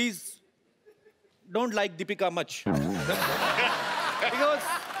 Please, don't like Deepika much. Because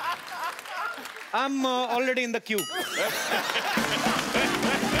I'm already in the queue.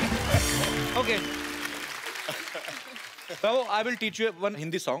 Okay. Bravo, I will teach you one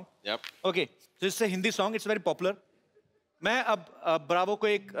Hindi song. Yep. Okay. So it's a Hindi song. It's very popular. मैं अब Bravo को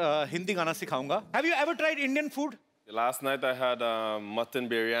एक हिंदी गाना सिखाऊंगा. Have you ever tried Indian food? Last night I had mutton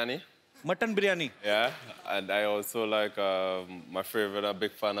biryani. Mutton biryani. Yeah, and I also like my favorite. I'm a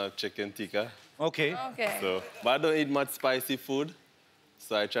big fan of chicken tikka. Okay. Okay. So, but I don't eat much spicy food,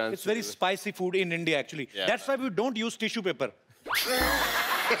 so I try. It's very spicy food in India actually. Yeah. That's why we don't use tissue paper.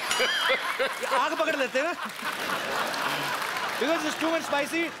 आग पकड़ लेते हैं ना? Because it's too much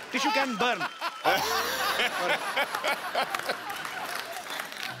spicy, tissue can burn.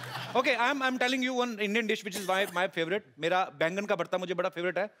 Okay, I'm telling you one Indian dish which is my favorite. मेरा बैंगन का भरता मुझे बड़ा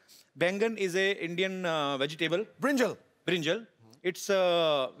favorite है. बैंगन is a Indian vegetable. Brinjal. Brinjal. It's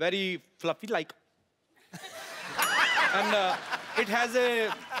very fluffy like. And it has a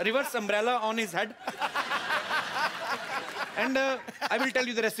reverse umbrella on his head. And I will tell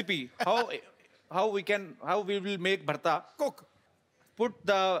you the recipe. How we will make bharta. Cook. Put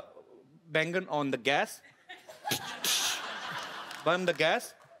the bangan on the gas. Burn the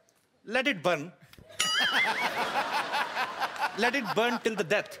gas. Let it burn. Let it burn till the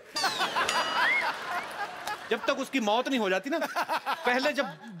death. जब तक उसकी मौत नहीं हो जाती ना, पहले जब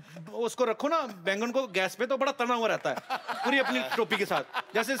उसको रखो ना बैंगन को गैस पे तो बड़ा तना हुआ रहता है पूरी अपनी टोपी के साथ.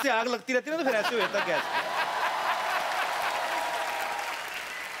 जैसे इससे आग लगती रहती है ना तो फिर ऐसे हो जाता है gas.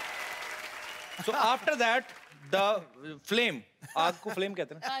 So after that, the flame, आग को flame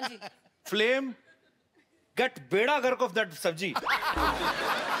कहते हैं ना? Flame get beda gark of that sabji.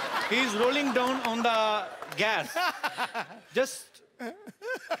 He is rolling down on the gas. Just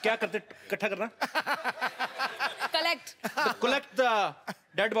क्या करते इकट्ठा करना? Collect the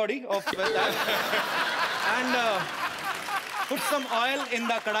dead body of that and put some oil in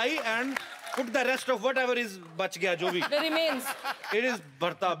the kadai and put the rest of whatever is बच गया जो भी. The remains. It is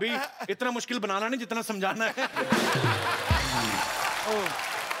भरता भी इतना मुश्किल बनाना नहीं जितना समझाना है.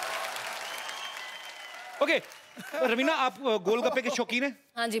 Okay, रवीना आप गोलगप्पे के शौकीन हैं?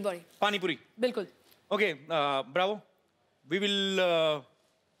 हाँ जी बड़ी. पानी पूरी. बिल्कुल. Okay, bravo. We will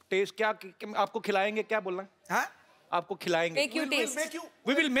taste क्या आपको खिलाएंगे क्या बोलना है? हाँ? आपको खिलाएंगे. Make you taste.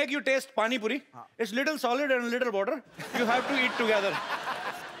 We will make you taste pani puri. It's little solid and little water. You have to eat together.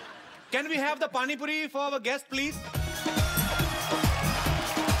 Can we have the pani puri for our guest, please?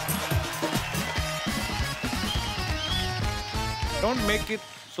 Don't make it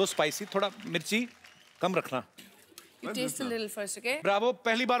so spicy. थोड़ा मिर्ची कम रखना. You taste a little first, okay? Bravo,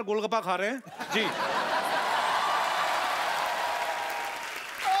 पहली बार गोलगप्पा खा रहे हैं. जी.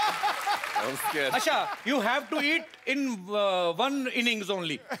 I'm scared. अच्छा, you have to eat in one innings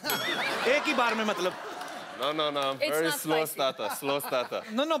only. एक ही बार में मतलब. No. I'm very slow starter.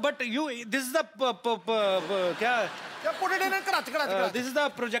 No, but you. This is the क्या? Put it in a krat. This is the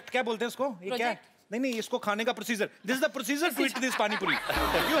project. क्या बोलते हैं इसको? ये क्या? नहीं, इसको खाने का procedure. This is the procedure to eat this pani puri.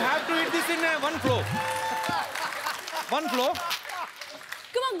 You have to eat this in one flow. One flow.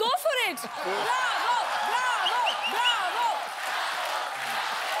 Come on, go for it. Bravo.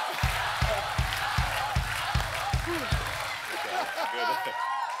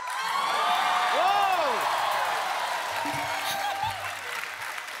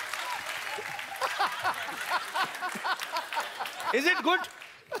 Is it good?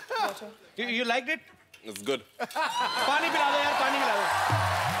 You liked it? It's good. पानी पिला दो यार, पानी पिला दो.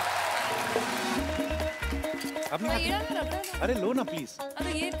 अब नहीं खाते? अरे लो ना प्लीज.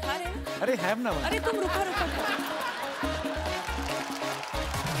 अरे ये खा रहे हैं. अरे हैव ना. अरे तुम रुको.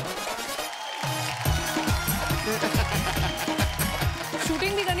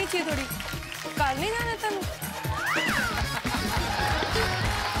 शूटिंग भी करनी चाहिए थोड़ी. कार नहीं जाना था.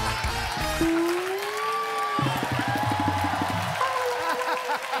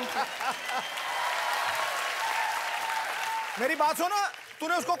 मेरी बात सुनो,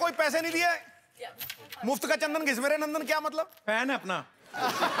 तूने उसको कोई पैसे नहीं दिए? मुफ्त का चंदन घिस मेरे नंदन, क्या मतलब? फैन है अपना.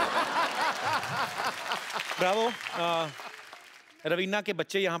 ब्रावो. रवीना के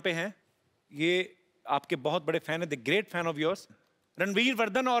बच्चे यहाँ पे हैं. ये आपके बहुत बड़े फैन है. The great fan of yours. Ranveer,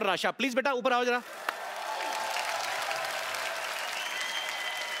 Vardhan और राशा, प्लीज बेटा ऊपर आओ जरा.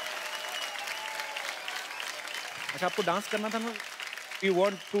 अच्छा, आपको डांस करना था ना? You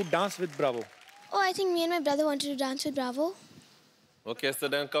want to dance with Bravo? Oh, I think me and my brother wanted to dance with Bravo. Okay, so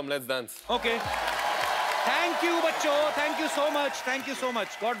then come, let's dance. Okay. Thank you, बच्चों. Thank you so much. Thank you so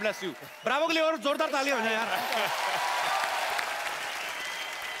much. God bless you. Bravo के लिए और जोरदार तालियां हो जाए यार.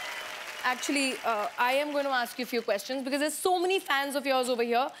 Actually, I am going to ask you a few questions because there's so many fans of yours over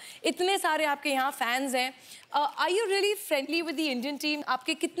here. इतने सारे आपके यहाँ fans हैं. Are you really friendly with the Indian team?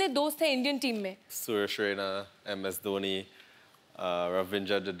 आपके कितने दोस्त हैं Indian team में? Suresh Raina, MS Dhoni,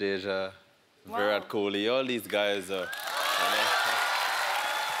 Ravindra Jadeja, Virat Kohli, all these guys are.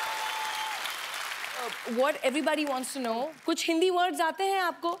 What everybody wants to know. कुछ हिंदी words आते हैं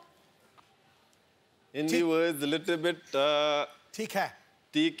आपको? Hindi words a little bit. ठीक है.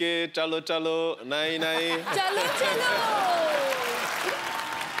 ठीक है, चलो चलो, नहीं नहीं. चलो चलो.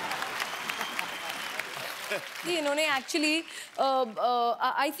 इन्होंने actually,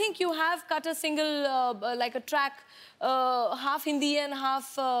 I think you have cut a single like a track, half Hindi and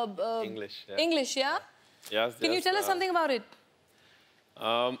half English. Yeah. English, yeah. Yes. Can you tell us something about it?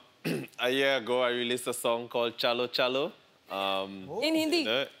 A year ago, I released a song called Chalo Chalo. In Hindi? You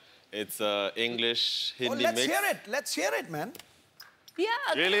know, it's English Hindi let's mix. hear it. Let's hear it, man.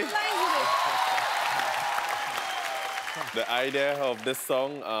 Yeah. Really? The idea of this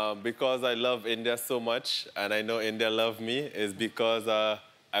song, because I love India so much, and I know India love me, is because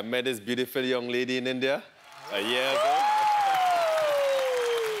I met this beautiful young lady in India a year ago.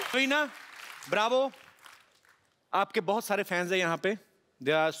 Raveena, Bravo. आपके बहुत सारे fans हैं यहाँ पे.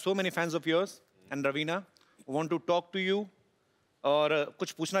 There are so many fans of yours, and Raveena want to talk to you. और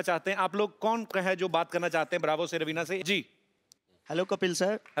कुछ पूछना चाहते हैं. आप लोग कौन है जो बात करना चाहते हैं ब्रावो से, रवीना से? जी. Hello Kapil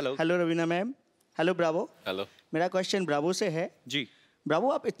sir. Hello. Hello Raveena ma'am. Hello Bravo. Hello. मेरा क्वेश्चन ब्रावो से है. जी.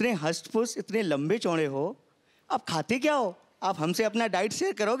 ब्रावो, आप इतने हष्ट-पुष्ट, इतने लंबे चौड़े हो, आप खाते क्या हो? आप हमसे अपना डाइट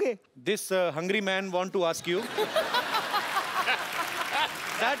शेयर करोगे? This hungry man want to ask you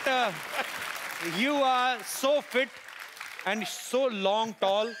that you are so fit and so long,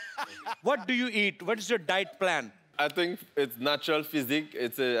 tall. What do you eat? What is your diet plan? I think it's natural physique.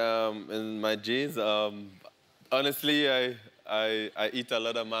 It's in my genes. Honestly, I eat a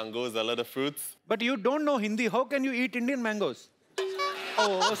lot of mangoes, a lot of fruits. But you don't know Hindi. How can you eat Indian mangoes?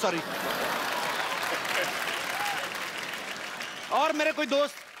 Oh, sorry. और मेरे कोई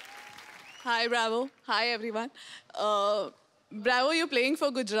दोस्त? Hi, Bravo. Hi, everyone. Bravo, you're playing for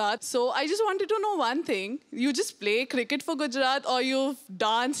Gujarat. So I just wanted to know one thing. You just play cricket for Gujarat or you've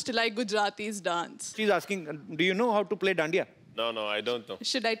danced like Gujaratis dance? She's asking, do you know how to play dandiya? No, I don't know.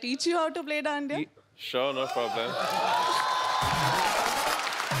 Should I teach you how to play dandiya? Sure, no problem.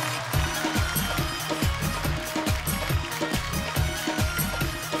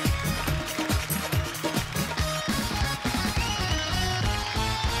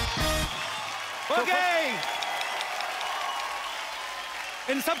 Okay.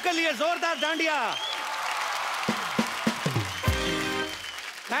 इन सब के लिए जोरदार dandiya.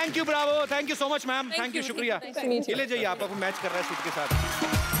 Thank you Bravo, thank you so much ma'am, thank you, शुक्रिया. ये ले जाइए, आप match कर रहे हैं सूट के साथ.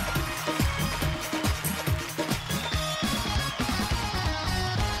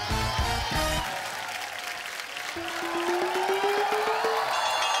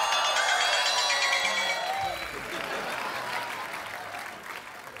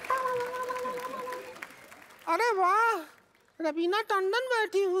 अरे वाह, रवीना टंडन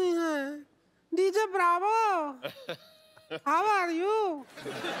बैठी हुई हैं. DJ Bravo, how are you?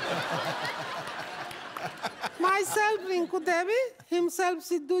 My self Rinku Devi, himself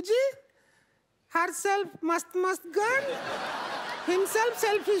Sidhu ji, her self मस्त मस्त गन, हिमसेल्फ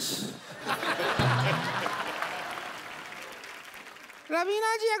सेल्फिश.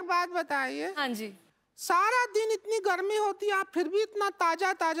 रवीना जी एक बात बताइए. हाँ जी. सारा दिन इतनी गर्मी होती है, आप फिर भी इतना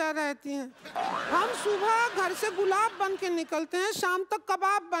ताजा ताजा रहती हैं. हम सुबह घर से गुलाब बन के निकलते हैं, शाम तक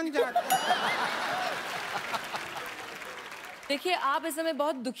कबाब बन जाते हैं. देखिए, आप इस समय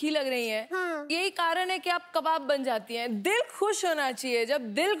बहुत दुखी लग रही हैं. हाँ. यही कारण है कि आप कबाब बन जाती हैं. दिल खुश होना चाहिए.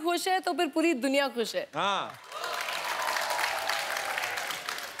 जब दिल खुश है तो फिर पूरी दुनिया खुश है. हाँ.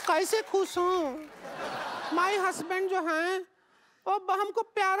 कैसे खुश हूँ? माई हस्बैंड जो हैं वो हमको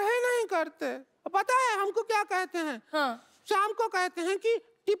प्यार ही नहीं करते. पता है हमको क्या कहते हैं? हाँ. शाम को कहते हैं कि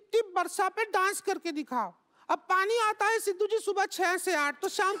टिप टिप बरसा पे डांस करके दिखाओ. अब पानी आता है सिद्धू जी सुबह 6 से 8, तो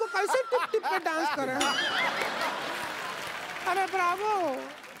शाम को कैसे टिप टिप पे डांस करें? अरे ब्रावो,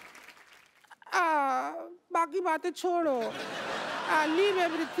 बाकी बातें छोड़ो. Leave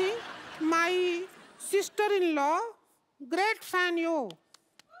everything. My sister in law, great fan you.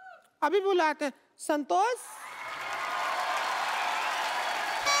 अभी बुलाते हैं. संतोष.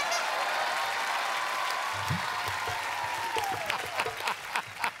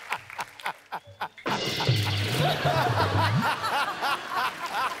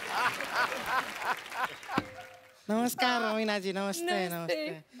 नमस्कार रवीना जी. नमस्ते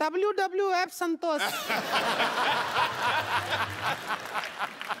नमस्ते. WWF संतोष.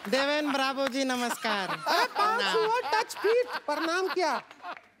 देवेन ब्रावो जी नमस्कार. अरे पाँच हुआ टच फीट. प्रणाम क्या?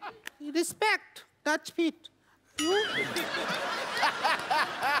 रिस्पेक्ट. Touch feet.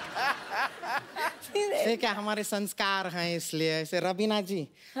 ये क्या हमारे संस्कार हैं, इसलिए ऐसे. रवीना जी,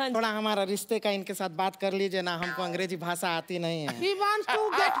 थोड़ा हमारा रिश्ते का इनके साथ बात कर लीजिए ना, हमको अंग्रेजी भाषा आती नहीं है. He wants to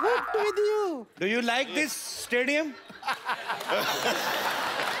get hooked with you. Do you like this stadium?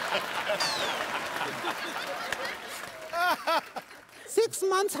 6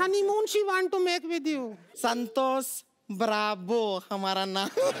 months honeymoon she want to make with you. Santosh Bravo हमारा नाम.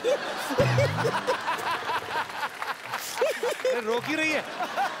 रोक ही रही है.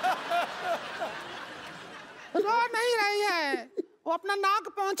 रो नहीं रही है, वो अपना नाक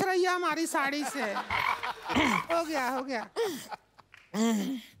पहुंच रही है हमारी साड़ी से. हो गया.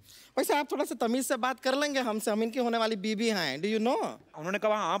 वैसे आप थोड़ा सा तमीज से बात कर लेंगे हमसे, हम इनकी होने वाली बीबी हैं. Do you know? उन्होंने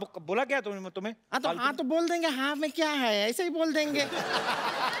कहा हाँ. बोला क्या तुम्हें? हाँ तो बोल देंगे. हाँ में क्या है, ऐसे ही बोल देंगे.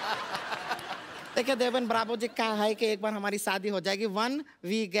 देखिए देवेन ब्रावो जी का है कि एक बार हमारी शादी हो जाएगी. वन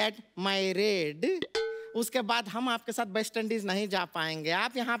वी गेट मैरिड, उसके बाद हम आपके साथ वेस्ट इंडीज नहीं जा पाएंगे.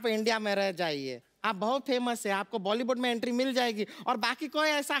 आप यहाँ पे इंडिया में रह जाइए. आप बहुत फेमस है, आपको बॉलीवुड में एंट्री मिल जाएगी. और बाकी कोई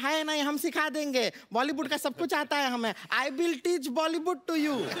ऐसा है नहीं, हम सिखा देंगे. बॉलीवुड का सब कुछ आता है हमें. I will teach Bollywood to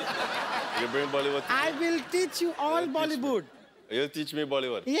you. I will teach you all Bollywood. You'll teach me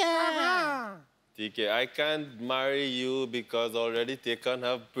Bollywood? Yeah. ठीक है. I can't marry you because already Tekan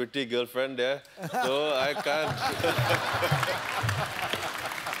have pretty girlfriend there, so I can't.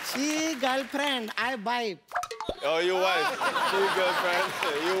 She girlfriend, I wife. Oh, you wife. She girlfriend,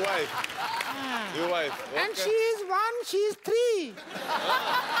 you wife. You wife. Okay. And she is 1, she is 3.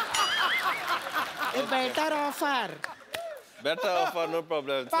 A better offer. Better offer, no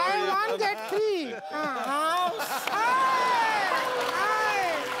problem. Buy 1 get 3. House.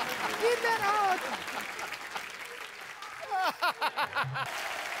 Get that out.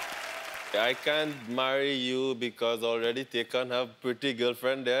 I can't marry you because already Tekan have pretty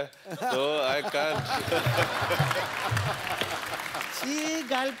girlfriend there, so I can't. She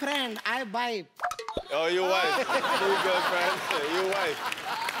girlfriend, I wife. Oh, you wife. You girlfriend, you wife.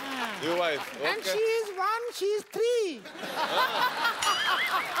 You wife. Okay. And she is 1, she is 3.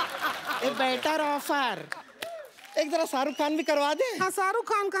 A better offer. एक जरा शाहरुख खान भी करवा दे। हाँ, शाहरुख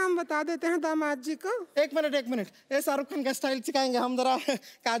खान का हम बता देते हैं दामाद जी को। एक मिनट ये शाहरुख खान का स्टाइल सिखाएंगे हम, जरा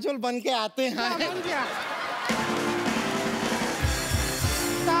काजोल बन के आते हैं। बन गया।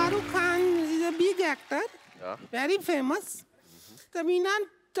 Shahrukh Khan is a big actor, very famous. Raveena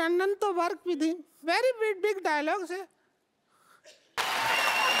Tandon तो work with him, very big dialogues है।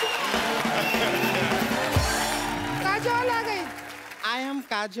 काजोल आ गई। I am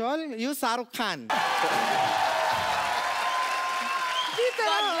Kajol, you Shahrukh Khan.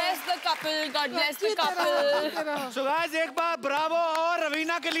 God bless the couple. God bless the couple. So guys, एक बार ब्रावो और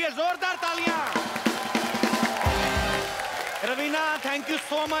रवीना के लिए जोरदार तालियां। Raveena, thank you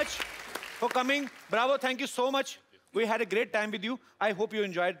so much for coming. Bravo, thank you so much. We had a great time with you. I hope you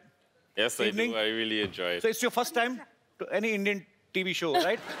enjoyed. Yes, evening. I do. I really enjoyed. So it's your first time to any Indian TV show,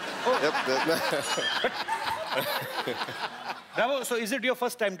 right? Oh. Yep. Bravo. So is it your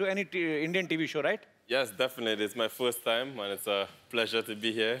first time to any Indian TV show, right? Yes, definitely. It's my first time, and it's a pleasure to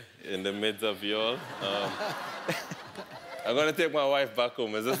be here in the midst of you all. I'm going to take my wife back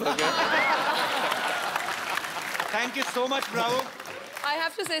home. Is this okay? Thank you so much, Bravo. I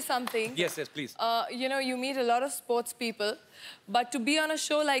have to say something. Yes, please. You know, you meet a lot of sports people, but to be on a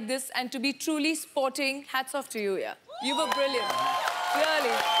show like this and to be truly sporting, hats off to you, yeah. You were brilliant.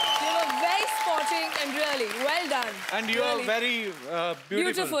 Really. You were very sporting and really well done. And you are very beautiful.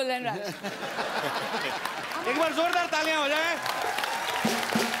 Beautiful and right. एक बार जोरदार तालियां हो जाएं।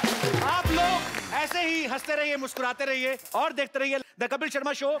 आप लोग ऐसे ही हंसते रहिए, मुस्कुराते रहिए और देखते रहिए the Kapil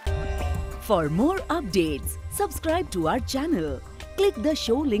Sharma show. For more updates, subscribe to our channel, click the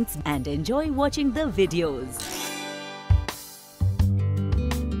show links and enjoy watching the videos.